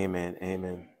 Amen.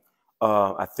 Amen.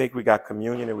 I think we got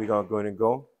communion, and we're going to go ahead and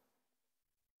go.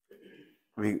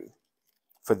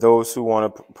 For those who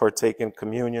want to partake in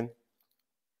communion,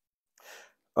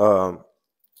 I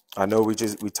know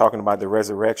we're talking about the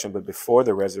resurrection, but before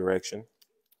the resurrection,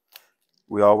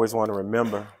 we always want to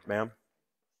remember, ma'am.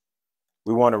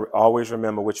 We want to always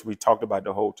remember, which we talked about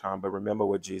the whole time, but remember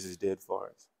what Jesus did for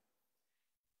us.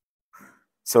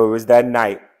 So it was that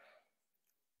night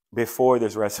before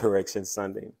this Resurrection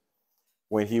Sunday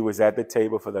when he was at the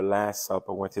table for the Last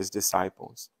Supper with his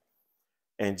disciples.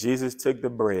 And Jesus took the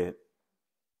bread.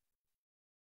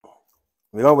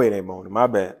 We're going to wait a moment, my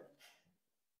bad.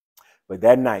 But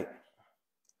that night,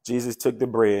 Jesus took the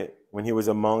bread when he was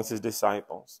amongst his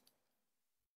disciples.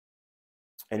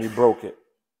 And he broke it.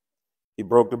 He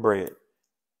broke the bread.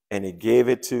 And he gave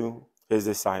it to his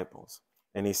disciples.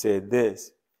 And he said,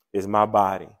 this is my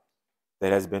body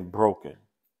that has been broken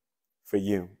for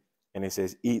you. And he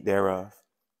says, eat thereof,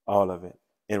 all of it,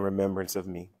 in remembrance of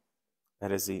me.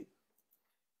 Let us eat.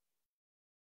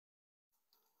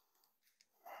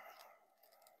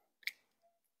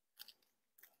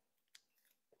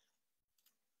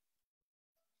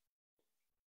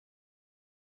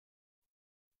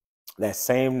 That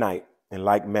same night, in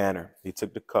like manner, he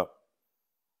took the cup.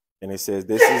 And he says,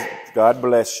 this is, God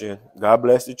bless you. God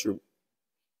bless the truth.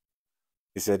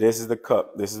 He said, this is the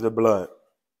cup. This is the blood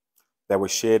that was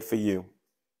shed for you.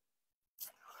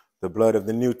 The blood of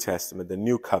the New Testament, the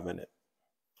new covenant.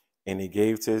 And he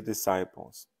gave to his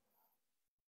disciples.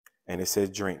 And he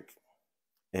said, drink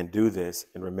and do this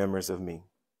in remembrance of me.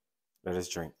 Let us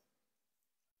drink.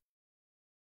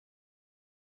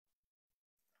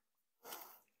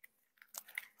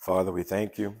 Father, we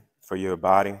thank you for your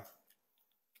body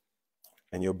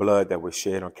and your blood that was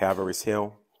shed on Calvary's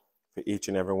Hill for each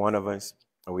and every one of us.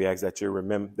 And we ask that you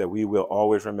remember, that we will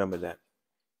always remember that.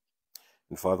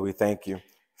 And Father, we thank you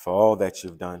for all that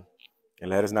you've done.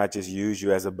 And let us not just use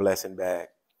you as a blessing bag,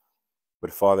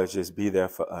 but Father, just be there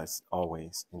for us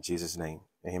always. In Jesus' name,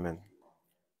 amen.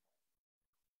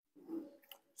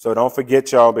 So don't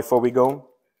forget, y'all, before we go,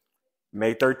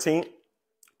 May 13th,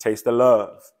 Taste of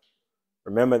Love.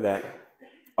 Remember that.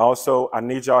 Also, I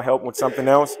need y'all help with something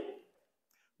else.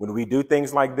 When we do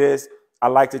things like this, I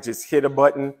like to just hit a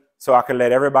button so I can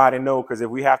let everybody know, because if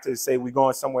we have to say we're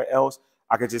going somewhere else,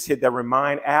 I could just hit that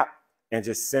Remind app and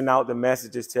just send out the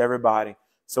messages to everybody.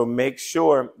 So make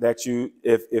sure that you,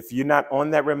 if you're not on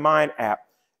that Remind app,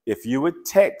 If you would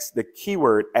text the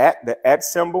keyword @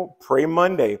 symbol, Pray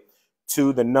Monday,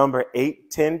 to the number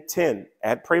 81010,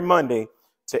 Pray Monday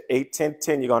to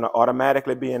 81010, you're going to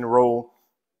automatically be enrolled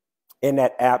in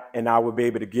that app, and I will be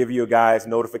able to give you guys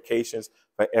notifications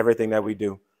for everything that we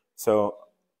do. So,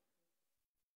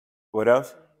 what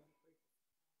else?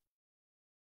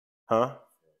 Huh?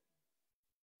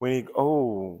 We need,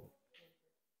 oh,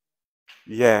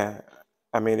 yeah.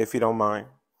 I mean, if you don't mind.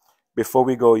 Before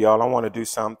we go, y'all, I want to do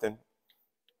something.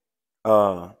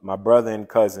 My brother and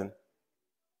cousin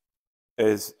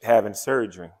is having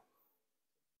surgery.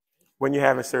 When you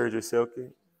having surgery, Silky?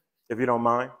 If you don't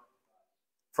mind.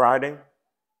 Friday?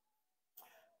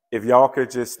 If y'all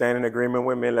could just stand in agreement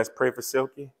with me, let's pray for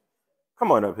Silky.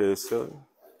 Come on up here, Silky.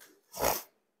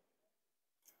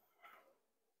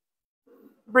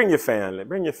 Bring your family.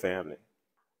 Bring your family.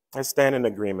 Let's stand in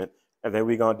agreement, and then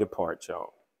we're going to depart,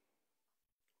 y'all.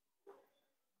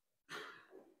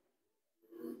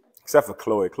 Except for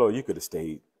Chloe. Chloe, you could have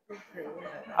stayed.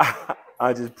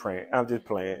 I'm just praying. I'm just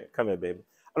playing. Come here, baby.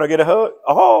 I'm going to get a hug.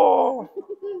 Oh!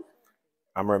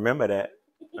 I'm going to remember that.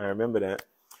 I remember that.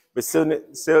 But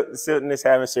Silton is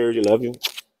having surgery. Love you.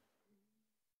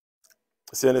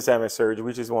 Silton is having surgery.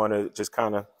 We just want to just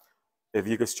kind of, if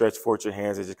you could stretch forth your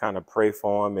hands and just kind of pray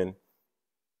for him. And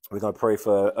we're going to pray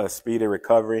for a speedy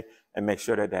recovery and make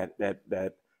sure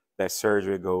that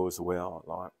surgery goes well,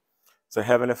 Lord. So,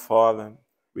 Heavenly Father,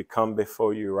 we come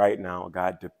before you right now,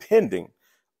 God, depending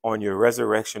on your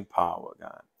resurrection power,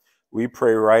 God. We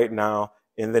pray right now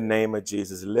in the name of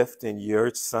Jesus, lifting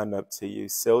your son up to you,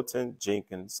 Silton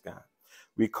Jenkins, God.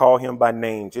 We call him by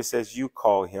name, just as you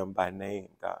call him by name,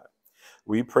 God.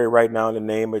 We pray right now in the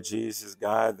name of Jesus,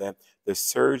 God, that the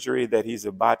surgery that he's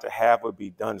about to have will be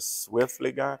done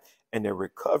swiftly, God, and the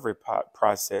recovery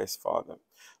process, Father,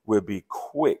 will be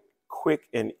quick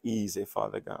and easy,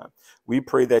 Father God. We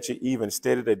pray that you even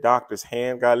steady the doctor's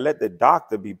hand, God. Let the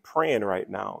doctor be praying right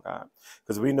now, God,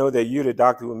 because we know that you're the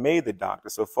doctor who made the doctor.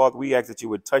 So, Father, we ask that you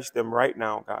would touch them right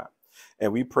now, God.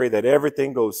 And we pray that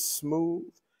everything goes smooth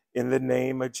in the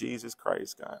name of Jesus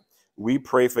Christ, God. We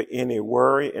pray for any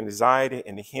worry, anxiety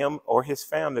in him or his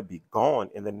family be gone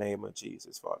in the name of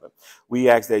Jesus, Father. We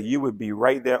ask that you would be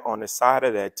right there on the side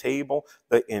of that table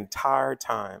the entire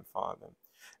time, Father.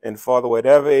 And Father,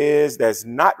 whatever it is that's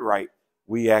not right,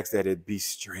 we ask that it be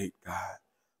straight, God,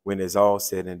 when it's all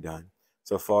said and done.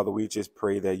 So, Father, we just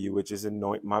pray that you would just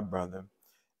anoint my brother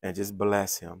and just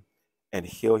bless him and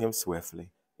heal him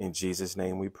swiftly. In Jesus'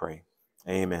 name we pray.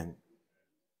 Amen.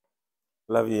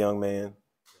 Love you, young man.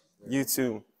 You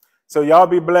too. So y'all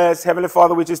be blessed. Heavenly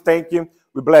Father, we just thank you.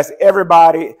 We bless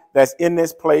everybody that's in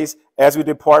this place as we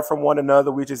depart from one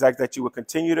another. We just ask that you will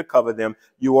continue to cover them.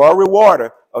 You are a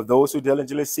rewarder of those who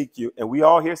diligently seek you. And we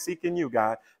all here seeking you,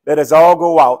 God. Let us all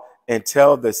go out and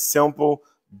tell the simple,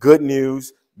 good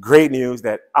news, great news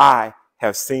that I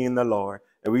have seen the Lord.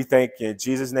 And we thank you. In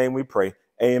Jesus' name we pray.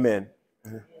 Amen.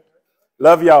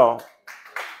 Love y'all.